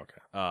 Oh,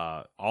 okay.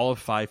 All of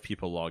 5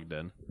 people logged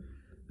in.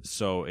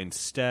 So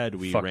instead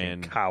we fucking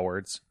ran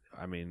cowards.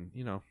 I mean,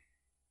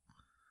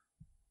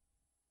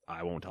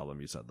 I won't tell them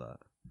you said that.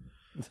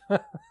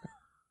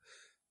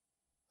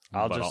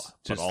 I'll just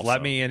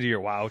let me into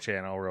your WoW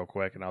channel real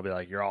quick, and I'll be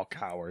like, "You're all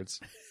cowards."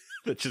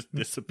 That just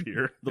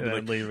disappear. They'll be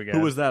like, leave again.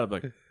 Who was that? I'm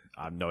like,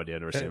 I have no idea.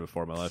 I've never seen it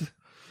before in my life.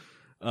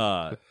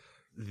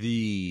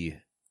 We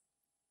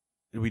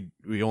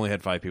only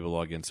had 5 people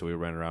log in, so we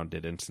ran around,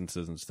 did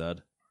instances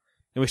instead,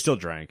 and we still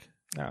drank.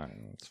 Oh,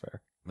 that's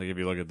fair. Like if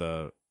you look at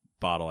the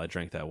bottle, I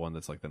drank that one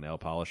that's like the nail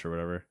polish or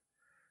whatever.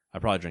 I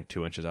probably drank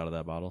 2 inches out of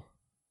that bottle.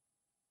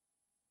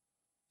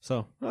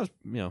 So that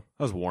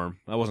was warm.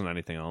 That wasn't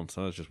anything else.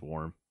 That was just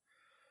warm.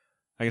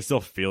 I can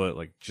still feel it,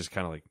 like just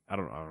kind of like I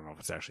don't know if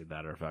it's actually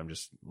that or if I'm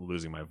just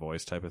losing my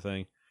voice type of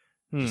thing.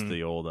 Just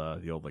the old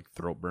like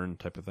throat burn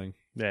type of thing.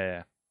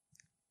 Yeah.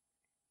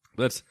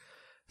 That's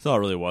all it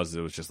really was.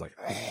 It was just like,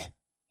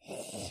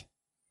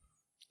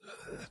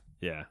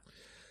 yeah.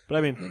 But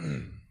I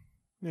mean,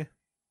 yeah,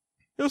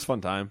 it was a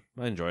fun time.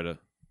 I enjoyed it.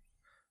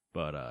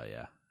 But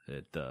yeah,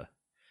 it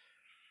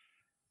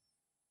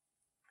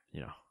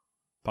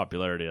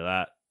popularity of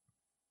that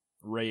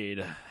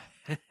raid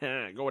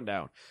going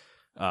down.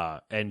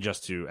 And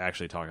just to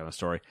actually talk on the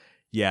story,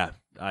 yeah,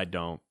 I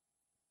don't.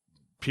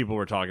 People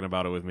were talking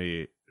about it with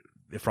me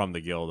from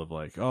the guild of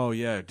like, oh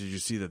yeah, did you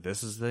see that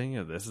this is the thing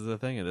and this is the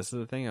thing and this is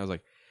the thing? I was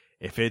like,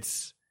 if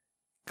it's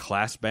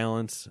class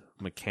balance,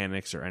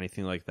 mechanics, or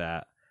anything like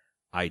that,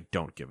 I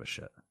don't give a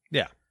shit.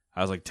 Yeah.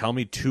 I was like, tell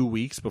me 2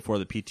 weeks before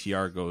the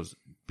PTR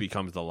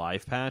becomes the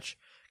live patch,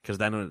 because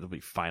then it'll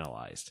be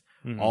finalized.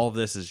 Mm-hmm. All of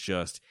this is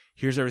just,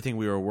 here's everything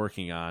we were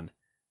working on.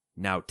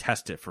 Now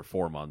test it for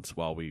 4 months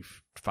while we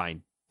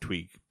find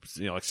tweak.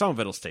 Like some of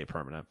it'll stay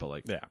permanent, but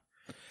like, yeah.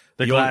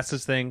 The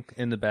glasses thing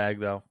in the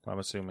bag, though, I'm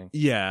assuming.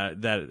 Yeah,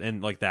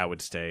 that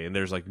would stay. And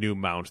there's like new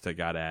mounts that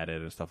got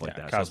added and stuff like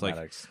that.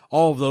 Cosmetics. So it's like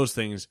all of those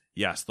things,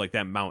 yes, like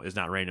that mount is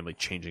not randomly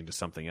changing to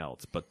something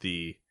else. But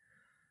the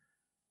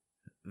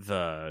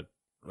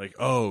like,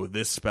 oh,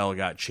 this spell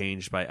got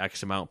changed by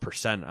X amount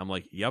 %. I'm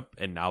like, yep.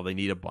 And now they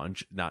need a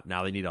bunch.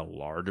 Now they need a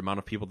large amount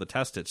of people to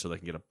test it so they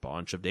can get a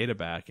bunch of data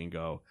back and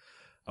go,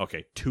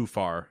 okay, too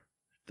far.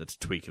 Let's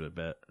tweak it a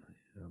bit.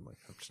 And I'm like,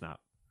 I'm just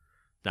not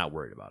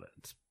worried about it.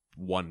 It's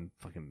one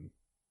fucking.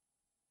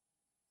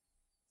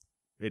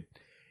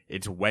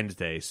 It's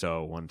Wednesday,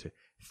 so 1 to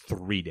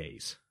 3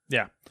 days.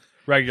 Yeah,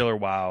 regular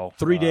WoW.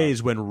 3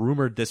 days when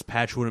rumored this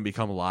patch wouldn't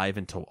become live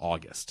until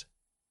August.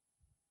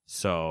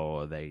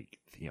 So they,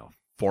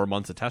 4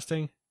 months of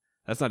testing.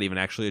 That's not even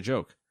actually a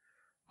joke.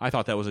 I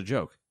thought that was a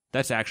joke.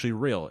 That's actually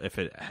real. If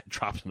it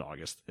drops in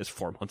August, it's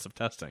 4 months of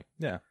testing.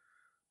 Yeah.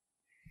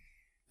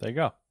 There you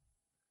go.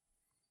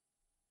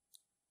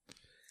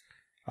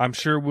 I'm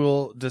sure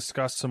we'll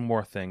discuss some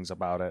more things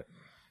about it.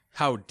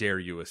 How dare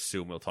you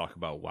assume we'll talk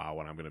about WoW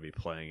when I'm going to be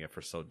playing it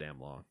for so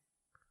damn long?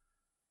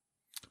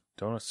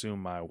 Don't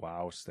assume my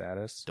WoW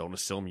status. Don't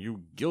assume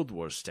you Guild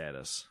Wars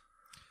status.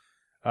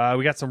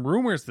 We got some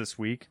rumors this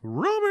week.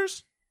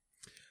 Rumors?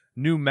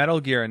 New Metal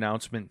Gear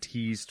announcement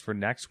teased for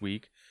next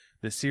week.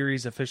 The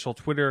series' official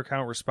Twitter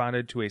account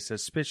responded to a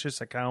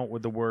suspicious account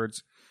with the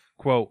words,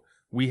 quote,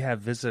 "We have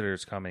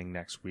visitors coming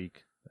next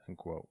week,"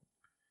 unquote.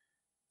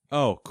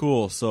 Oh,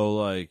 cool. So,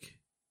 like,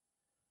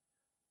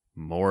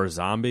 more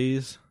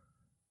zombies?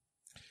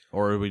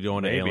 Or are we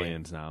going to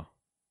aliens now?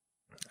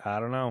 I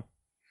don't know.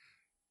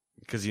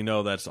 Because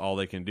that's all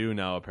they can do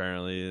now,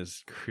 apparently,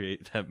 is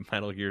create that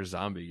Metal Gear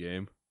zombie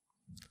game.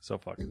 So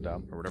fucking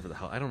dumb. or whatever the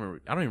hell. I don't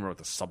remember. I don't even remember what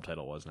the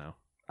subtitle was now.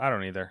 I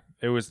don't either.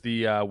 It was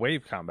the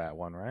wave combat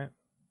one, right?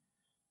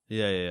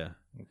 Yeah.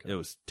 Okay. It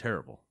was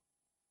terrible.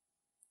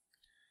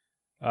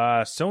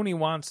 Sony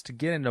wants to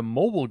get into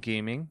mobile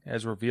gaming,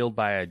 as revealed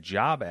by a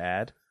job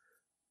ad.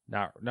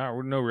 No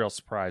real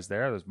surprise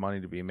there. There's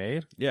money to be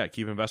made. Yeah,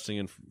 keep investing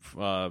in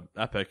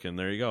Epic, and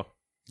there you go.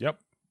 Yep.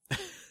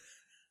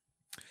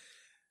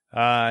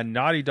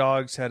 Naughty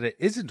Dog said it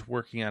isn't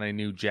working on a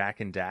new Jak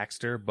and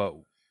Daxter, but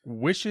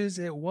wishes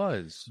it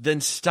was. Then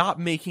stop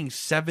making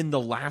 7 The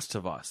Last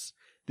of Us.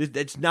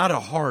 It's not a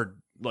hard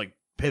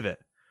pivot.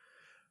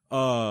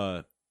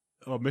 Mr.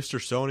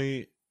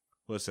 Sony,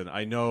 listen,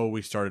 I know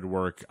we started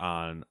work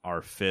on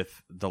our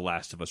 5th The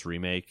Last of Us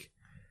remake.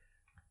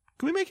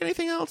 Can we make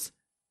anything else?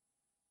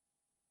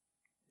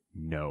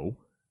 No.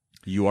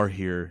 You are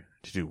here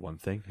to do one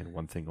thing and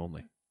one thing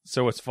only.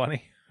 So what's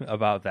funny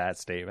about that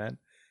statement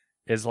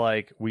is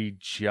we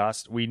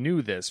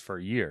knew this for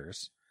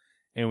years,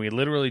 and we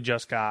literally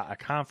just got a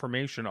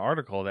confirmation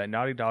article that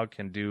Naughty Dog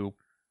can do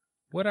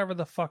whatever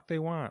the fuck they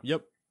want.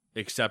 Yep.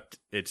 Except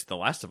it's The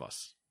Last of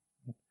Us.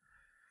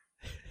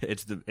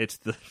 It's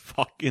the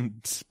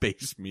fucking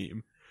space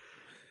meme.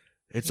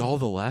 It's all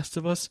The Last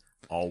of Us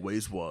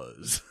always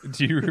was.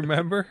 Do you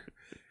remember?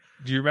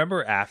 Do you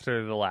remember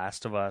after The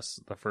Last of Us,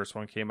 the first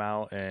one came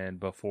out, and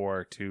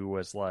before 2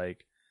 was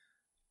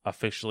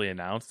officially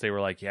announced, they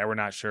were yeah, we're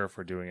not sure if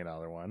we're doing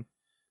another one.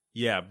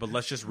 Yeah, but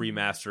let's just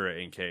remaster it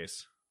in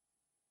case.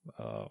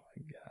 Oh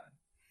my god,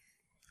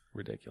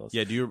 ridiculous.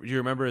 Yeah, do you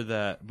remember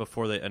that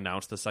before they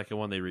announced the second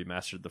one, they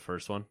remastered the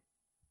first one?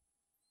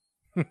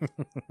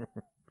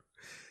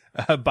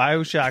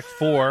 BioShock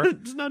 4.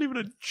 It's not even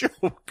a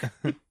joke.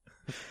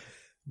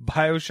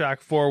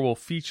 BioShock 4 will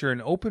feature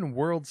an open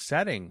world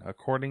setting,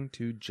 according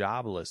to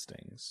job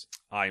listings.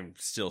 I'm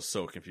still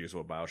so confused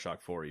what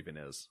BioShock 4 even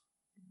is.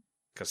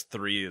 Because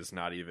 3 is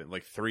not even...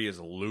 3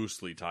 is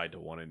loosely tied to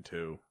 1 and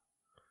 2.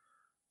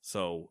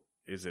 So,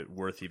 is it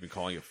worth even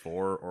calling it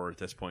 4? Or at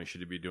this point,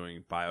 should it be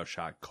doing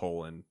BioShock :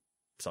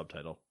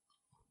 subtitle?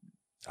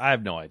 I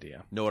have no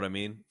idea. Know what I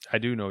mean? I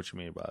do know what you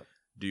mean, but...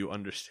 Do you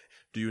understand?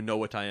 Do you know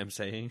what I am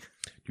saying?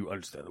 Do you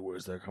understand the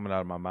words that are coming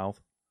out of my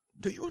mouth?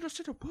 Do you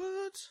understand the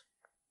words?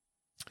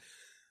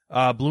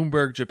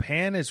 Bloomberg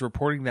Japan is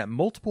reporting that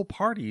multiple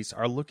parties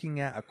are looking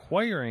at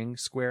acquiring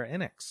Square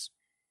Enix,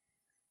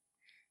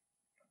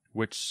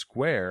 which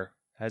Square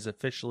has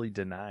officially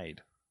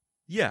denied.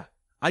 Yeah,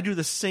 I do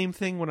the same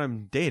thing when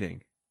I'm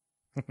dating.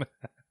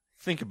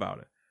 Think about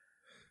it.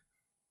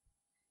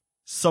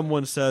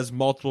 Someone says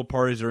multiple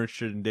parties are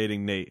interested in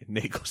dating Nate.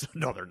 Nate goes,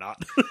 no, they're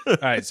not. All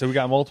right, so we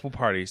got multiple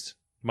parties.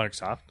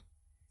 Microsoft.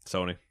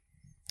 Sony.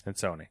 And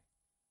Sony.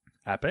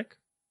 Epic?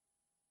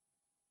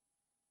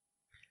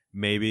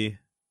 Maybe.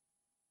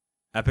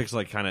 Epic's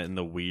kind of in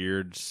the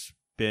weird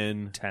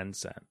spin.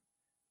 Tencent.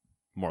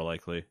 More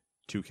likely.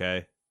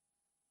 2K.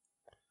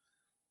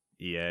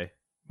 EA.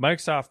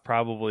 Microsoft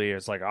probably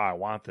is I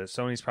want this.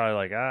 Sony's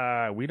probably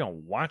we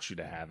don't want you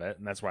to have it,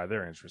 and that's why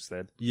they're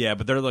interested. Yeah,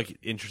 but they're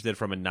interested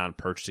from a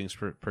non-purchasing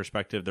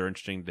perspective. They're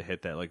interested to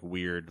hit that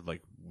weird,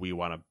 we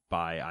want to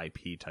buy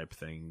IP type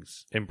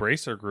things.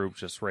 Embracer Group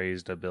just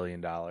raised $1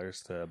 billion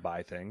to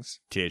buy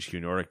things.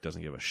 THQ Nordic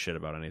doesn't give a shit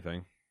about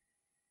anything.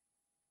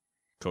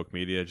 Koch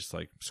Media just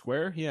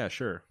Square? Yeah,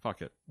 sure.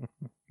 Fuck it.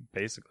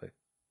 Basically.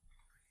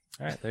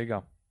 All right, there you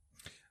go.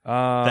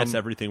 That's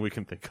everything we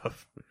can think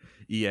of.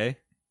 EA?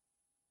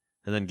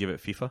 And then give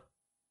it FIFA?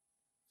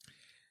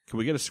 Can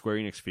we get a Square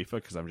Enix FIFA?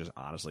 Because I'm just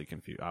honestly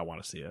confused. I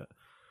want to see it.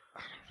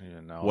 I don't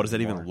even know. What does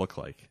that even look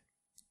like?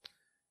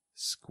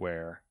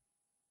 Square.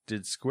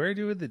 Did Square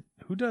do it?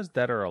 Who does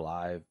Dead or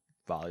Alive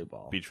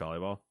volleyball? Beach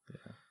volleyball?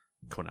 Yeah.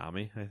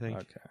 Konami, I think.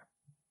 Okay.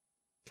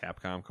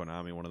 Capcom,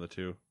 Konami, one of the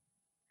two.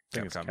 I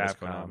think it's is Capcom.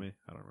 Konami.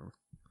 I don't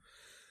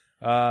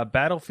remember.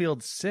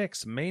 Battlefield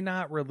 6 may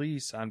not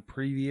release on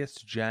previous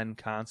gen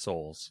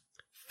consoles.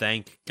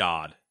 Thank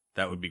God.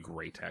 That would be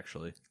great,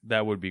 actually.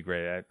 That would be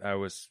great. I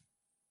was...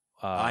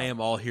 I am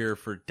all here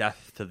for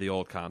death to the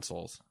old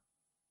consoles.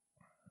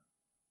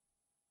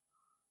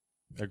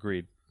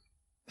 Agreed.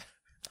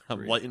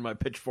 I'm lighting my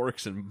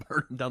pitchforks and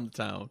burning down the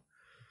town.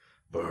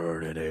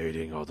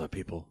 Burninating all the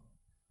people.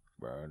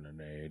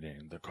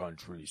 Burninating the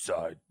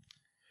countryside.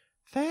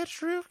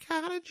 Thatched roof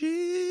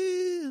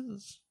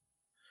cottages.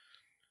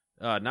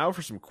 Now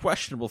for some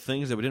questionable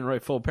things that we didn't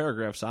write full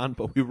paragraphs on,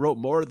 but we wrote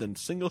more than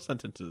single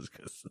sentences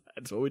because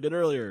that's what we did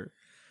earlier.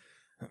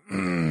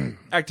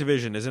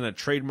 Activision is in a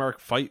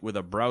trademark fight with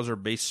a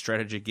browser-based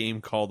strategy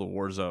game called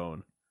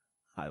Warzone.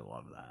 I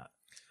love that.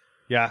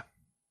 Yeah.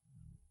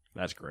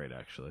 That's great,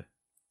 actually.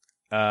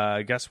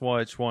 Guess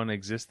which one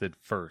existed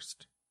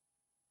first?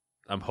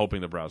 I'm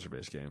hoping the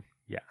browser-based game.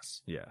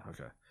 Yes. Yeah,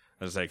 okay.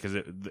 I was because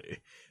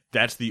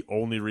that's the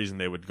only reason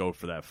they would go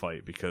for that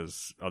fight,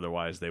 because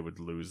otherwise they would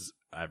lose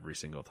every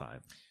single time.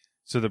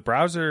 So the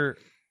browser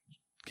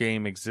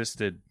game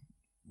existed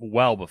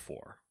well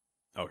before.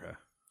 Okay.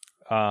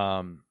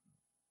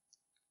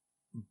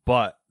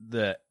 But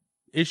the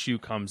issue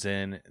comes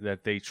in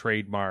that they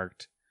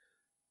trademarked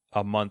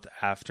a month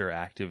after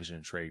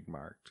Activision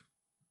trademarked.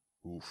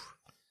 Oof.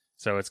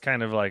 So it's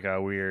kind of like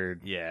a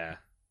weird... Yeah.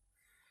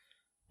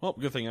 Well,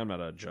 good thing I'm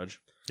not a judge.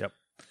 Yep.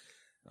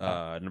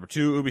 Number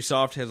 2,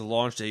 Ubisoft has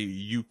launched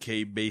a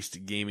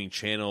UK-based gaming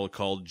channel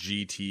called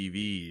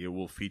GTV. It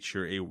will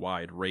feature a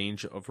wide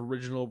range of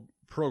original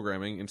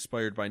programming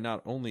inspired by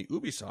not only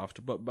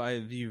Ubisoft, but by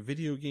the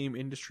video game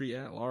industry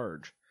at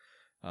large.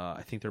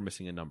 I think they're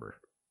missing a number.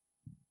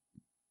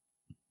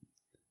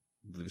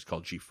 I believe it's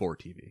called G4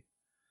 TV.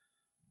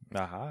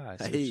 Aha. I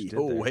see what Hey, you did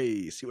there.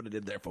 hey, see what I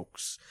did there,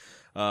 folks.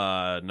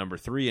 Number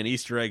 3, an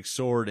Easter egg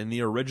sword in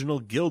the original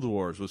Guild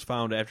Wars was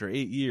found after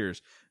 8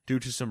 years due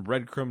to some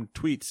breadcrumb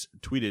tweets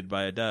tweeted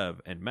by a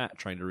dev and Matt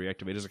trying to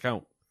reactivate his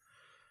account.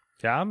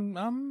 Yeah,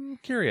 I'm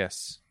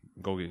curious.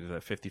 Go get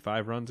that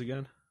 55 runs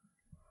again?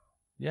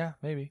 Yeah,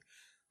 maybe.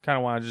 Kind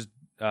of want to just,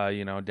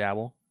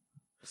 dabble,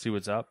 see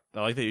what's up.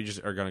 I like that you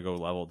just are going to go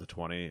level to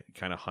 20,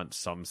 kind of hunt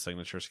some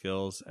signature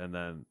skills, and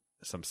then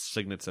some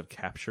signets of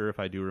capture, if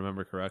I do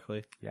remember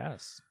correctly.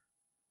 Yes.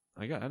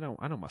 I know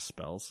my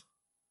spells.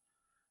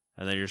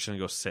 And then you're just going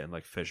to go sit in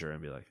like Fissure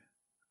and be like,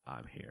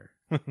 I'm here.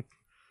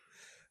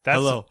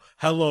 Hello,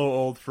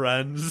 old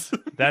friends.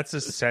 That's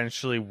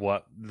essentially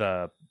what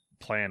the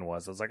plan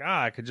was. I was like,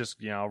 I could just,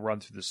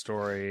 run through the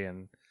story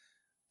and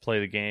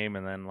play the game,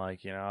 and then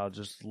I'll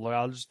just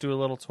do a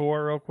little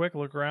tour real quick,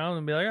 look around,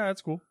 and be like,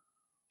 that's cool.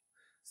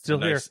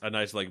 Still here. A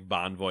nice like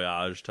Bon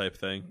Voyage type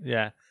thing.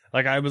 Yeah.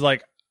 I was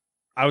like,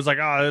 oh,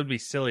 that would be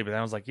silly, but then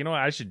I was like, you know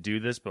what? I should do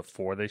this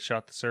before they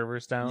shut the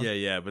servers down.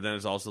 Yeah, but then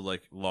it's also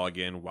like log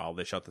in while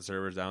they shut the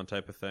servers down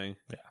type of thing.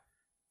 Yeah.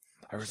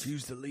 I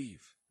refuse to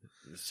leave.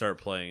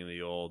 Start playing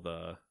the old,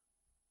 go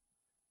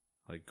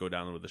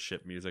down with the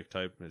ship music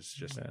type. It's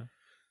just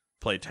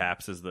play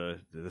taps as the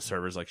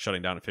server's like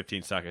shutting down in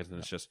 15 seconds, and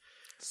it's just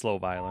slow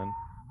violin.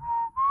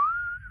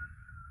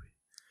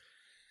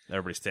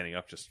 Everybody's standing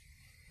up just...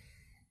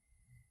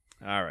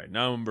 All right,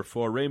 number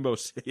 4, Rainbow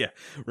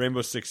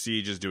Six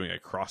Siege is doing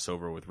a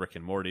crossover with Rick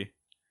and Morty.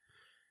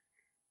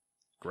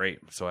 Great.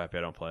 I'm so happy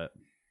I don't play it.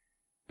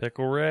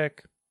 Pickle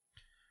Rick.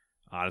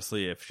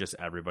 Honestly, if just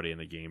everybody in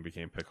the game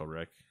became Pickle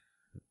Rick,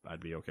 I'd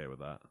be okay with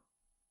that.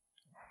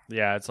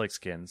 Yeah, it's like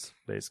skins,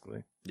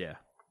 basically. Yeah.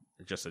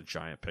 It's just a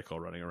giant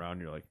pickle running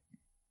around. You're like,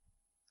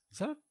 is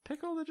that a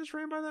pickle that just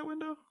ran by that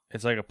window?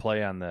 It's like a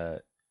play on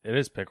the... It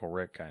is Pickle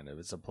Rick, kind of.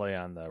 It's a play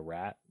on the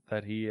rat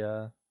that he...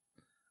 I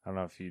don't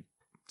know if you've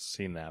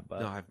seen that,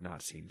 but... No, I've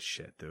not seen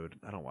shit, dude.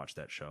 I don't watch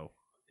that show.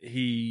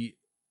 He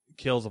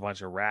kills a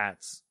bunch of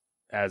rats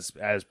as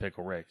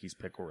Pickle Rick. He's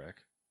Pickle Rick.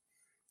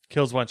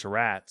 Kills a bunch of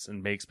rats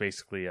and makes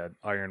basically an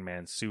Iron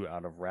Man suit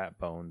out of rat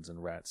bones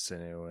and rat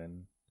sinew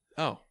and...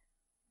 Oh.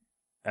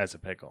 As a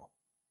pickle.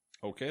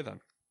 Okay, then.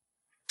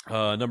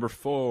 Number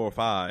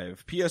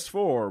 5.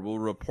 PS4 will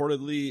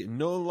reportedly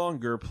no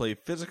longer play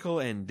physical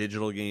and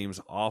digital games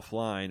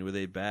offline with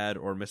a bad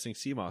or missing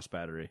CMOS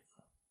battery.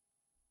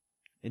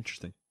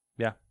 Interesting.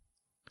 Yeah.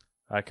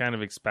 I kind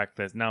of expect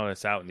that now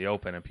it's out in the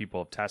open and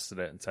people have tested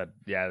it and said,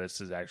 yeah,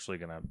 this is actually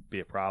going to be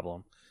a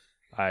problem.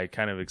 I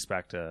kind of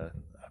expect a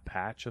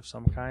patch of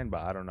some kind,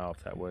 but I don't know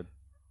if that would.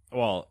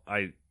 Well,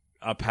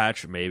 a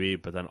patch maybe,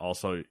 but then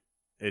also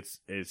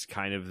it's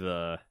kind of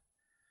the,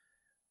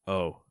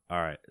 oh,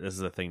 all right, this is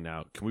the thing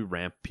now. Can we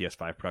ramp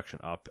PS5 production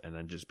up and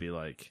then just be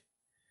like,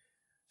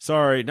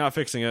 sorry, not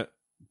fixing it.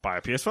 Buy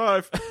a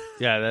PS5.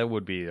 Yeah, that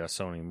would be a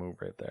Sony move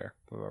right there.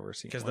 If I've ever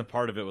seen. Because the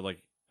part of it with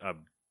like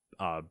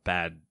a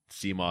bad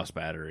CMOS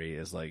battery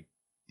is like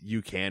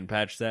you can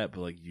patch that,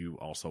 but like you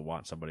also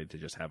want somebody to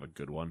just have a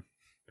good one.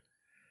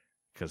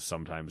 Because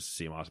sometimes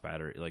CMOS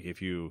battery, like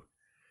if you,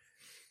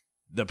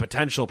 the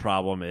potential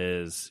problem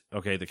is,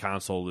 okay, the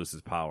console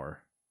loses power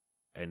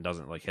and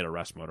doesn't like hit a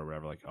rest mode or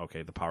whatever. Like,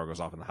 okay, the power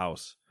goes off in the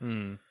house.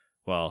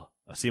 Well,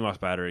 a CMOS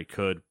battery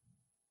could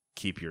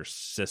keep your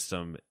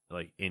system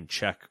like in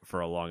check for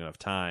a long enough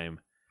time,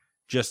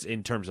 just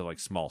in terms of like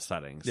small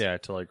settings. Yeah,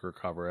 to like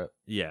recover it.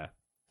 Yeah,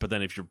 but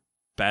then if your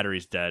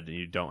battery's dead and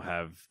you don't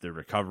have the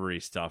recovery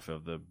stuff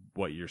of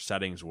what your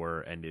settings were,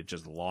 and it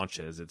just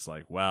launches, it's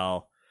like,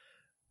 well,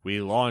 we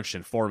launched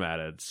and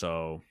formatted,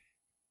 so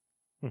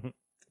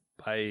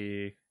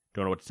I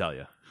don't know what to tell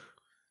you.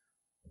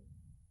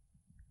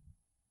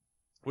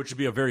 Which would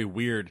be a very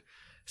weird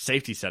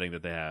safety setting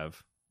that they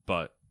have,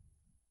 but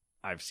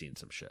I've seen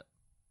some shit.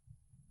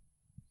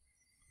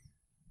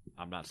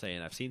 I'm not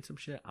saying I've seen some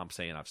shit. I'm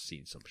saying I've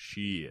seen some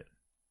shit.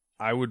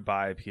 I would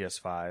buy a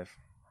PS5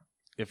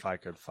 if I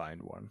could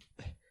find one.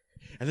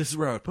 And this is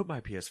where I would put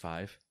my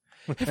PS5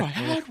 if I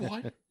had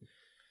one.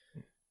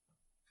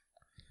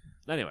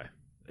 Anyway,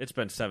 it's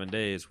been 7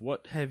 days.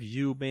 What have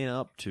you been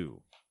up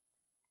to?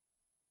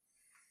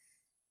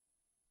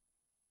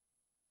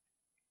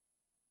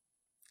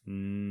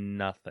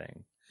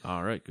 Nothing.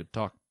 All right, good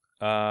talk.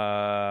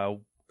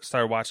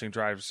 Started watching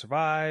Drive to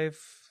Survive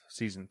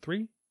season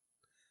 3.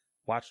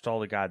 Watched all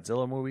the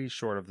Godzilla movies,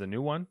 short of the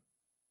new one.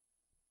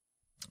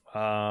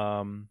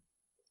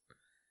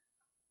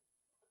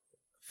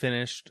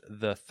 Finished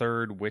the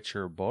third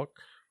Witcher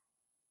book.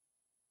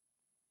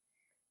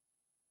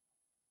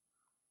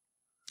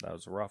 That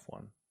was a rough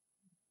one.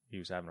 He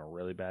was having a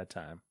really bad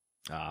time.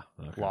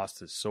 Okay. Lost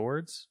his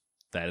swords.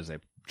 That is a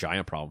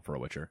giant problem for a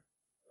Witcher.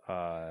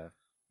 Bunch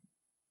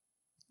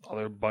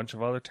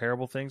of other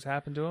terrible things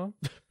happened to him.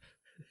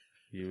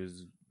 He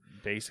was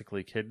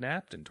basically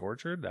kidnapped and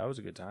tortured. That was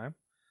a good time.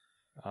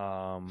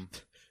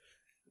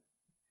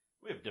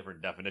 We have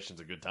different definitions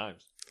of good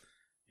times.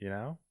 You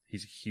know,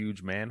 he's a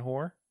huge man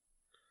whore.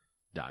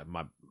 Yeah,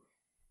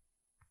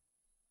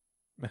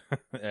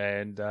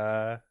 And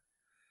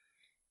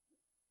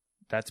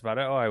that's about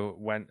it. Oh,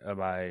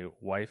 my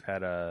wife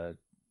had a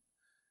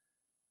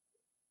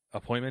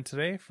appointment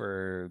today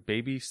for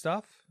baby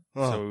stuff.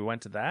 So we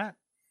went to that.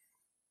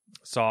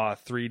 Saw a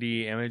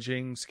 3D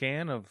imaging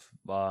scan of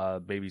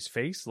baby's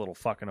face, little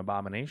fucking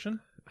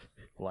abomination.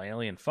 Little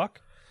alien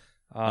fuck.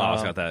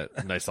 It's got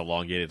that nice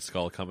elongated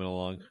skull coming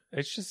along.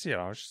 It's just,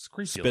 it's just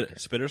creepy.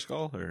 Spitter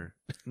skull? Or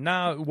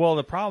No, well,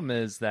 the problem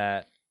is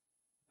that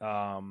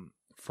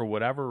for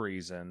whatever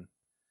reason,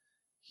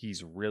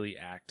 he's really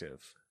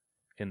active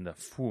in the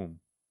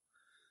womb.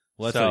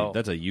 Well,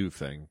 that's a you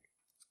thing.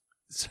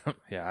 So,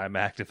 yeah, I'm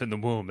active in the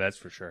womb, that's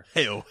for sure.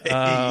 Hey.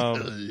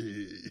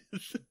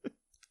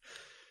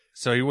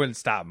 So he wouldn't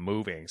stop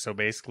moving. So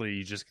basically,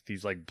 you just get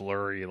these like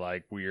blurry,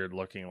 like weird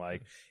looking,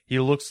 like he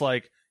looks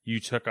like you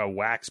took a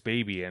wax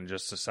baby and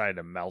just decided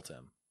to melt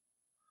him.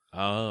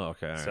 Oh,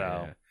 okay. So,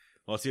 right, yeah.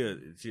 Well,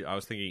 see, I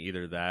was thinking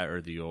either that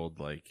or the old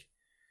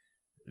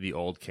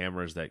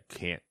cameras that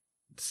can't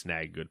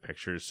snag good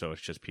pictures. So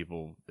it's just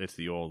people. It's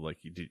the old like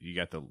you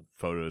got the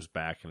photos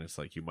back, and it's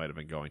like you might have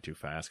been going too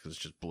fast because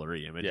it's just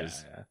blurry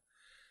images.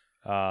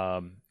 Yeah.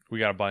 We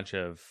got a bunch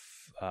of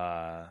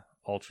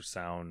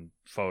ultrasound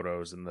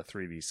photos in the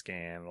 3D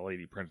scan. The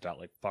lady printed out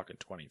like fucking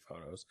 20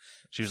 photos.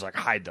 She was like,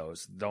 hide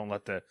those. Don't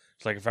let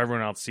it's like if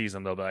everyone else sees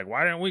them, they'll be like,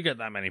 why didn't we get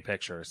that many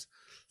pictures?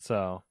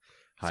 So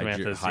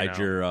hide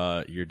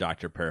your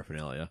doctor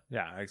paraphernalia.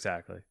 Yeah,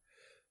 exactly.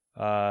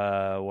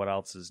 What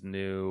else is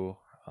new?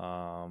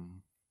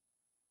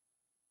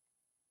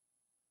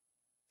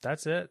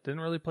 That's it.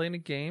 Didn't really play any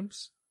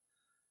games.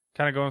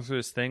 Kind of going through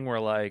this thing where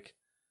like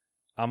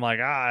I'm like,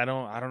 I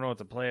don't know what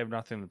to play. I have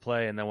nothing to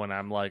play. And then when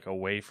I'm like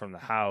away from the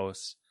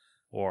house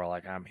or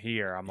like I'm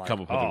here, I'm like,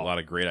 come up with a lot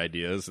of great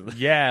ideas.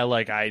 Yeah,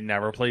 like I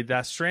never played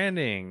Death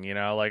Stranding. You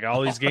know, like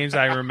all these games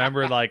I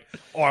remember, like,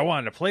 I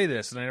wanted to play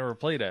this and I never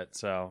played it.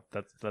 So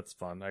that's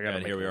fun.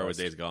 And here we are with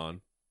Days Gone.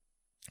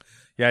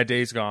 Yeah,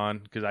 Days Gone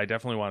because I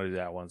definitely want to do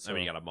that one. So. I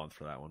mean, you got a month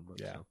for that one. But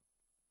yeah. So.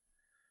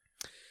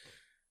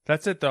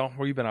 That's it though.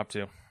 What you been up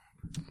to?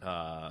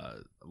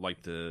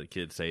 Like the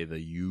kids say, the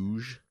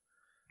huge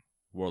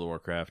World of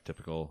Warcraft,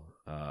 typical,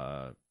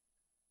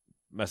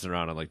 messing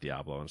around on like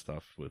Diablo and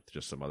stuff with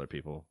just some other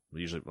people.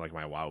 Usually like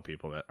my WoW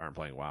people that aren't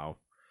playing WoW.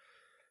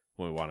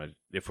 When we want to,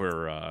 if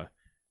we're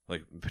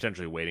like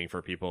potentially waiting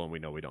for people and we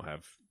know we don't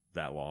have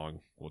that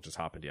long, we'll just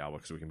hop in Diablo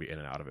because we can be in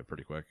and out of it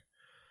pretty quick.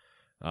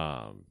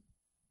 Out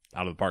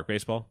of the park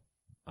baseball,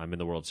 I'm in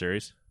the World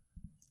Series.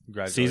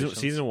 Congratulations.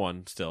 Season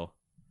 1 still,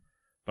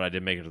 but I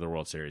did make it to the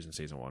World Series in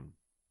Season 1.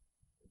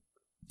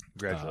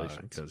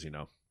 Congratulations. Because,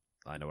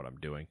 I know what I'm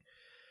doing.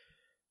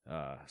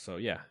 So,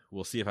 yeah,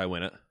 we'll see if I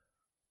win it.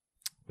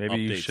 Maybe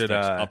you should...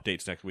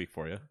 updates next week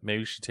for you.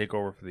 Maybe you should take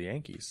over for the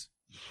Yankees.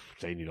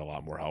 They need a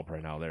lot more help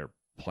right now. They're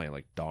playing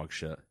like dog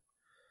shit.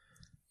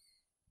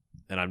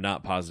 And I'm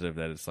not positive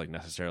that it's like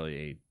necessarily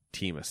a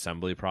team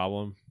assembly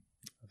problem.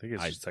 I think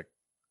it's just like...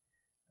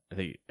 I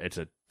think it's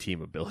a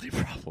team ability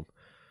problem.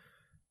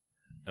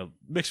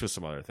 Mixed with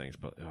some other things,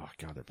 but oh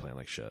god, they're playing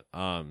like shit.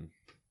 That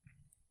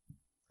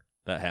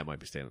hat might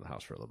be staying in the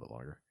house for a little bit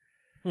longer.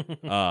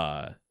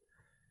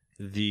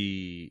 That's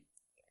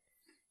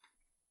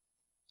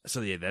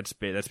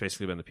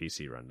basically been the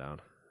PC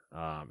rundown.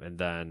 And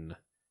then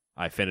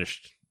I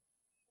finished,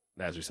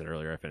 as we said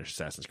earlier,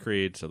 Assassin's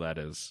Creed. So that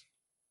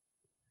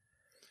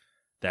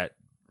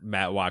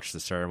Matt watched the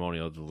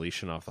ceremonial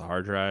deletion off the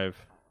hard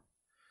drive.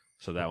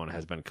 So that one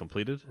has been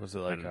completed. Was it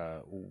like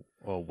a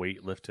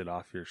weight lifted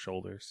off your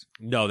shoulders?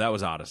 No, that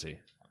was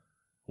Odyssey.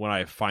 When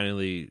I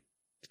finally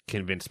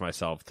convinced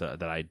myself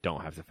that I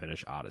don't have to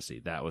finish Odyssey,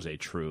 that was a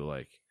true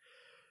like,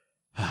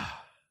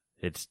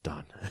 it's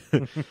done.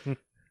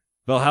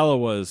 Valhalla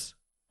was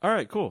all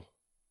right, cool.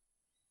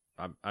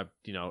 I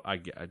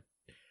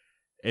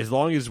as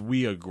long as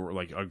we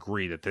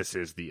agree that this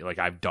is the like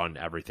I've done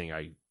everything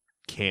I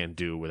can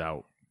do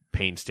without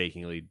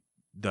painstakingly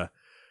the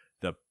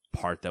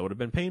part that would have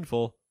been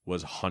painful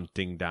was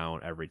hunting down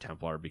every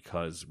Templar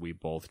because we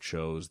both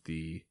chose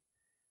the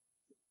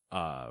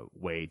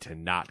way to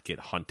not get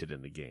hunted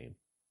in the game.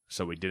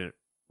 So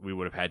we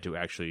would have had to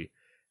actually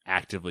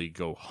actively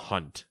go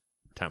hunt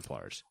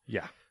Templars.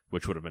 Yeah.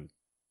 Huge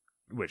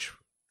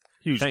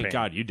pain. Thank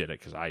God you did it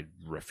because I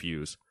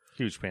refuse.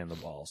 Huge pain in the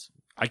balls.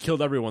 I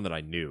killed everyone that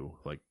I knew,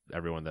 like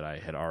everyone that I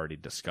had already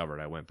discovered.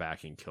 I went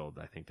back and killed,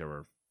 I think there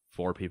were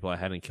 4 people I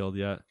hadn't killed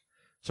yet.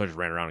 So I just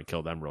ran around and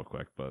killed them real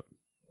quick, but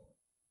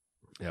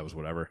yeah, it was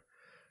whatever.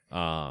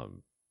 No,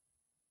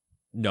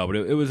 but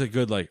it was a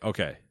good, like,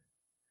 okay,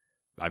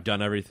 I've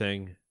done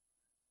everything.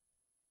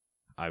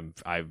 I've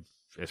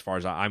as far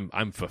as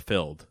I'm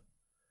fulfilled.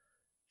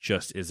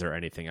 Just, is there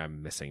anything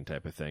I'm missing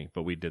type of thing?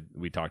 But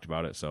we talked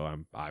about it,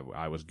 so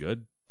I was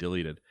good.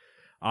 Deleted.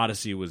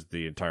 Odyssey was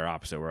the entire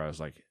opposite, where I was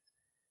like,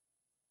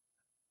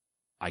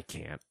 I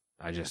can't.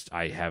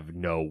 I have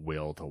no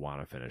will to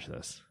want to finish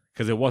this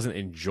because it wasn't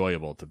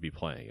enjoyable to be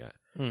playing it.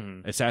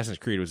 Mm-hmm. Assassin's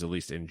Creed was at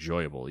least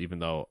enjoyable, even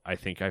though I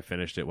think I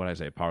finished it. What did I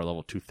say? Power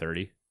level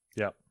 230.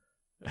 Yep.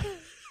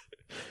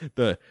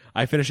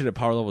 I finished it at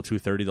power level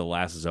 230. The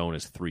last zone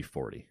is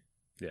 340.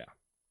 Yeah.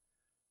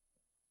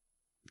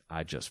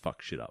 I just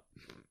fuck shit up.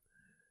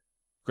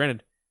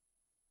 Granted,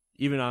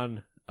 even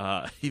then,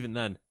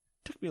 it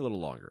took me a little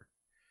longer.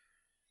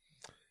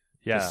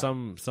 Yeah.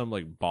 Some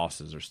like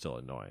bosses are still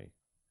annoying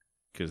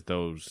because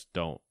those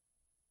don't.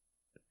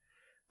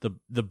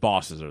 The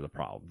bosses are the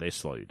problem. They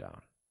slow you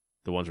down.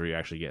 The ones where you're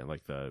actually getting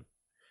like the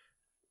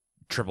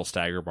triple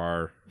stagger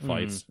bar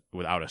fights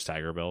without a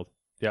stagger build.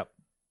 Yep.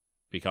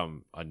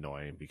 Become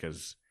annoying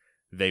because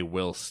they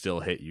will still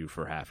hit you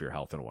for half your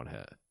health in one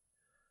hit.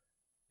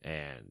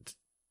 And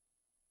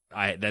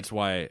that's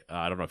why,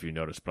 I don't know if you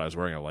noticed, but I was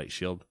wearing a light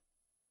shield.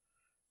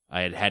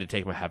 I had to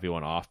take my heavy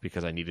one off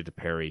because I needed to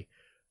parry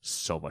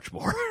so much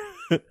more.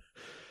 So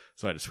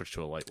I had to switch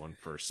to a light one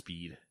for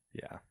speed.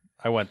 Yeah.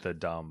 I went the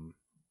dumb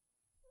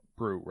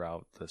brute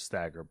route, the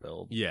stagger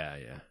build. Yeah.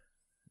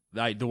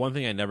 The one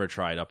thing I never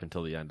tried up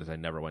until the end is I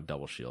never went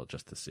double shield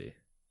just to see.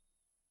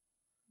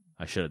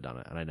 I should have done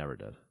it, and I never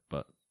did.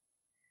 But,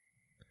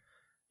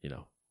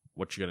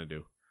 what you going to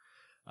do?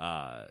 What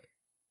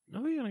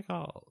are you going to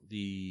call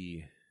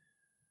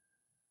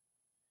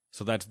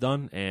So that's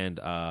done, and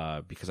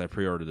because I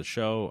pre-ordered the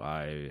show,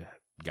 I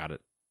got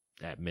it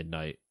at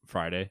midnight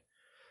Friday.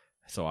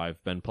 So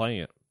I've been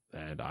playing it,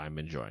 and I'm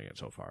enjoying it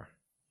so far.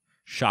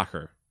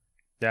 Shocker.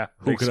 Yeah,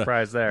 big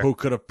surprise there. Who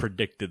could have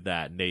predicted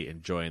that? Nate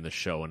enjoying the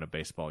show in a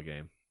baseball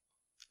game.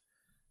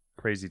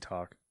 Crazy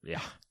talk.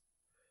 Yeah.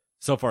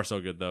 So far,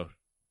 so good, though.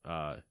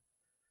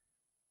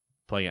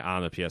 Playing it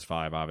on the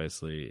PS5,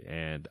 obviously,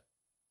 and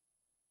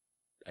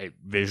it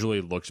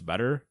visually looks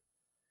better.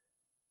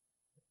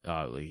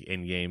 Like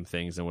in-game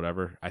things and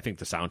whatever. I think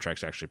the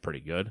soundtrack's actually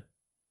pretty good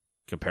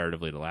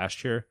comparatively to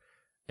last year.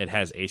 It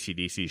has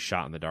AC/DC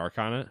Shot in the Dark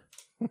on it.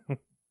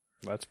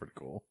 That's pretty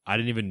cool. I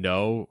didn't even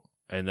know,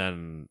 and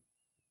then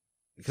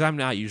because I'm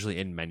not usually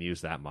in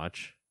menus that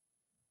much,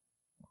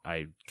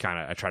 I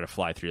try to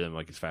fly through them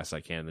like as fast as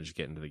I can and then just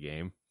get into the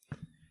game.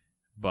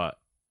 But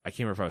I can't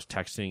remember if I was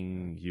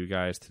texting you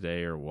guys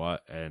today or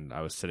what, and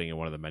I was sitting in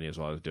one of the menus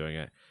while I was doing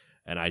it,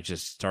 and I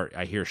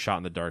hear Shot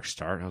in the Dark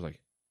start, and I was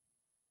like,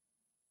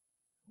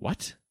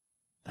 what?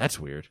 That's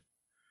weird.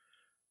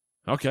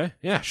 Okay,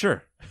 yeah,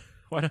 sure.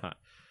 Why not?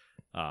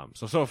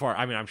 So far,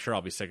 I mean, I'm sure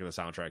I'll be sick of the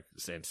soundtrack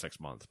in 6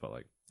 months, but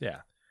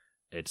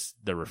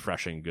they're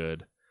refreshing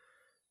good.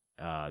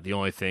 The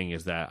only thing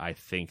is that I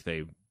think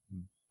they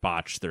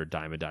botched their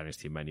Diamond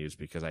Dynasty menus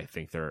because I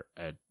think they're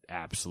an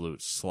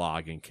absolute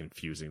slog and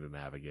confusing to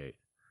navigate.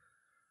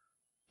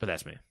 But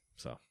that's me.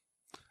 So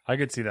I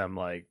could see them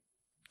like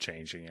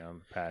changing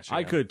them, patching.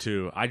 I could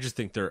too. I just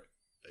think they're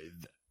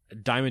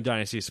Diamond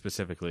Dynasty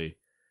specifically.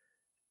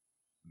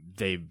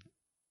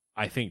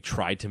 I think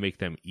tried to make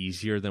them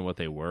easier than what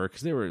they were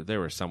because they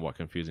were somewhat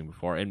confusing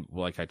before. And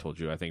like I told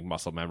you, I think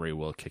muscle memory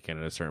will kick in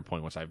at a certain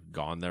point once I've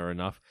gone there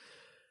enough.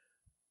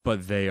 But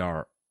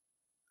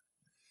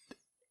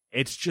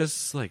it's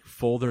just like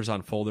folders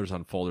on folders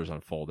on folders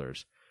on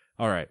folders.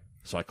 All right,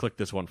 so I click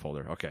this one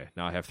folder. Okay,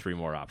 now I have 3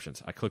 more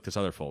options. I click this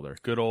other folder.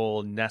 Good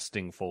old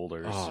nesting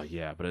folders. Oh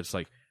yeah, but it's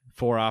like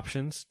 4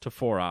 options to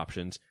 4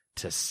 options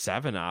to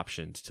 7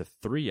 options to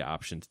 3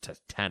 options to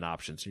 10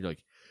 options. And you're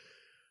like,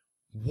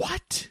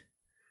 what?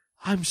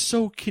 I'm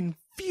so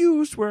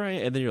confused where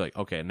and then you're like,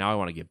 okay, now I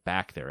want to get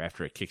back there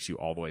after it kicks you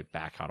all the way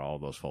back out all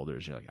those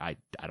folders. You're like, I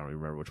don't even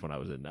remember which one I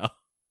was in now.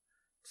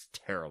 It's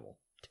terrible.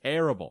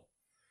 Terrible.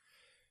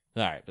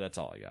 All right, but that's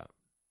all I got.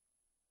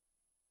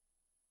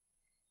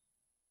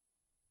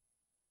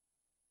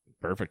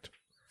 Perfect.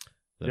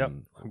 Yep,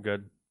 I'm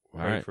good.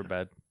 Ready for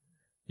bed.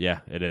 Yeah,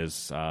 it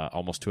is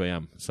almost 2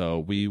 a.m. So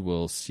we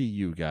will see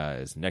you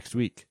guys next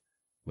week.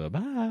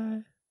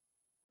 Bye-bye.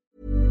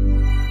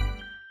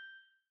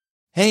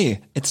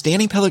 Hey, it's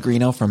Danny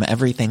Pellegrino from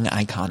Everything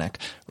Iconic.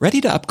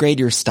 Ready to upgrade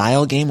your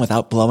style game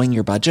without blowing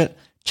your budget?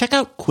 Check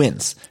out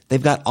Quince.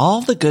 They've got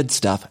all the good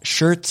stuff,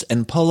 shirts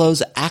and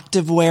polos,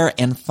 activewear,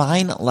 and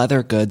fine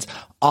leather goods,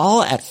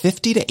 all at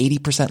 50 to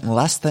 80%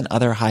 less than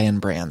other high-end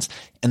brands.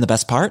 And the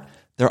best part?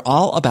 They're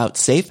all about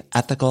safe,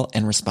 ethical,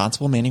 and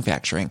responsible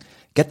manufacturing.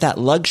 Get that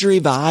luxury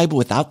vibe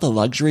without the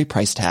luxury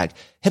price tag.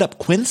 Hit up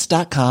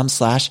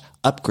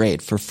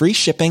quince.com/upgrade for free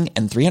shipping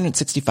and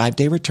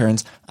 365-day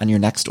returns on your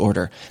next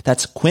order.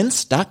 That's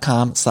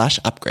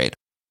quince.com/upgrade.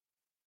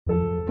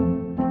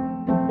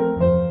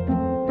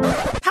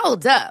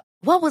 Hold up.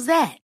 What was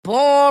that?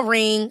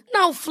 Boring.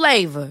 No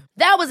flavor.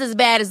 That was as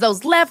bad as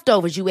those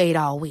leftovers you ate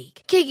all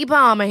week. Keke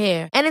Palmer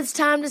here, and it's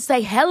time to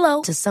say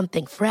hello to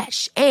something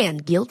fresh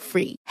and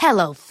guilt-free.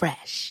 Hello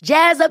Fresh.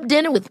 Jazz up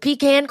dinner with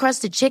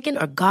pecan-crusted chicken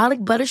or garlic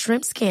butter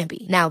shrimp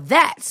scampi. Now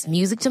that's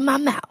music to my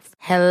mouth.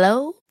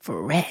 Hello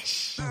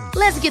Fresh.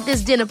 Let's get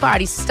this dinner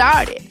party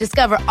started.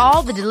 Discover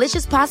all the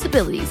delicious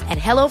possibilities at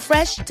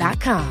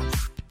HelloFresh.com.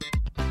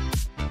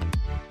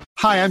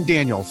 Hi, I'm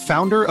Daniel,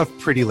 founder of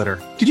Pretty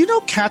Litter. Did you know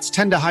cats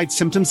tend to hide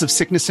symptoms of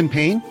sickness and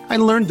pain? I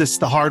learned this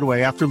the hard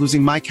way after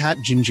losing my cat,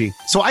 Gingy.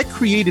 So I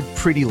created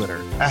Pretty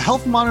Litter, a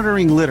health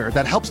monitoring litter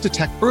that helps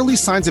detect early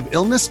signs of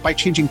illness by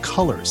changing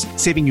colors,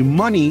 saving you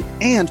money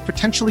and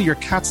potentially your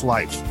cat's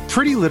life.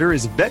 Pretty Litter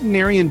is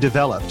veterinarian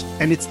developed,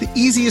 and it's the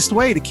easiest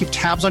way to keep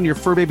tabs on your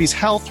fur baby's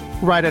health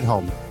right at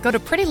home. Go to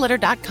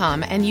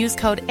prettylitter.com and use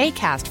code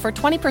ACAST for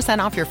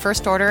 20% off your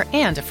first order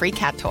and a free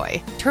cat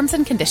toy. Terms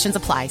and conditions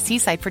apply. See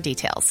site for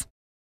details.